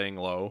from the laying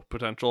low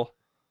potential.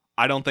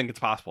 I don't think it's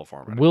possible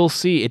for him. We'll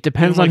see. It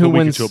depends like on who a week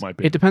or wins. two it might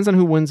be. It depends on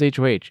who wins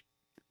HOH.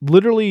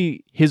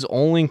 Literally, his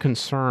only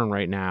concern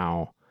right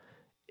now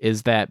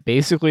is that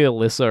basically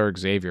Alyssa or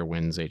Xavier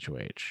wins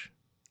HOH.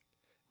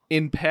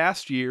 In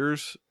past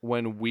years,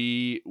 when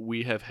we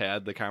have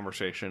had the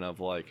conversation of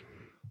like,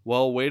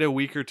 well, wait a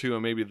week or two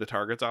and maybe the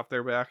target's off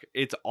their back,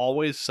 it's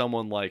always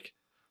someone like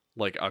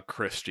a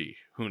Christie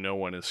who no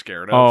one is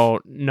scared of. Oh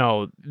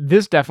no,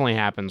 this definitely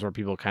happens where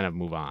people kind of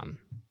move on.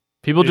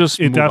 People just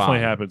it move definitely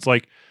on. happens.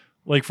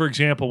 Like for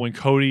example, when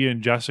Cody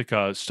and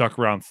Jessica stuck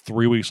around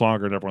 3 weeks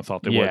longer than everyone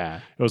thought they would, Yeah,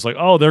 it was like,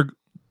 oh,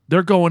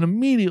 they're going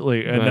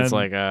immediately, and then it's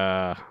like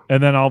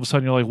and then all of a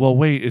sudden you're like, well,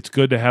 wait, it's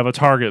good to have a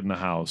target in the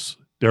house.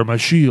 They're my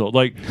shield.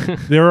 Like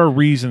there are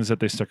reasons that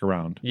they stick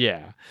around.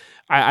 yeah.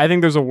 I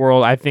think there's a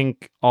world. I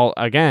think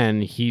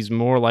he's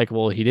more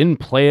likable. He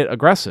didn't play it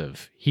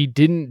aggressive. He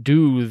didn't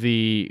do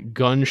the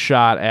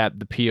gunshot at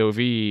the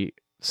POV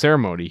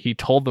ceremony. He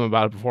told them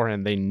about it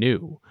beforehand. They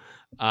knew.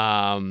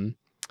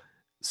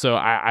 So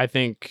I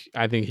think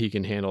he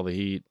can handle the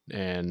heat,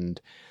 and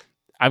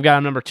I've got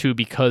him number 2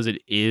 because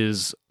it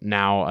is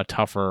now a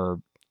tougher,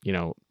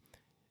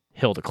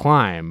 hill to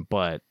climb.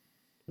 But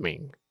I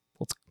mean,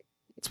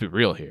 let's be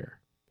real here.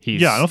 I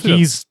don't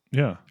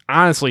think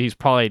Honestly,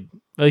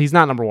 he's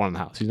not number 1 in the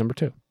house. He's number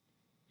 2.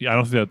 Yeah, I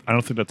don't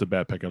think that's a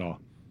bad pick at all.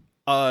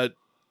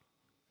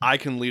 I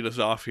can lead us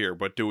off here,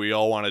 but do we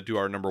all want to do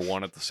our number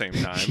 1 at the same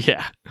time?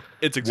 Yeah,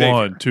 It's Xavier.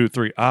 1, 2,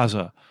 3,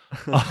 Azza.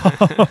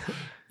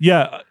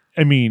 Yeah,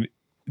 I mean,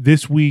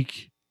 this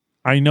week,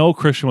 I know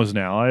Christian was an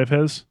ally of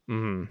his,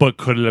 but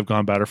could it have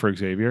gone better for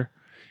Xavier?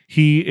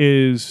 He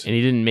is, and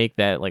he didn't make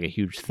that like a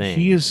huge thing.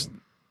 He is,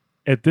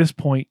 at this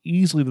point,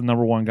 easily the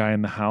number 1 guy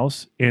in the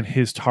house, and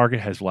his target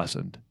has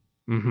lessened.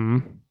 Mm-hmm.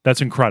 That's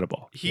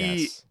incredible.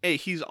 He's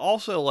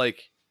also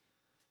like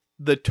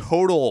the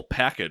total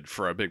package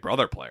for a Big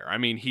Brother player. I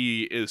mean,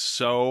 he is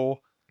so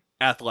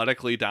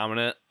athletically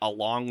dominant,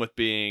 along with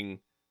being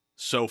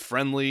so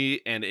friendly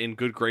and in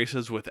good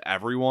graces with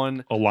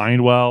everyone.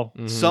 Aligned well.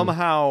 Mhm.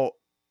 Somehow,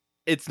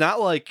 it's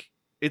not like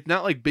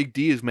Big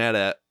D is mad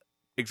at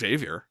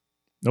Xavier.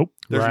 Nope.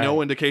 There's Right.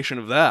 no indication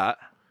of that.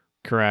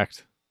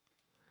 Correct.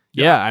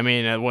 Yeah, I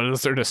mean, what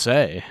is there to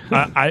say?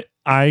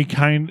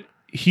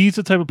 He's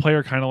the type of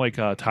player kind of like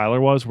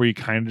Tyler was, where you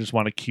kind of just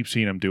want to keep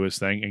seeing him do his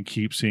thing and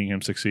keep seeing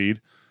him succeed.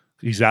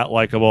 He's that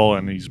likable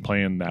and he's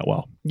playing that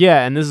well.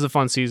 Yeah, and this is a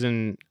fun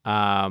season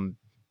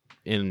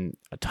in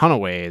a ton of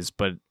ways,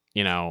 but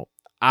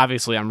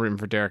obviously I'm rooting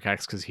for Derek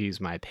X because he's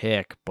my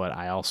pick, but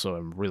I also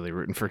am really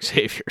rooting for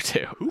Xavier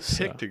too. Who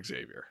picked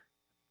Xavier?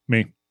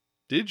 Me.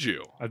 Did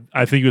you?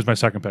 I think he was my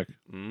second pick.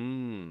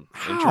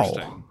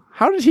 Interesting.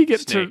 How did he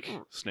get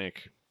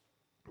Snake.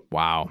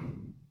 Wow.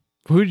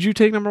 Who did you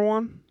take number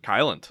 1?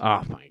 Kyland.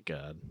 Oh my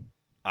god.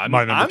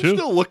 I'm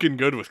still looking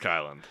good with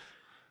Kyland.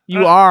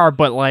 You are,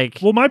 but like,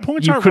 well, my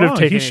points you are could have wrong.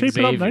 taken He's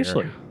shaping up Xavier.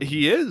 nicely.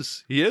 He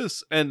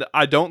is, and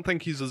I don't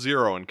think he's a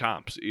 0 in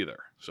comps either.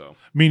 So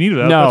Me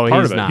neither. That's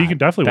part of it. He can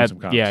definitely win some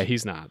comps. Yeah,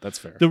 he's not. That's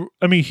fair.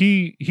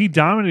 He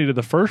dominated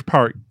the first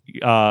part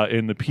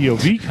in the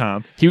POV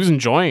comp. He was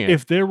enjoying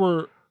it.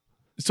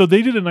 So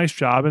they did a nice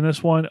job in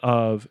this one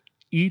of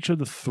each of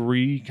the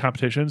 3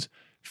 competitions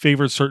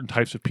favored certain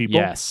types of people.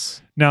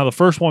 Yes. Now the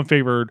first one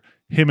favored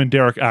him and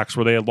Derek X,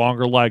 where they had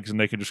longer legs and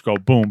they could just go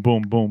boom,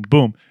 boom, boom,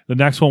 boom. The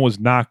next one was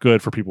not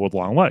good for people with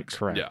long legs.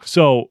 Correct. Yeah.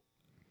 So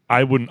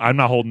I'm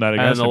not holding that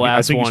And against the him. I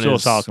last think he's one still a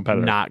is solid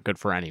competitor. not good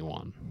for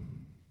anyone.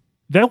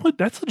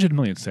 That's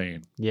legitimately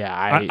insane. Yeah,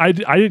 I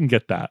didn't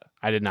get that.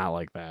 I did not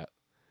like that.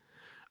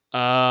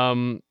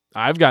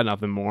 I've got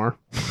nothing more.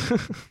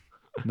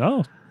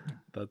 No,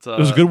 that's it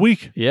was a good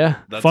week. Yeah,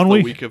 That's fun the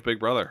week. week of Big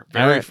Brother. All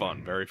Very right.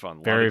 fun. Very fun. A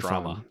lot very of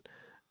drama.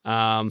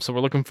 fun. So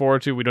we're looking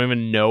forward to. We don't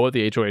even know what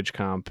the HOH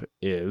comp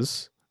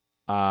is,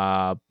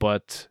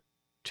 but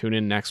tune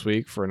in next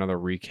week for another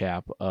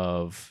recap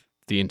of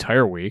the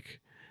entire week,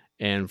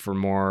 and for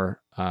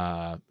more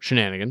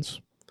shenanigans,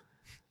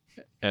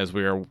 as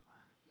we are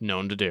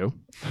known to do.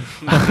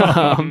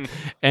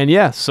 And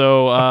yeah,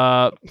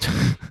 so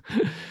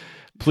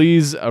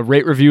please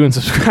rate, review, and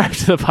subscribe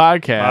to the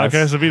podcast.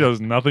 Podcast of Vito's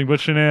nothing but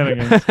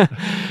shenanigans.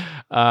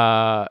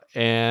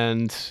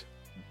 And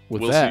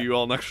with We'll that, see you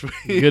all next week.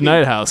 good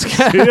night, house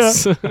ya.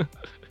 cats.